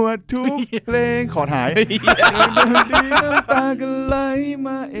ปวดทุกเพลงขอหายดีน้ำตาก็ไหลม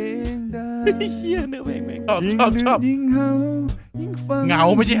าเองได้เฮียเนื้อเพลงยิ่งเฮายิ่งฟังเงา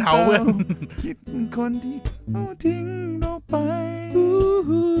ไม่ใช่เฮาเว้ยคิดคนที่เขาทิ้งเราไป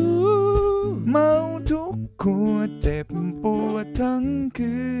เมาทุกขวดเจ็บปวดทั้ง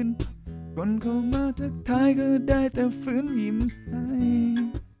คืนคนเข้ามาทักทายก็ได้แต่ฝืนยิ้มให้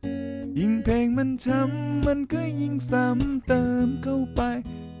ยิ่งเพลงมันช้ำมันก็ยิ่งซ้ำเติมเข้าไป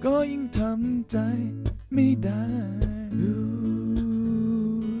ก็ยิ่งทำใจไม่ได้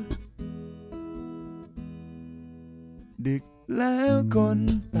ดึกแล้วคน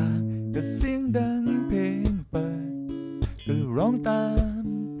ต่างก็เสียงดังเพลงเปิดก็ร้องตาม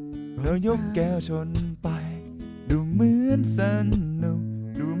แล้วยกแก้วชนไปดูเหมือนสนุก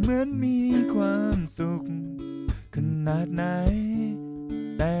ดูเหมือนมีความสุขขนาดไหน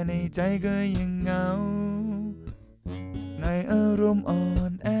แต่ในใจก็ยังเหงาในอารมณ์อ่อ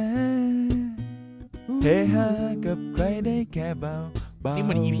นแอเฮฮากับใครได้แค่เบานี่เห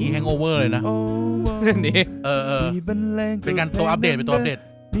มือน EP Hangover เลยนะนี่เป็นการตัวอัปเดต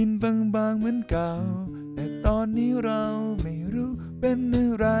ดินบางเหมือนเก่าแต่ตอนนี้เราไม่รู้เป็นอะ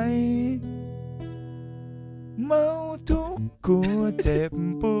ไรเมาทุกขวดเจ็บ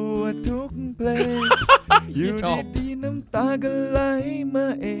ปวดทุกเพลงอยู่ดีๆน้ำตาก็ไหลมา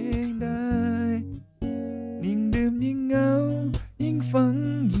เองได้ยิ่งดื่มยิ่งเหงายิ่งฟัง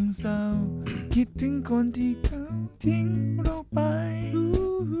ยิ่งเศร้าคิดถึงคนที่เขาทิ้งเราไป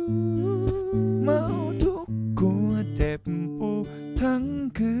เมาทุกขวดเจ็บปวดทั้ง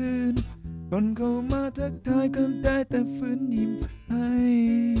คืนคนเข้ามาทักทายก็ได้แต่ฝืนยิ้มให้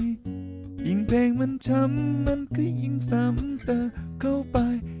ยิ่งเพลงมันช้ำมันก็ยิ่งซ้ำเติมเข้าไป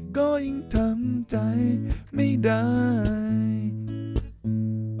ก็ยิ่งทำใจไม่ได้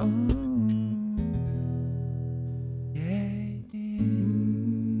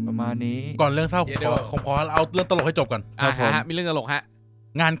ประมาณนี้ก่อนเรื่องเศร้าขอเอาเรื่องตลกให้จบก่อนมีเรื่องตลกฮะ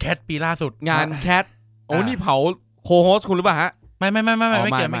งานแคทปีล่าสุดงานแคทโอ้นี่เผาโคโฮสคุณหรือเปล่าฮะไม่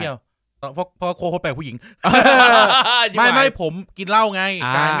เกี่ยวเพราะโคโฮสแปลผู้หญิงไม่ผมกินเหล้าไง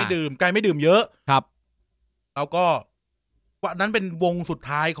กายไม่ดื่มเยอะครับแล้วก็วันนั้นเป็นวงสุด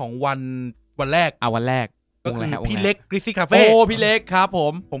ท้ายของวันแรกวันแรกก็คือพี่เล็กกริซซี่คาเฟ่โอ้พี่เล็กครับ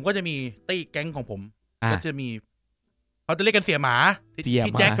ผมก็จะมีตี้แก๊งของผมก็จะมีเขาจะเรียกกันเสียหมา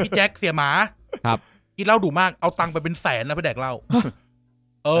พี่แจ็คเสียหมาครับกินเหล้าดุมากเอาตังค์ไปเป็นแสนนะไปแดกเหล้า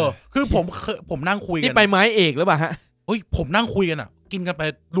คือผมนั่งคุยกันนี่ไปไม้เอกหรือเปล่าฮะผมนั่งคุยกันอ่ะ กินกันไป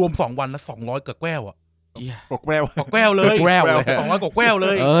รวม2 วันแล้ว200 กว่าแก้วอ่ะ กกแวว กว่าแก้วเลย แก้วเลย 200 กว่าแก้วเล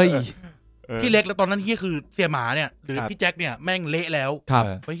ย เอ้ย พี่เล็กแล้วตอนนั้นเฮียคือเสียหมาเนี่ยหรือพี่แจ็คเนี่ยแม่งเละแล้ว ครับ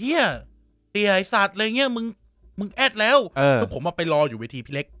ไปเฮียเสียไอสัตว์อะไรเงี้ยมึงแอดแล้วแล้วผมมาไปรออยู่เวที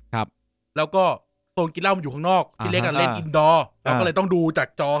พี่เล็ก ครับ แล้วก็โซนกินเหล้ามันอยู่ข้างนอกพี่เล็กกันเล่นอินดอร์เราก็เลยต้องดูจาก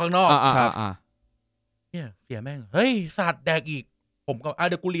จอข้างนอกเนี่ยเสียแม่งเฮ้ยสัตว์แดกอีกผมก็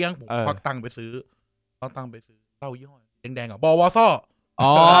เดี๋ยวกูเลี้ยงผมควักตังค์ไปซื้อเหล้ายี่ห้อแดงๆอ่ะบอวอซ่อ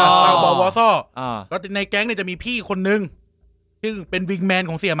เราบอวอซ่อแล้วในแก๊งเนี่ยจะมีพี่คนนึงซึ่งเป็นวิงแมน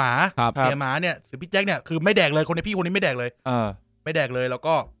ของเสียหมาเสียหมาเนี่ยคือพี่แจ็คเนี่ยคือไม่แดกเลยคนในพี่คนนี้ไม่แดกเลยไม่แดกเลยแล้ว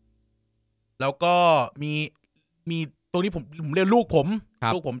ก็มีตัวนี้ผมเรียกลูกผ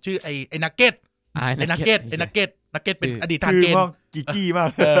มชื่อไอ้นักเก็ตไอ้นักเก็ตเป็นอดีตทหารเกณฑ์กี้มาก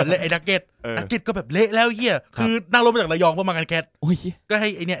ไอ้นักเก็ตก็แบบเละแล้วเฮียคือนั่งรถมาจากระยองเพื่อมากันแคทก็ให้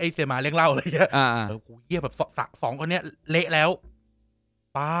ไอ้เนี่ยไอ้เสียหมาเลี้ยงเหล้าอะไรเงี้ยเฮียแบบสองคนเนี้ยเละแล้ว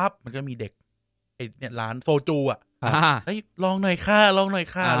ปั๊บมันก็มีเด็กไอ้เนี่ยร้านโซจูอ่ะเฮ้ยลองหน่อยค่ะอ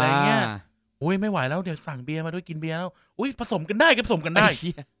ะไรเงี้ยโอ้ยไม่ไหวแล้วเดี๋ยวสั่งเบียร์มาด้วยกินเบียร์แล้วอุ้ยผสมกันได้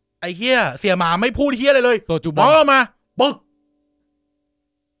ไอ้เฮียเสียหมาไม่พูดเฮียอะไรเลยโซจูบอลมาบึก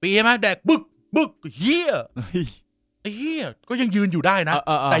เบียร์มาแดกบึกเฮียไอ้เฮียก็ยังยืนอยู่ได้นะ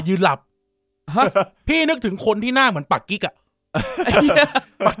แต่ยืนหลับพี่นึกถึงคนที่หน้าเหมือนปักกิ๊กอ่ะ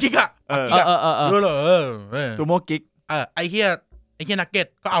ปักกิ๊กอ่ะด้วยเหรอตัวโมกิ๊กไอ้เฮียนักเก็ต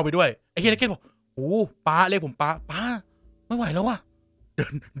ก็เอาไปด้วยไอ้เฮียนักเก็ตบอกโอ้ป้าเรียกผมป้าไม่ไหวแล้วว่ะเ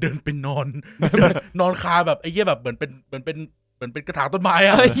ดินไปนอนคาแบบไอ้เฮียแบบเหมือนเป็นกระถางต้นไม้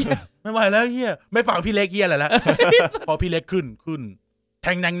อ่ะไม่ไหวแล้วเฮียไม่ฟังพี่เล็กเฮียอะไรแล้วพอพี่เล็กขึ้นแท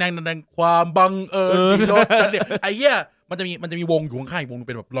งความบังเอิญรถกันเนี่ยไอ้เหี้ยมันจะมีวงอยู่ข้างๆวงเ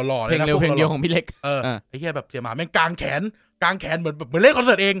ป็นแบบหล่อๆเลยนะเพลงเดียวของพี่เล็กไอ้เหี้ยแบบเสียหมาแม่งกางแขนเหมือนเล่นคอนเ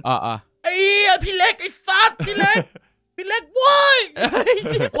สิร์ตเองไอ้เหี้ยพี่เล็กไอ้ซัดพี่เล็กเว้ย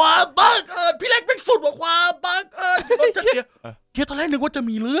ความบังเอิญพี่เล็กเป็นสุดกว่าความบังเอิญรถจะเหี้ยตอนแรกนึกว่าจะ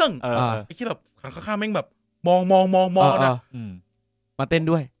มีเรื่องไอ้เหี้ยแบบข้างๆแม่งแบบมองนะมาเต้น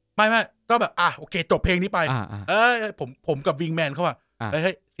ด้วยไม่ก็แบบโอเคจบเพลงนี้ไปผมกับวิงแมนเขาเ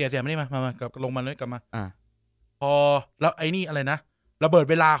ฮ้ยเสียไม่ได้มากลับลงมาเลยกลับมาพอแล้วไอ้นี่อะไรนะระเบิด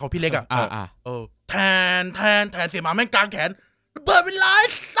เวลาของพี่เล็กแทนเสียหมาแม่งกางแขนระเบิดเวลา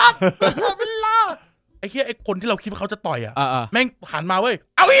สัตว์ระเบิดเวลาไอ้เหี้ยไอ้คนที่เราคิดว่าเขาจะต่อยแม่งหันมาเว้ย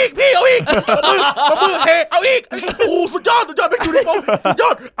เอาอีกพี่เอาอีกมามือเทเอาอีกโอ้สุดยอดไปอยู่ในโป๊ะสุดยอ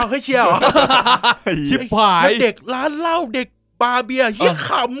ดเอาให้เชียร์ชิบหายเด็กร้านเหล้าเด็กบาเบียเฮียข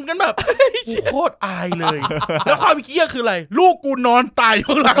ำกันแบบโคตรอายเลยแล้วความเฮียคืออะไรลูกกูนอนตายอ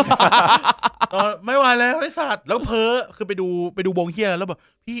ยู่หลังไม่ไหวแล้วไอ้สัตว์แล้วคือไปดูวงเฮียแล้วแบบ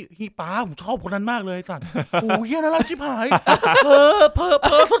พี่ป้าผมชอบคนนั้นมากเลยไอ้สัตว์โอ้เฮียน่ารักชิบหายเ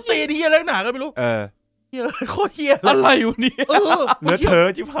พ้อสตีนเฮียอะไรหนาก็ไม่รู้เฮียโคตรเฮียอะไรอยู่นี่เนื้อเธอ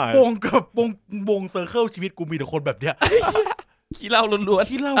ชิบหายว งเซอร์เคิลชีวิตกูมีแต่คนแบบเนี้ยขี้เหล้าล้วน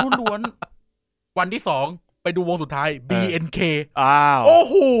วันที่2ไปดูวงสุดท้าย BNK โอ้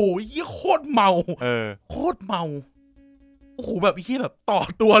โหยี่โคตรเมาโคตรเมาโอ้โหแบบยี่แบบต่อ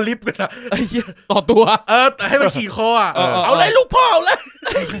ตัวลิฟต์กันนะต่อตัวแต่ให้มันขี่คอเอาเลยลูกพ่อเอาเลย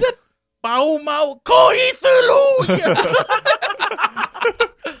เมาโคอิซึรุ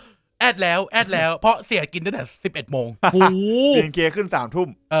แอดแล้วเพราะเสียกินตั้งแต่ 11 โมงโอ้โห BNK ขึ้น 3 ทุ่ม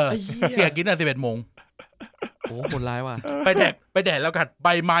เสียกินตั้งแต่ 11 โมงโอ้คนร้ายว่ะไปแดกแล้วกันใบ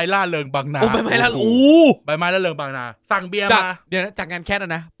ไม้ล่าเริงบางนาใบไม้ล่าใบไม้ล่าเริงบางนาสั่งเบียร์มาเดี๋ยวจากงานแคท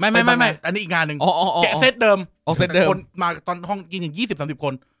นะไม่อันนี้อีกงานหนึ่งแกะเซตเดิมคนมาตอนห้องกินอย่าง20-30 ค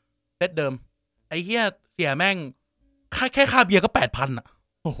นเซตเดิมไอ้เหี้ยเสียแม่งแค่ค่าเบียร์ก็ 8,000 อ่ะ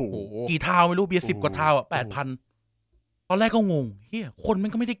โอ้โหกี่เท้าไม่รู้เบียร์10 กว่าเท้าอ่ะ 8,000 ตอนแรกก็งงเหี้ยคนมั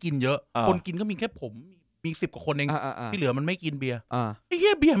นก็ไม่ได้กินเยอะคนกินก็มีแค่ผมมี10 กว่าคนเองที่เหลือมันไม่กินเบียร์ไอ้เหี้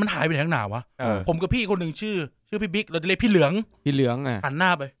ยเบียร์มันหายไปไหนทั้งหนาวะผมกับพี่คนหนึ่งชื่อพี่บิ๊กเราจะเรียกพี่เหลืองหันหน้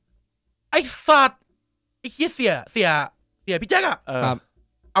าไปไอ้สัตว์ไอ้เหี้ยเสียพี่แจ๊ก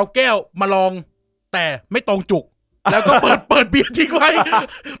เอาแก้วมาลองแต่ไม่ตรงจุกแล้วก็เปิดเบียร์ทิ้งไว้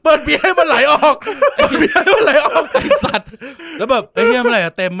เปิดเบียร์ให้มันไหลออกไอ้สัตว์แล้วแบบไอ้เหี้ยเมื่อไหร่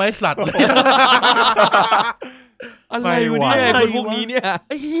เต็มไหมสัตว์เลยอะไรอยู่เนี่ยคนพวกนี้เนี่ยไ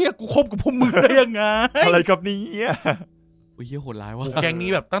อ้เหี้ยกูคบกับพวกมึงได้ยังไงอะไรกับนี้โอ้ยเหี้ยโหดร้ายว่ะแก๊งนี้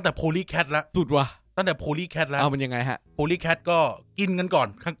แบบตั้งแต่โพลีแคทแล้วสุดว่ะตั้งแต่โพลีแคทแล้วมันยังไงฮะโพลีแคทก็กินกันก่อน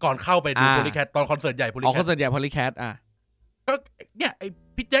เข้าไปดูโพลีแคทตอนคอนเสิร์ตใหญ่โพลีแคทคอนเสิร์ตใหญ่โพลีแคทก็เนี่ยไอ้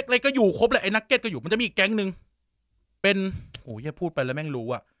พี่แจ็คอะไรก็อยู่ครบเลยไอ้นักเก็ตก็อยู่มันจะมีอีกแก๊งนึงเป็นโอ้ยพูดไปแล้วแม่งรู้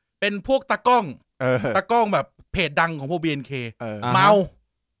อ่ะเป็นพวกตากล้องแบบเพจดังของพวก BNK เมา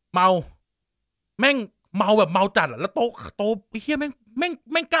แม่งเมาแบบเมาจัดอ่ะแล้วโตไอ้เหี้ยแ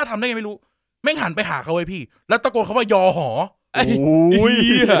ม่งกล้าทำได้ยังไม่รู้แม่งหันไปหาเขาไว้พี่แล้วตะโกนเขาว่ายอหอ โอ้ย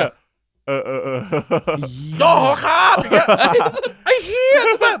เออย่อหอครับอย่างเงี้ยไอ้เฮีย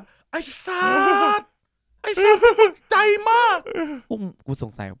กูแบบไอ้สัตว์ใจมากกูส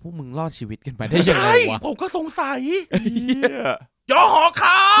งสัยว่าพวกมึงรอดชีวิตกันไปได้ยังไงวะผมก็สงสัยย่อหอค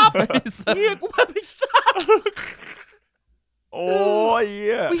รับเฮียกูแบบไอ้สัตว์โอ้ย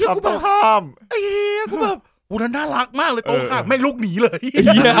คำต้องห้ามไอ้เฮียกูแบบกูน่ารักมากเลยโตค่ะแม่งลุกหนีเลย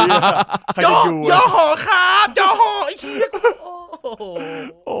ย่อหอครับย่อหอไอ้เฮีย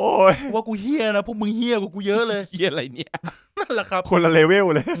โอ้ยว่ากูเฮียนะพวกมึงเฮียกูเยอะเลยเฮียอะไรเนี่ยนั่นแหละครับคนละเลเวล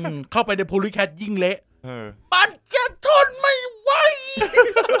เลยเข้าไปในโพลีแคทยิ่งเละมันจะทนไม่ไหว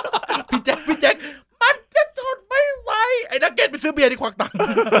พี่แจ็คมันจะทนไม่ไหวไอ้นักเก็ตไปซื้อเบียร์ที่ควักตังค์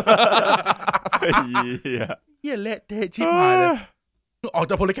เฮียเละเทะชิบหายเลยออก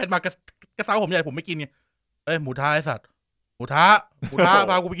จากโพลีแคทมากระเซ้าผมใหญ่ผมไม่กินไงหมูท้าไอ้สัตว์หมูท้า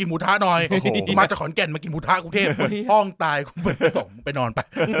พากูไปกินหมูท้าหน่อยมาจากขอนแก่นมากินหมูท้ากรุงเทพห้องตายกูไปส่งไปนอนไป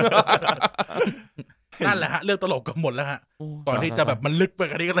นั่นแหละฮะเรื่องตลกก็หมดแล้วฮะก่อนที่จะแบบมันลึกไป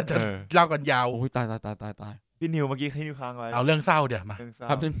กันนี้ก็จะเล่ากันยาวโอ้ยตายพี่นิวเมื่อกี้ให้นิวค้างไว้เอาเรื่องเศร้าเดี๋ยวมา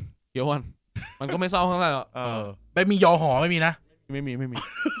ครับนึงเดี๋ยววันมันก็ไม่เศร้าเท่าไหร่หรอกไม่มียอหอไม่มีนะไม่มี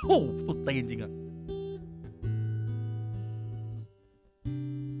โอ้สุดตีนจริงอ่ะ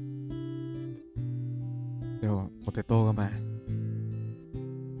เดี๋ยวโปเตโต้ก็มา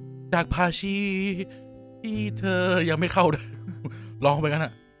จากพาชีที่เธอยังไม่เข้าเลยร้องไปกันอ่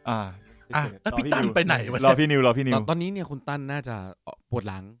ะแล้วพี่ตั้นไปไหนวะรอพี่นิวตอนนี้เนี่ยคุณตั้นน่าจะปวด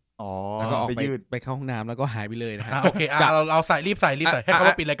หลังแล้วก็ออกไปเข้าห้องน้ำแล้วก็หายไปเลยนะฮะโอเคเราใส่รีบใส่ให้เขา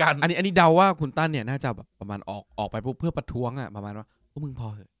ปิดรายการอันนี้เดาว่าคุณตั้นเนี่ยน่าจะแบบประมาณออกไปเพื่อประท้วงอ่ะประมาณว่าพวกมึงพอ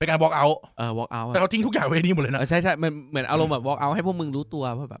เหอะเป็นการ walk out walk out แต่เขาทิ้งทุกอย่างไว้นี่หมดเลยนะใช่มันเหมือนอารมณ์แบบ walk out ให้พวกมึงรู้ตัว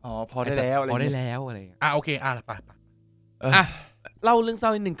ว่าแบบพอได้แล้วอะไรอย่างเงี้ยโอเคไปเล่าเรื่องเศร้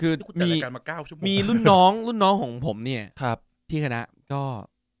านิดหนึ่งคือมีรุ่นน้องของผมเนี่ยครับที่คณะก็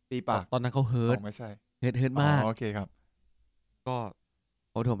ตีปากตอนนั้นเขาเฮิร์ตไม่ใช่เฮิร์ตมากโอเคครับก็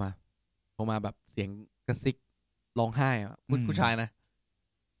เขาโทรมาแบบเสียงกระซิกร้องไห้อ่ะผู้ชายนะ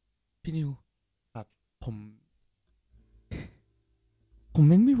พี่นิวครับผม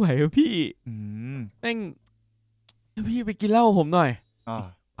แม่งไม่ไหวอ่ะพี่แม่งพี่ไปกินเหล้าผมหน่อย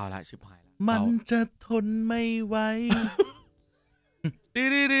เอาละชิบหายแล้วมันจะทนไม่ไหว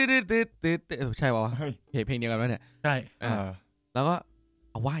ใช่ป่าวเพลงเดียวกันวะเนี่ยใช่แล้วก็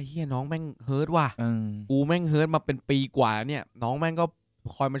เอาว่าเฮียน้องแม่งเฮิร์ตว่ะกูแม่งเฮิร์ตมาเป็นปีกว่าเนี่ยน้องแม่งก็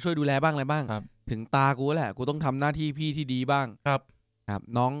คอยมาช่วยดูแลบ้างอะไรบ้างถึงตากูแหละกูต้องทำหน้าที่พี่ที่ดีบ้างครับ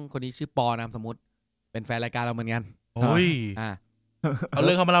น้องคนนี้ชื่อปอนามสมมุติเป็นแฟนรายการเราเหมือนกันโอ้ยเอาเ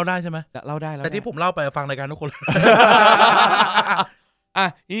รื่องเขามาเล่าได้ใช่ไหมเล่าได้แต่ที่ผมเล่าไปฟังรายการทุกคน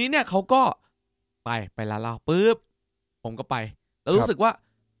ทีนี้เนี่ยเขาก็ไปร้านเหล้าปุ๊บผมก็ไปแล้วรู้สึกว่า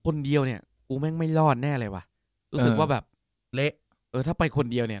คนเดียวเนี่ยกูแม่งไม่รอดแน่เลยว่ะรู้สึกว่าแบบเละถ้าไปคน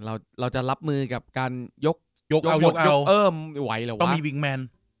เดียวเนี่ยเราจะรับมือกับการยกเอาไหวเหรอวะต้องมีวิงแมน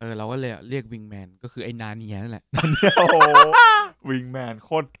เราก็เลยเรียกวิงแมนก็คือไอ้นาเนียนั่นแหละวิงแมนโค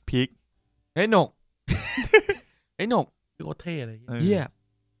ตรพิกไอ้หนกโคตรเท่เลยเฮีย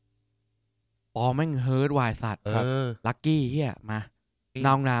ปอแม่งเฮิร์ตวายสัตว์ลัคกี้เฮียมา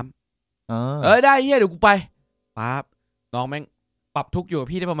น้องน้ำได้เฮียเดี๋ยวกูไปปั๊บน้องแม่งปรับทุกอยู่กับ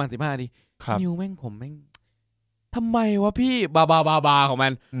พี่ได้ประมาณ15 นาทีนิวแม่งผมแม่งทำไมวะพี่บาของมั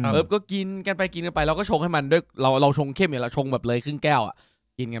นก็กินกันไปเราก็ชงให้มันด้วยเราชงเข้มอย่างเราชงแบบเลยครึ่งแก้วอ่ะ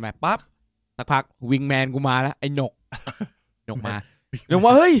กินกันไปปั๊บสักพักวิงแมนกูมาแล้วไอ้หนกมา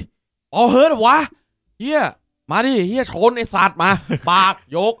เฮ้ยเฮิร์ตวะเฮียมาดิเฮียชนไอ้สัตว์มาปาก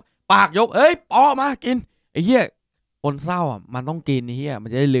ยกเอ้ยปอมากินไอ้เฮียคนเศร้าอ่ะมันต้องกินไอ้เฮียมัน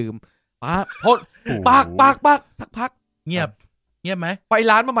จะได้ลืมปากสักพักเงียบไหมไป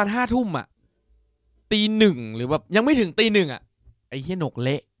ร้านประมาณ5 ทุ่มอ่ะ1:00หรือแบบยังไม่ถึง1:00อ่ะไอ้เฮียหนกเล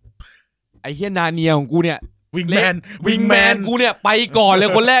ะไอ้เฮียนาเนียของกูเนี่ยวิงแมนกูเนี่ยไปก่อนเลย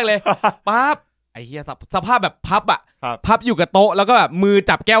คนแรกเลยปั๊บไอ้เฮียสภาพแบบพับอยู่กับโต๊ะแล้วก็แบบมือ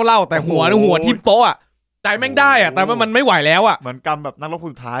จับแก้วเหล้าแต่หัวทิ่มโต๊ะอ่ะใจแม่งได้อ่ะแต่ว่ามันไม่ไหวแล้วอ่ะเหมือนกำแบบนักรบ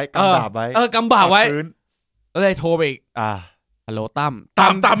สุดท้ายกำบาปไว้กำบาปไว้เลยโทรไปอีกฮัลโหลตั้ม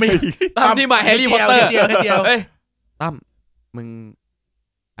ที่มาแฮร์รี่พอตเตอร์เฮ้ยตั้มมึง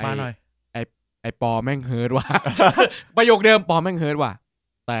มาหน่อยไอ้ปอแม่งเฮิร์ตว่ะประโยคเดิมปอแม่งเฮิร์ตว่ะ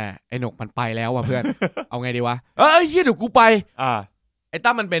แต่ไอ้หนกมันไปแล้วว่ะเพื่อนเอาไงดีวะเฮียเดี๋ยวกูไปไอ้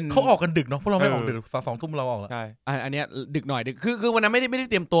ตั้มมันเป็นเขาออกกันดึกเนาะพวกเราไม่ออกดึก2 ทุ่มเราออกใช่อันเนี้ยดึกหน่อยดึกคือวันนั้นไม่ได้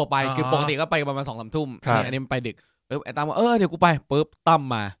เตรียมตัวไปคือปกติก็ไปประมาณ2-3 ทุ่มอันนี้มันไปดึกไอ้ตั้มว่าเดี๋ยวกูไปปุ๊บตั้ม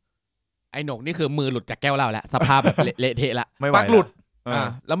มาไอ้หนกนี่คือมือหลุดจากแก้วเหล้าแล้วสภาพแบบเละเทะละปักหลุด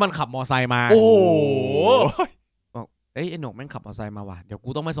แล้วมันขับมอไซค์มาโอ้บอกไอ้หนกแม่งขับมอไซค์มาว่ะเดี๋ยวกู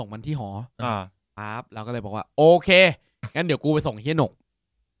ต้องไปส่งมันที่หอปั๊บเราก็เลยบอกว่าโอเค งั้นเดี๋ยวกูไปส่งเฮียหนก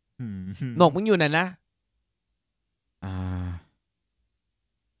หนกมึงอยู่ไหนนะ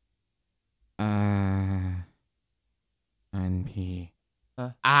RNP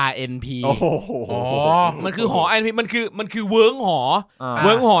RNP โอ้โห มันคือหอ RNP มันคือเวิร์กหอเ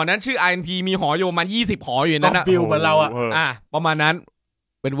วิร์กหอนั้นชื่อ RNP มีหออยู่ประมาณ20หออยู่นั่นนะ ฟิลเหมือนเราประมาณนั้น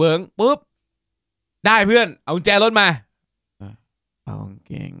เป็นเวิร์กปุ๊บได้เพื่อนเอากุญแจรถมาเป่า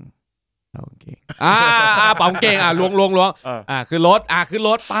เก่งเป่าเก่งเป่าเก่งล้วงขึ้นรถขึ้นร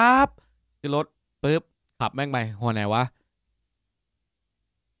ถปั๊บขึ้นรถปุ๊บขับแม่งไปหอไหนวะ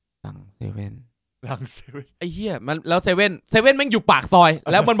หลังเซเว่นไอ้เหี้ยมันแล้วเซเว่นแม่งอยู่ปากซอย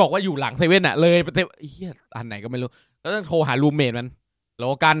แล้วมันบอกว่าอยู่หลังเซเว่นอ่ะเลยไปไอ้เหี้ยอันไหนก็ไม่รู้แล้วต้องโทรหารูมเมทมันโล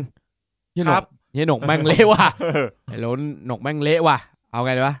กันเฮียหนกแม่งเละว่ะไอ้โลหนกแม่งเละว่ะเอาไ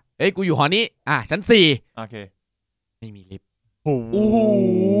งดีวะเอ้ยกูอยู่หอนี้ชั้น4โอเคไม่มีลิฟต์โอ้โห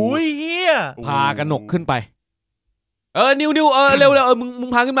เฮียพากันหนกขึ้นไปนิวเร็วมึง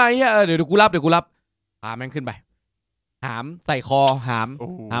พาขึ้นมาเฮียเดี๋ยวกูรับพาแม่งขึ้นไปหามใส่คอหา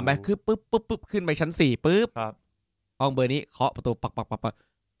มไปคือปึ๊บขึ้นไปชั้น4ปึ๊บห้องเบอร์นี้เคาะประตูปักเ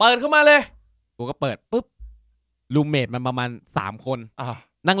ปิดเข้ามาเลยกูก็เปิดปึ๊บรูมเมทมันประมาณ3คน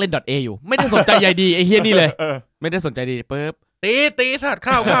นั่งเล่น .a อยู่ไม่ได้สนใจใยดีไอ้เฮียนี่เลยไม่ได้สนใจดีปึ๊บตีถัด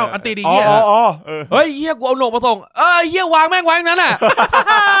ข้าวอันตีดีเฮียเฮ้ยเฮียกูเอาหนกมาส่งเฮียวางแม่งไว้นั้นน่ะ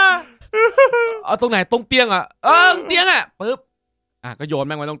เอาตรงไหนตรงเตียงเตียงปึ๊บก็โยนแ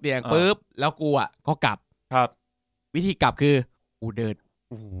ม่งไว้ตรงเตียงปึ๊บแล้วกูก็กลับครับวิธีกลับคือกูเดิน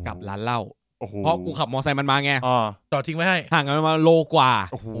กลับร้านเหล้าเพราะกูขับมอไซค์มันมาไงจอดทิ้งไว้ให้ห่างกันมาโลกว่า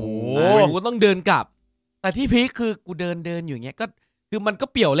กูต้องเดินกลับแต่ที่พีคคือกูเดินอยู่อย่างเงี้ยก็คือมันก็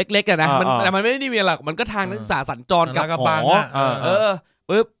เปี่ยวเล็กๆนะแต่มันไม่ได้มีอะไรมันก็ทางนักศึกษาสัญจรกับหอ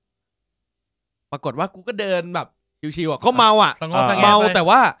ปึ๊บปรากฏว่ากูก็เดินแบบชิวๆเขาเมาแต่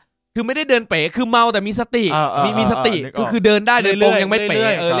ว่าคือไม่ได้เดินเป๋คือเมาแต่มีสติมีสติก็คือเดินได้เดินตรงยังไม่เป๋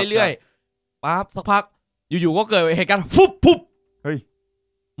เรื่อยๆปั๊บสักพักอยู่ๆก็เกิดเหตุการณ์ฟุบเฮ้ย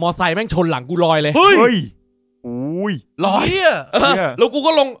มอไซค์แม่งชนหลังกูลอยเลยเฮ้ยอุ้ยลอยแล้วกู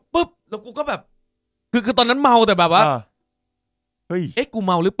ก็ลงปุ๊บแล้วกูก็แบบคือตอนนั้นเมาแต่แบบว่าเฮ้ยกูเ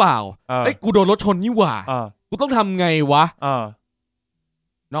มาหรือเปล่ากูโดนรถชนนี่หว่ากูต้องทำไงวะ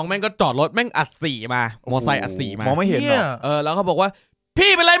น้องแม่งก็จอดรถแม่งอัดสีมามอไซค์อัดสีมาม องไม่เห็นแล้วเขาบอกว่าพี่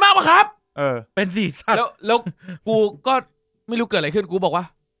เป็นไรมากปะครับเป็นสีสัตว์แล้วกูก็ไม่รู้เกิดอะไรขึ้นกูบอกว่า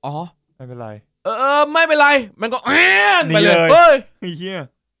ไม่เป็นไรไม่เป็นไรมันก็ไปเลยเฮ้ยเฮีย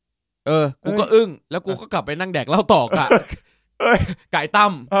กูก็อึ้งแล้วกูก็กลับไปนั่งแดกเหล้าต่อกะไก่ตั้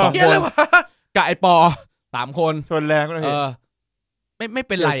ม2 คนกะไอปอ3 คนชนแรงก็เลยไม่เ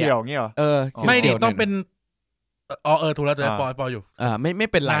ป็นไรเฉียวๆงี้เหรอไม่ดิต้องเป็นถูกแล้วเจอปออยู่ไม่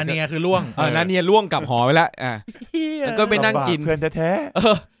เป็นไรนาเนียคือล่วงนาเนียล่วงกลับหอไปแล้วแล้วก็ไปนั่งกินเพื่อนแท้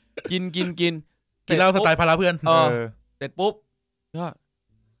ๆกินเหล้าสไตล์พาราเพื่อนเสร็จปุ๊บก็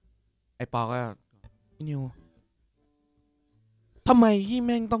ไอปอก็พี่นิวทำไมพี่แ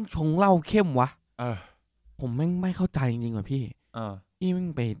ม่งต้องชงเหล้าเข้มวะผมแม่งไม่เข้าใจจริงๆว่ะพี่พี่แม่ง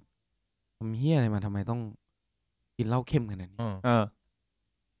ไปทำเหี้ยอะไรมาทำไมต้องกินเหล้าเข้มขนาดนี้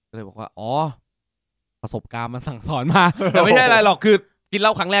เลยบอกว่าประสบการณ์มันสั่งสอนมาแต่ไม่ใช่อะไรหรอกคือกินเหล้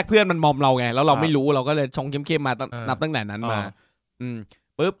าครั้งแรกเพื่อนมันมอมเราไงแล้วเราไม่รู้เราก็เลยชงเข้มๆมานับตั้งแต่นั้นมา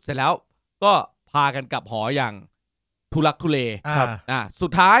ปุ๊บเสร็จแล้วก็พากันกลับหออย่างทุลักทุเลสุ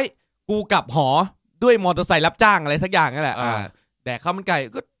ดท้ายกูกลับหอด้วยมอเตอร์ไซค์รับจ้างอะไรสักอย่างนั่นแหละแดกข้าวมันไก่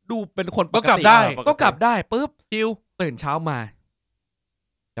ก็ดูเป็นคนปกติก็กลับได้ปุ๊บชิวตื่นเช้ามา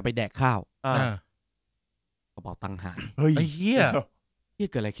จะไปแดกข้าวกระเป๋าตังค์หายไอ้เหี้ย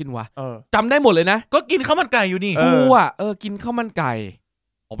เกิดอะไรขึ้นวะจำได้หมดเลยนะก็กินข้าวมันไก่อยู่นี่กูกินข้าวมันไก่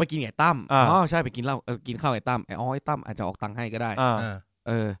ออกไปกินไก่ตั้มใช่ไปกินเหล้ากินข้าวไก่ตั้มไอ้ตั้มอาจจะออกตังค์ให้ก็ได้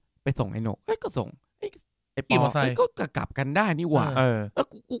ไปส่งไอ้หนกก็ส่งไอ้ปอก็กลับกันได้นี่หว่าแล้ว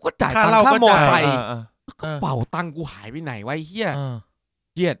กูก็จ่ายตังค่ามอไซค์กระเป๋าตังค์กูหายไปไหนวะไอ้เหี้ย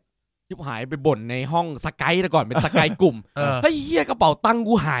เหี้ยชิบหายไปบ่นในห้องสกายแต่ก่อนเป็นสกายกลุ่มเฮ้ยเหี้ยกระเป๋าตังค์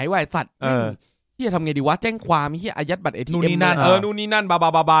กูหายว่ะไอ้สัตว์เหี้ยทำไงดีวะแจ้งความเหี้ยอายัดบัตร ATM นู่นนี่นั่นบา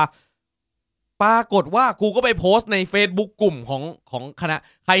ปรากฏว่ากูก็ไปโพสต์ใน Facebook กลุ่มของคณะ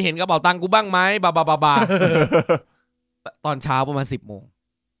ใครเห็นกระเป๋าตังค์กูบ้างไหมบาตอนเช้าประมาณ 10 โมง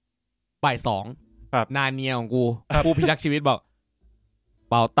บ่าย 2นาเนียของกูผู้พิทักษ์ชีวิตบอก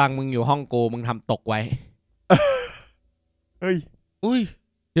เป๋าตังค์มึงอยู่ห้องกูมึงทำตกไว้เฮ้ยอุ้ย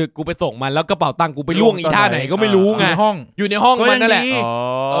คือกูไปส่งมันแล้วกระเป๋าตังค์กูไปล่วงอีท่าไหนก็ไม่รู้ไงอยู่ในห้องมันนั่นแหละ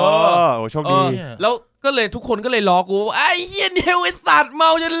โอ้โชคดีแล้วก็เลยทุกคนก็เลยล้อกูไอ้เหี้ยเนี่ยไอ้สัตว์เม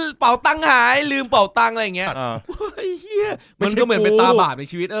าจนเป๋าตังค์หายลืมเป๋าตังค์อะไรอย่างเงี้ยไอ้เหี้ยมันก็เหมือนเป็นตาบาปใน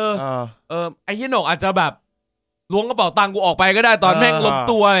ชีวิตไอ้เหี้ยหนกอาจจะแบบ ล้วงกระเป๋าตังค์กูออกไปก็ได้ตอนแม่งล้ม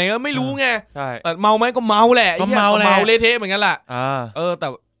ตัวอะไรก็ไม่รู้ไง ใช่ แต่เมาไหมก็เมาแหละ ก็เมาแหละ เมาเละเทะเหมือนกันแหละ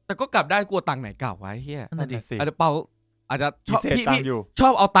แต่ก็กลับได้กลัวตังค์ไหนเก่าไว้เฮีย นั่นสิ อาจจะอาจจะช พิ อบ เศษตังค์อยู่ ชอ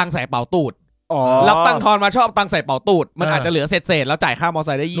บเอาตังค์ใส่เป๋าตูด อ๋อ รับตังค์ทอนมาชอบตังค์ใส่เป๋าตูดมันอาจจะเหลือเศษแล้วจ่ายค่ามอเตอร์ไซ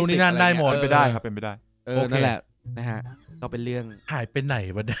ค์ได้20 นู่นนี่นั่นได้หมด เป็นไปได้ครับเป็นไปได้ นั่นแหละนะฮะก็เป็นเรื่อง หายไปไหน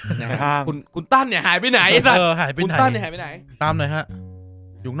วะเนี่ย นะฮะ ห้าง คุณตั้นเนี่ยหายไปไหนสัตว์ หายไป คุณ ไหน ตั้นเนี่ยหายไปไหน ตามหน่อยฮะ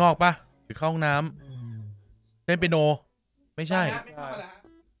อยู่นอกปะหรือเข้าห้องน้ำเล่นเปียโนไม่ใช่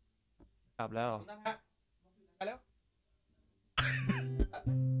กลับแล้ว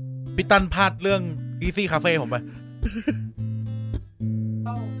พี่ตันพลาดเรื่อง Easy Cafe ผมไป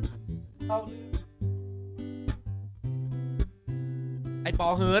ไอปอ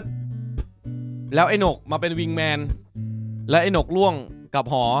เฮิร์ตแล้วไอหนกมาเป็นวิงแมนแล้วไอหนกล่วงกับ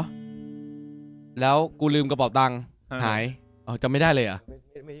หอแล้วกูลืมกระเป๋าตังค์หายจำไม่ได้เลยอ่ะ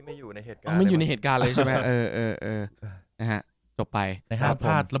ไม่อยู่ในเหตุการณ์ ไม่อยู่ในเหตุการณ์เลยใช่ไหมนะฮะจบไป นะฮะพ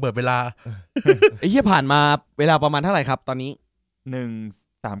ลาดระเบิดเวลา ไอ้เหี้ยผ่านมาเวลาประมาณเท่าไหร่ครับตอนนี้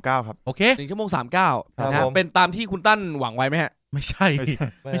 1:39 ครับ โอเค 1 ชั่วโมง 39นะฮะเป็นตามที่คุณตั้นหวังไว้ไหมฮะ ไม่ใช่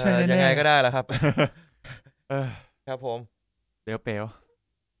ไม่ใช่แน่ๆ ยังไงก็ได้แล้วครับ ครับผม เดี๋ยวเป๋ว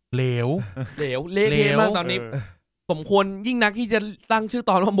เหลว เหลวเละเทะมากตอนนี้ สมควรยิ่งนักที่จะตั้งชื่อ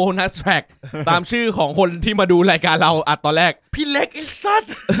ตอนว่าโบนัสแทร็กตามชื่อของคนที่มาดูรายการเราอัดตอนแรก พี่เล็กไอ้สัต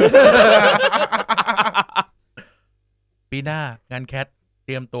ว์ ปีหน้างานแคทเต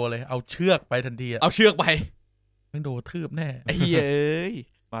รียมตัวเลยเอาเชือกไปทันทีอะ เอาเชือกไป ไม่โดนทืบแน่ ไอ้เหี้ยเอ้ย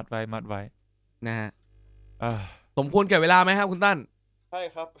มัดไว้ นะฮะ อ่า สมควรแก่เวลาไหมครับคุณตั้น ใช่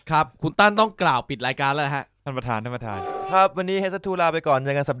ครับ ครับคุณตั้นต้องกล่าวปิดรายการแล้วฮะ ท่านประธาน ครับวันนี้เฮสทูลาไปก่อนเจ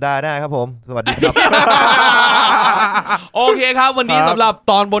อกันสัปดาห์หน้าครับผมสวัสดีครับ โอเคครับวันนี้ ครับ สำหรับ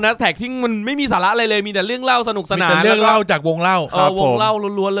ตอนโบนัสแท็กที่มันไม่มีสาระอะไรเลยมีแต่เรื่องเล่าสนุกส มี นาน แต่เรื่องเล่าจากวงเล่า ครับ วงเล่า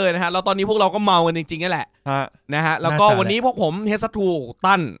ล้วนๆเลยนะฮะแล้วตอนนี้พวกเราก็เมากันจริงๆนั่นแหละ ฮะ นะฮะแล้วก็ น่าจะ วันนี้พวกผมเฮสทู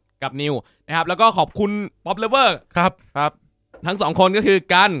ตั้นกับนิวนะครับแล้วก็ขอบคุณป๊อปเลเวอร์ ครับ ครับ ทั้งสองคนก็คือ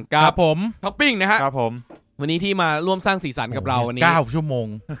กัน ค กั รั บบ ผม ท็อปปิ้งนะฮะ ครับผม วันนี้ที่มาร่วมสร้างสีสันกับเราวันนี้ 9 ชั่วโมง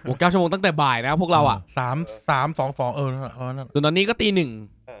โอ้9 ชั่วโมงตั้งแต่บ่ายนะพวกเราอ่ะ 3 จนตอนนี้ก็ตี 1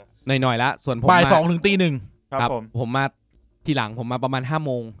หน่อยๆแล้วส่วนผม บ่าย มา 2 ถึงตี 1 ครับผม ผมมาทีหลังผมมาประมาณ5 โ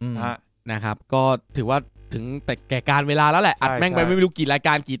มง ฮะ นะครับก็ถือว่าถึงแต่แก่การเวลาแล้วแหละ ใช่ อัดแม่งไป ใช่ ไม่รู้กี่รายก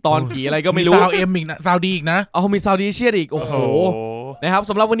ารกี่ตอนกี่อะไรก็ไม่รู้ ซาวเอ็มอีกนะซาวดีอีกนะ เอามีซาวดีเชียดอีกโอ้โห โอ้โห นะครับ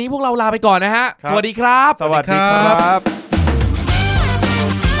สำหรับวันนี้พวกเราลาไปก่อนนะฮะ ครับ สวัสดีครับ สวัสดีครับ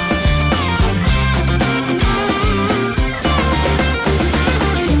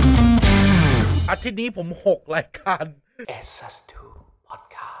อาทิตย์นี้ผม6 รายการ SS2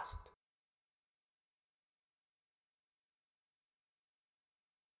 Podcast